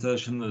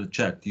presentation in the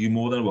chat. You're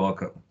more than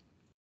welcome.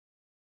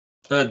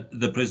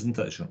 The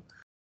presentation.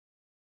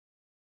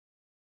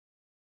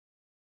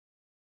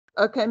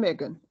 Okay,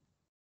 Megan.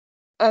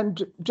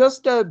 And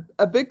just a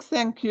big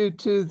thank you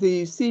to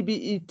the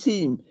CBE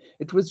team.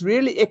 It was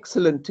really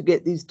excellent to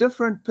get these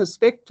different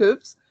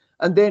perspectives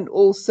and then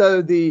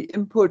also the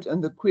input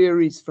and the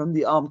queries from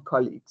the AAMP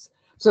colleagues.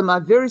 So my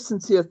very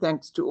sincere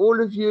thanks to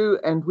all of you,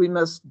 and we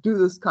must do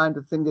this kind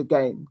of thing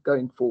again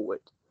going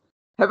forward.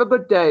 Have a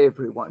good day,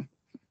 everyone.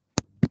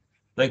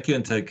 Thank you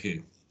and take care.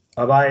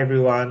 Bye-bye,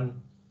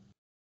 everyone.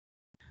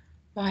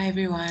 Bye,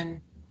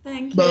 everyone.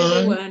 Thank you, Bye.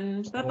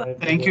 everyone. Bye-bye.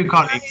 Thank you,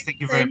 colleagues.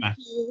 Thank you very much.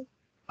 You.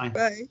 Bye.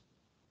 Bye.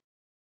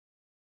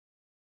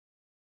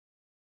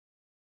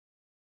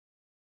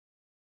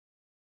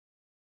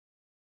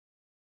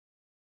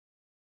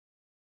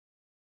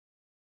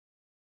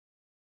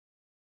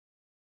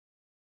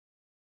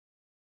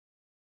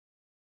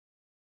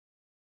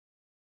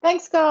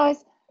 Thanks,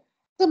 guys.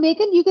 So,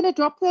 Megan, you're going to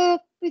drop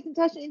the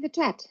presentation in the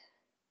chat.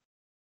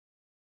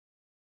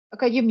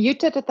 Okay, you're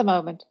muted at the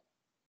moment.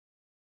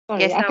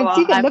 Sorry, Yes, I can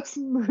see the lips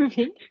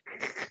moving.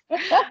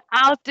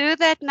 I'll do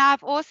that now.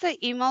 I've also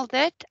emailed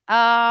it,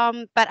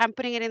 but I'm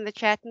putting it in the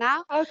chat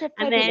now. Okay,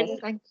 And fabulous. then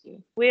Thank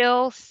you.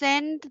 we'll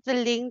send the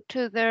link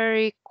to the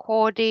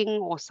recording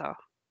also.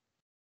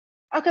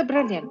 Okay,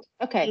 brilliant.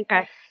 Okay.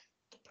 Okay.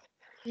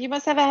 You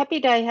must have a happy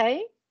day,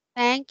 hey?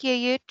 Thank you,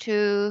 you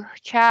too.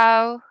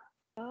 Ciao.